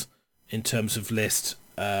terms, in terms of list,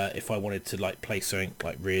 if I wanted to like play something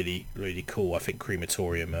like really, really cool, I think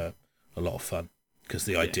Crematorium are a lot of fun because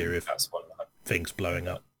the idea of things blowing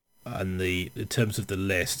up. And in terms of the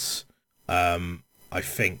lists, I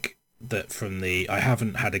think that I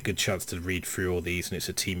haven't had a good chance to read through all these, and it's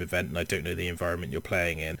a team event and I don't know the environment you're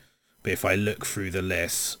playing in, but if I look through the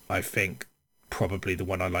lists, I think probably the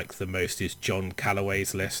one I like the most is John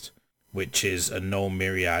Calloway's list, which is a Null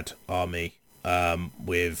Myriad army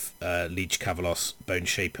with Leech Cavalos, Bone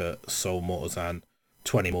Shaper, Soul Mortazan,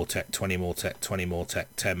 20 Mortec, 20 Mortec, 20 Mortec,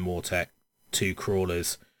 10 Mortec, 2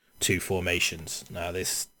 Crawlers, 2 Formations. Now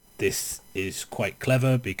this is quite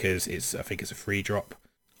clever because I think it's a free drop.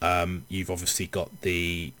 You've obviously got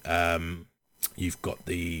the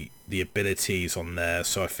abilities on there,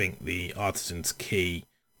 so I think the Artisan's Key,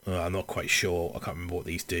 I'm not quite sure, I can't remember what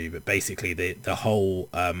these do, but basically the whole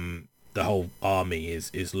the whole army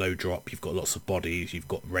is low drop. You've got lots of bodies. You've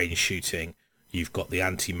got range shooting. You've got the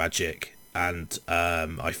anti-magic, and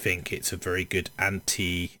I think it's a very good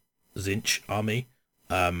anti-Zinch army.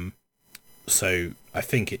 So I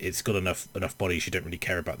think it's got enough bodies. You don't really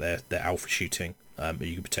care about their alpha shooting. But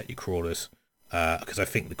you can protect your crawlers. Because I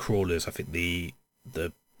think the crawlers, the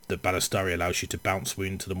Ballistari allows you to bounce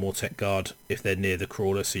wound to the Mortek Guard if they're near the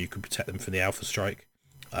crawler, so you can protect them from the alpha strike.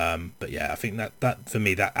 But yeah, I think that for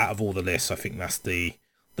me, that out of all the lists, I think that's the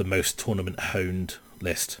most tournament honed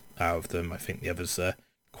list out of them. I think the others are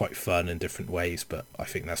quite fun in different ways, but I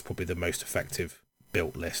think that's probably the most effective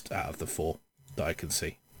built list out of the 4 that I can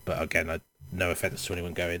see. But again, no offense to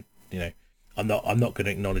anyone going, I'm not going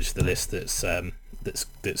to acknowledge the list that's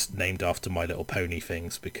named after My Little Pony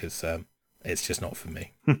things, because it's just not for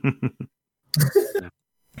me.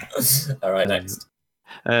 All right, next.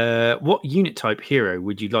 What unit type hero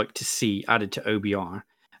would you like to see added to OBR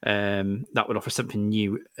that would offer something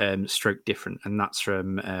new, stroke different? And that's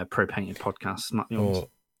from Pro Painted Podcast.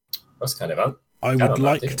 That's kind of fun. I would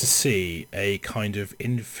like to see a kind of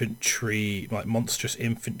infantry, like monstrous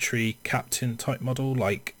infantry captain type model,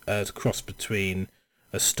 like a cross between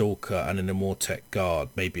a stalker and an Immortek Guard.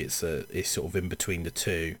 Maybe it's sort of in between the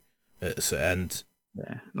two, and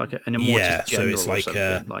like an Immortek general. So it's like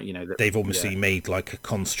they've obviously made like a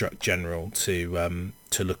construct general to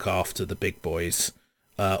look after the big boys,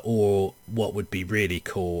 or what would be really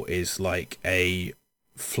cool is like a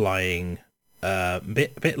flying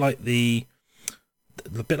bit like the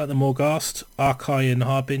Morghast, Arkai and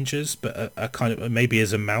Harbingers, but a kind of maybe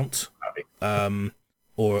as a mount,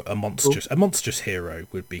 or a monstrous hero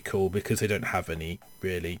would be cool, because they don't have any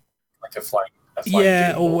really. Like a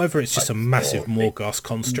flying or whether it's just a massive Morghast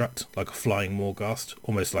construct, like a flying Morghast,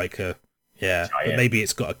 almost like a but maybe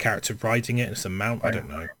it's got a character riding it and it's a mount. I don't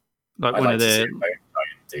know. Like one of the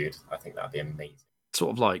dude, I think that'd be amazing.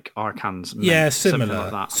 Sort of like Arkhan's, similar.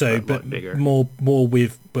 Like that, so, but bigger. more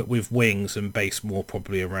with wings and base more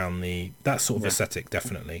probably around that sort of aesthetic,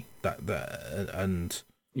 definitely. And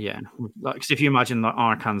like, cause if you imagine like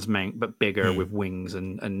Arkhan's mount but bigger with wings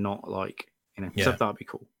and not like stuff, that'd be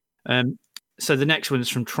cool. So the next one is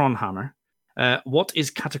from Tronhammer. What is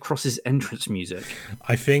Katakros's entrance music?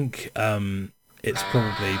 I think it's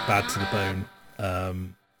probably Bad to the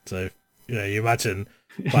Bone. So you imagine.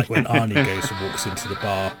 Like when Arnie goes and walks into the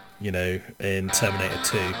bar, in Terminator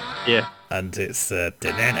 2. Yeah. And it's that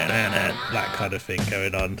kind of thing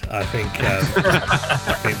going on. I think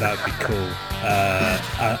that would be cool.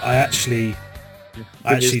 I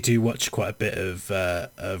actually do watch quite a bit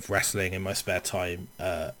of wrestling in my spare time.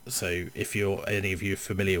 So if any of you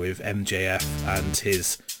familiar with MJF and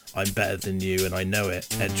his "I'm better than you and I know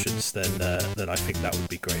it" entrance, then I think that would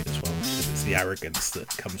be great as well, because it's the arrogance that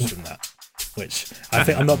comes from that. Which I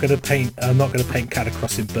think I'm not going to paint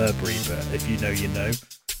Katakros in Burberry, but if you know, you know.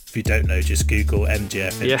 If you don't know, just Google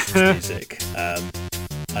MJF entrance music.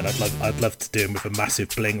 And I'd love to do him with a massive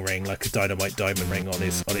bling ring, like a dynamite diamond ring on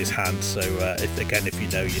his hand. So if you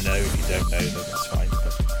know, you know. If you don't know, then that's fine.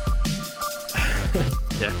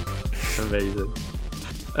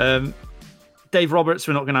 Amazing. Dave Roberts,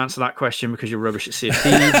 we're not going to answer that question because you're rubbish at Sea of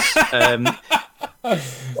Thieves. I'm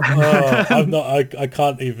not. I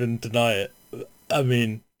can't even deny it. I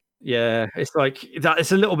mean, it's like that.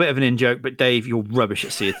 It's a little bit of an in-joke, but Dave, you're rubbish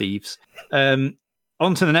at Sea of Thieves. On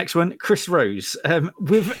to the next one, Chris Rose.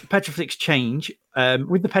 With the Petrifex change,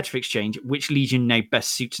 which Legion now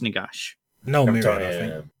best suits Nagash? No, Myriad, I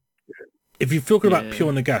think. If you're talking about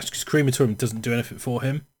pure Nagash, because Crematorium doesn't do anything for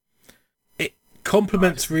him, it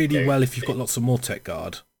complements really well if you've got lots of Mortek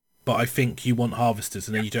Guard. But I think you want Harvesters,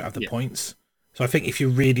 and then you don't have the points. So I think if you're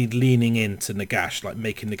really leaning into Nagash, like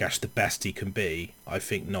making Nagash the best he can be, I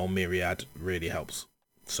think Null Myriad really helps.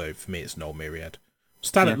 So for me, it's Null Myriad.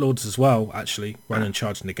 Static Lords as well, actually. Run and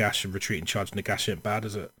charge Nagash and retreat and charge Nagash ain't bad,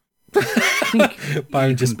 is it?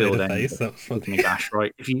 Byron just build a face. That's funny. Nagash,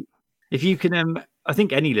 right? If you can, I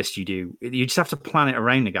think any list you do, you just have to plan it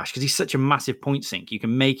around Nagash, because he's such a massive point sink. You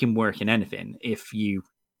can make him work in anything. If you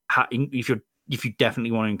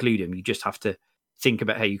definitely want to include him, you just have to think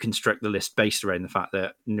about how you construct the list based around the fact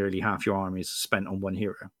that nearly half your army is spent on one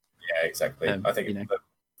hero. Yeah, exactly. I think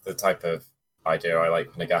the type of idea I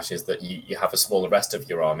like with Nagash is that you have a smaller rest of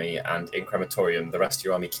your army, and in Crematorium, the rest of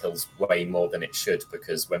your army kills way more than it should,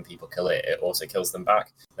 because when people kill it, it also kills them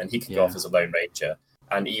back. Then he can go off as a Lone Ranger.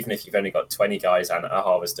 And even if you've only got 20 guys and a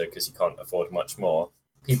Harvester, because you can't afford much more,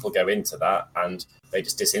 people go into that and they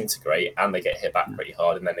just disintegrate and they get hit back pretty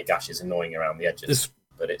hard, and then Nagash is annoying around the edges.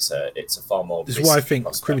 But it's a far more. This is why I think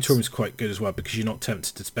Crematorium is quite good as well, because you're not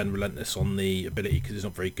tempted to spend Relentless on the ability, because it's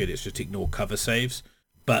not very good. It's just ignore cover saves.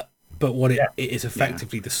 But but what it is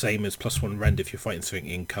effectively the same as +1 rend if you're fighting something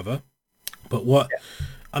in cover. But what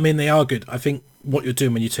I mean, they are good. I think what you're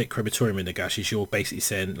doing when you take Crematorium in Nagash is you're basically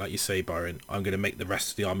saying, like you say, Byron, I'm going to make the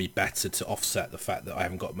rest of the army better to offset the fact that I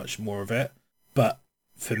haven't got much more of it. But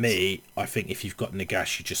for me, I think if you've got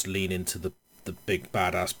Nagash, you just lean into the big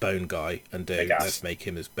badass bone guy and let's make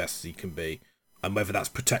him as best as he can be. And whether that's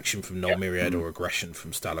protection from Null Myriad or aggression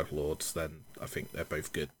from Stalag Lords, then I think they're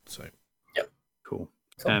both good. So, cool.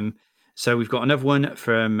 So we've got another one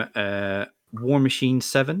from War Machine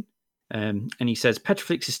 7. And he says,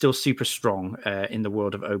 Petrifex is still super strong in the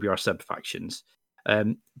world of OBR sub-factions.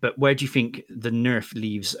 But where do you think the nerf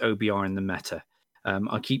leaves OBR in the meta?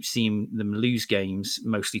 I keep seeing them lose games,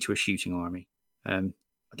 mostly to a shooting army.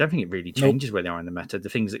 I don't think it really changes where they are in the meta. The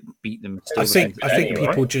things that beat them... I think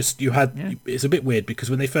people just... It's a bit weird, because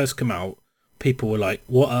when they first come out, people were like,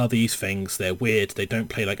 what are these things? They're weird. They don't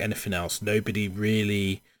play like anything else. Nobody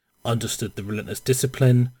really understood the Relentless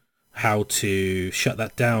Discipline, how to shut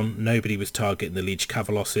that down. Nobody was targeting the Liege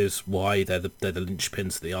Cavalosses. Why? They're the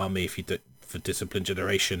linchpins of the army if you do, for discipline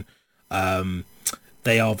generation.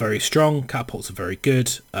 They are very strong. Catapults are very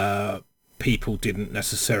good. People didn't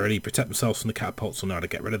necessarily protect themselves from the catapults or know how to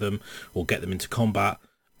get rid of them or get them into combat.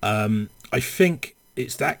 I think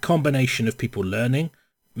it's that combination of people learning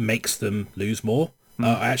makes them lose more.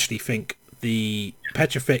 I actually think the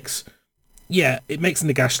Petrifex, it makes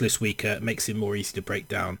the Nagash list weaker. It makes it more easy to break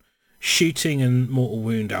down. Shooting and mortal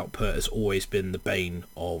wound output has always been the bane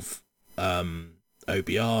of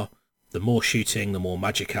OBR. The more shooting, the more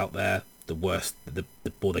magic out there, the worse, the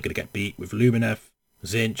more they're going to get beat with Luminev,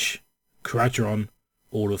 Zinch, Kharadron,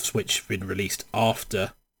 all of which have been released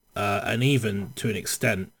after, and even to an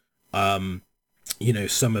extent, some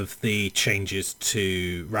of the changes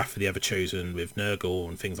to Wrath of the Everchosen with Nurgle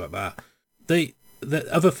and things like that. The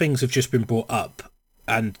other things have just been brought up,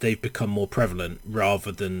 and they've become more prevalent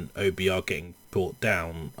rather than OBR getting brought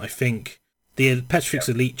down. I think the Petrifex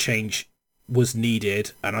Elite change was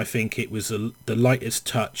needed, and I think it was the lightest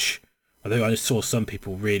touch. Although I saw some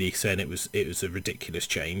people really saying it was a ridiculous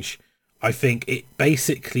change. I think it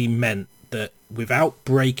basically meant that without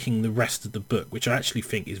breaking the rest of the book, which I actually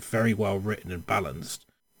think is very well written and balanced,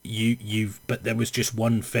 but there was just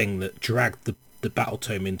one thing that dragged the battle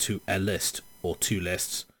tome into a list or two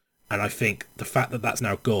lists. And I think the fact that that's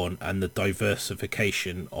now gone and the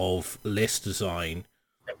diversification of list design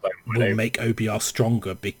will make OBR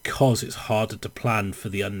stronger because it's harder to plan for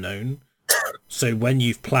the unknown. So when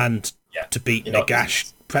you've planned to beat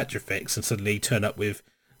Nagash Petrifex and suddenly turn up with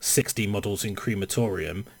 60 models in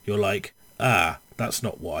Crematorium, you're like, that's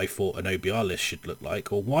not what I thought an OBR list should look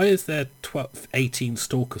like. Or why is there 18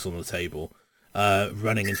 Stalkers on the table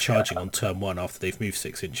running and charging on turn 1 after they've moved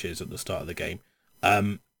 6 inches at the start of the game?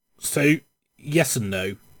 So yes and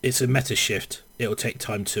no. It's a meta shift. It'll take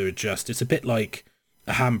time to adjust. It's a bit like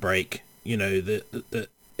a handbrake, that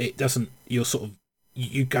it doesn't,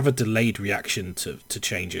 you have a delayed reaction to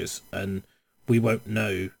changes, and we won't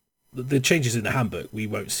know the changes in the handbook. We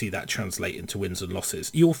won't see that translate into wins and losses.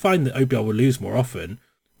 You'll find that OBR will lose more often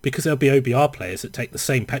because there'll be OBR players that take the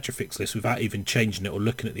same Petrifex list without even changing it or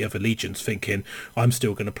looking at the other legions thinking, I'm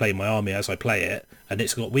still going to play my army as I play it, and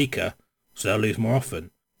it's got weaker, so they'll lose more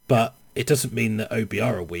often. But it doesn't mean that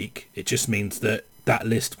OBR are weak. It just means that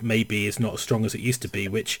list maybe is not as strong as it used to be,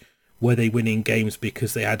 which were they winning games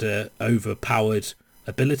because they had a overpowered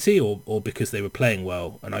ability or because they were playing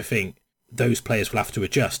well. And I think those players will have to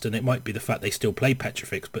adjust, and it might be the fact they still play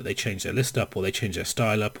Petrifex but they change their list up or they change their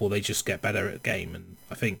style up or they just get better at the game. And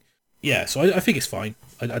I think so I think it's fine.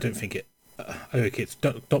 I don't think it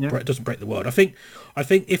doesn't break the world. I think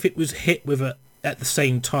if it was hit with at the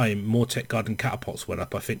same time Mortec Guard and catapults went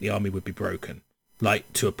up, I think the army would be broken,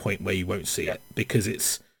 like to a point where you won't see it, because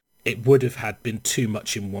it would have been too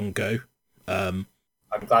much in one go. I'm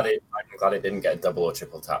glad it didn't get double or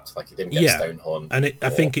triple tapped, like it didn't get Stonehorn. And I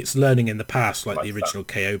think it's learning in the past, like the original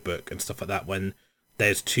KO book and stuff like that, when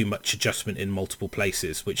there's too much adjustment in multiple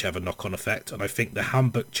places, which have a knock-on effect. And I think the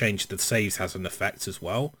handbook change that saves has an effect as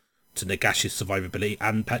well to Nagash's survivability,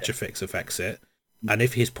 and Petrifex affects it. And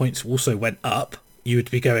if his points also went up, you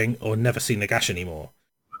would be going, never see Nagash anymore.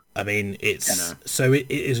 I mean, it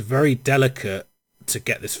is very delicate to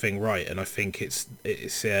get this thing right, and I think it's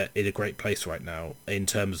in a great place right now in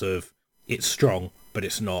terms of it's strong, but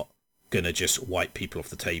it's not gonna just wipe people off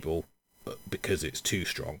the table because it's too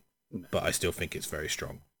strong. But I still think it's very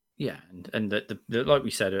strong. Yeah, and the like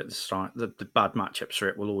we said at the start, the bad matchups for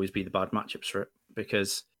it will always be the bad matchups for it,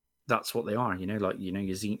 because that's what they are, your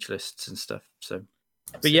Zinch lists and stuff. So,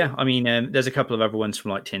 but yeah, I mean, there's a couple of other ones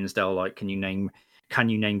from like Tinsdale, like can you name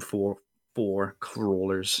 4 4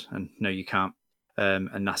 crawlers, and no, you can't.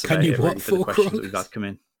 And that's Can about you it, what really, for the 4 questions that crawlers? we've had come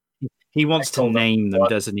in. He wants to name them,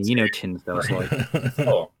 doesn't he? You know, Tinsdale's like,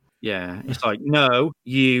 Oh, yeah, it's like, no,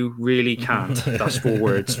 you really can't. That's 4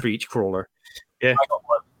 words for each crawler. Yeah, I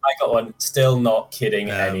got one. Still not kidding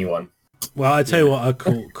anyone. Well, I tell you what, I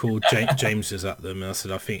called James's at them, and I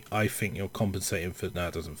said, I think you're compensating for. No,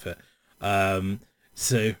 it doesn't fit.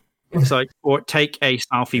 So it's like, or take a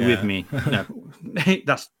selfie with me. No,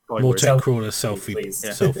 that's more words. tech crawler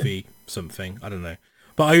selfie something. I don't know.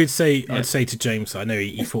 But I would say, I'd say to James, I know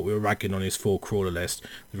he thought we were ragging on his 4 crawler list.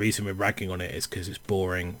 The reason we're ragging on it is because it's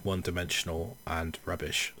boring, one-dimensional, and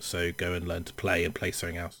rubbish. So go and learn to play and play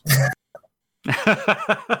something else.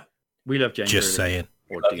 We love James. Just saying.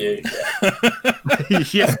 Or Love you.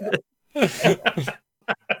 Yeah.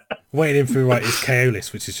 Waiting for him to write his KO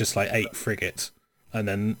list, which is just like 8 frigates. And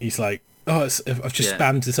then he's like, oh, I've just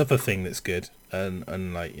spammed this other thing that's good.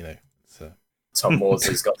 And like, you know. So. Tom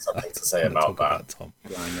Maudsley's got something to say about that. Tom.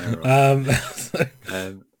 Yeah, I know,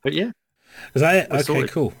 right? But yeah. Is that it? That's Okay,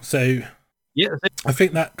 sorted. cool. So Yeah, I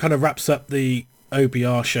think that kind of wraps up the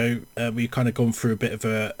OBR show. We've kind of gone through a bit of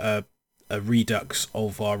a redux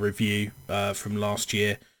of our review from last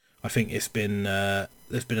year. I think it's been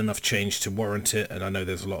there's been enough change to warrant it, and I know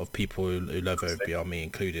there's a lot of people who love OBR, me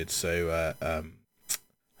included. So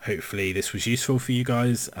hopefully this was useful for you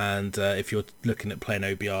guys. And if you're looking at playing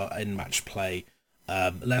OBR in match play,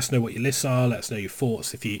 let us know what your lists are. Let us know your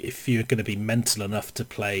thoughts. If you're going to be mental enough to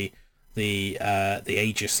play the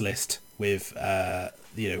Aegis list with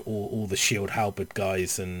all the shield halberd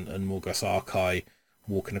guys and Morgus Archai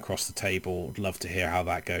walking across the table, I'd love to hear how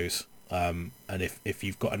that goes. And if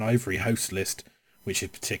you've got an Ivory host list which is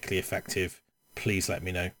particularly effective, please let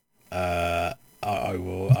me know. I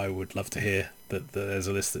would love to hear that there's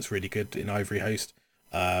a list that's really good in Ivory host.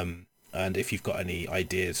 And if you've got any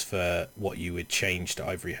ideas for what you would change to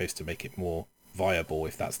Ivory host to make it more viable,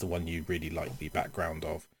 if that's the one you really like the background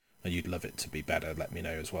of and you'd love it to be better, let me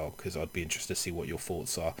know as well, because I'd be interested to see what your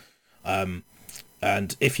thoughts are. And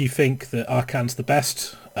if you think that Arkhan's the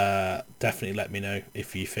best, definitely let me know.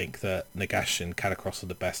 If you think that Nagash and Katakros are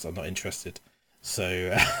the best, I'm not interested. So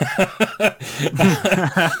The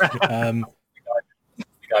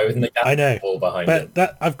guy with Nagash I know, wall behind but him.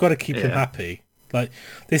 that I've got to keep him happy. Like,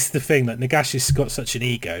 this is the thing, like Nagash has got such an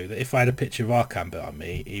ego that if I had a picture of Arkhan behind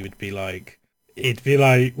me, he'd be like,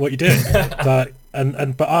 what you doing? But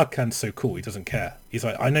Arkhan's so cool, he doesn't care. He's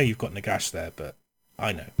like, I know you've got Nagash there, but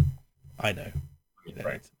I know. You know,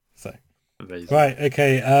 Right. So amazing. right,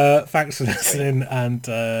 okay. Thanks for listening, and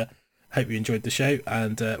hope you enjoyed the show.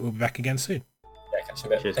 And we'll be back again soon. Yeah, catch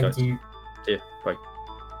you in a bit. Cheers, Thank guys. you. Yeah, bye.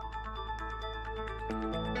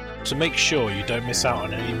 To make sure you don't miss out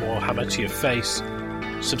on any more Hammer to Your Face,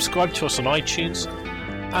 subscribe to us on iTunes,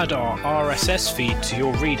 add our RSS feed to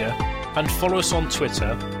your reader, and follow us on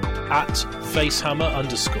Twitter at FaceHammer_.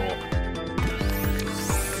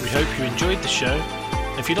 We hope you enjoyed the show.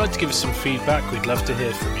 If you'd like to give us some feedback, we'd love to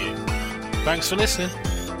hear from you. Thanks for listening.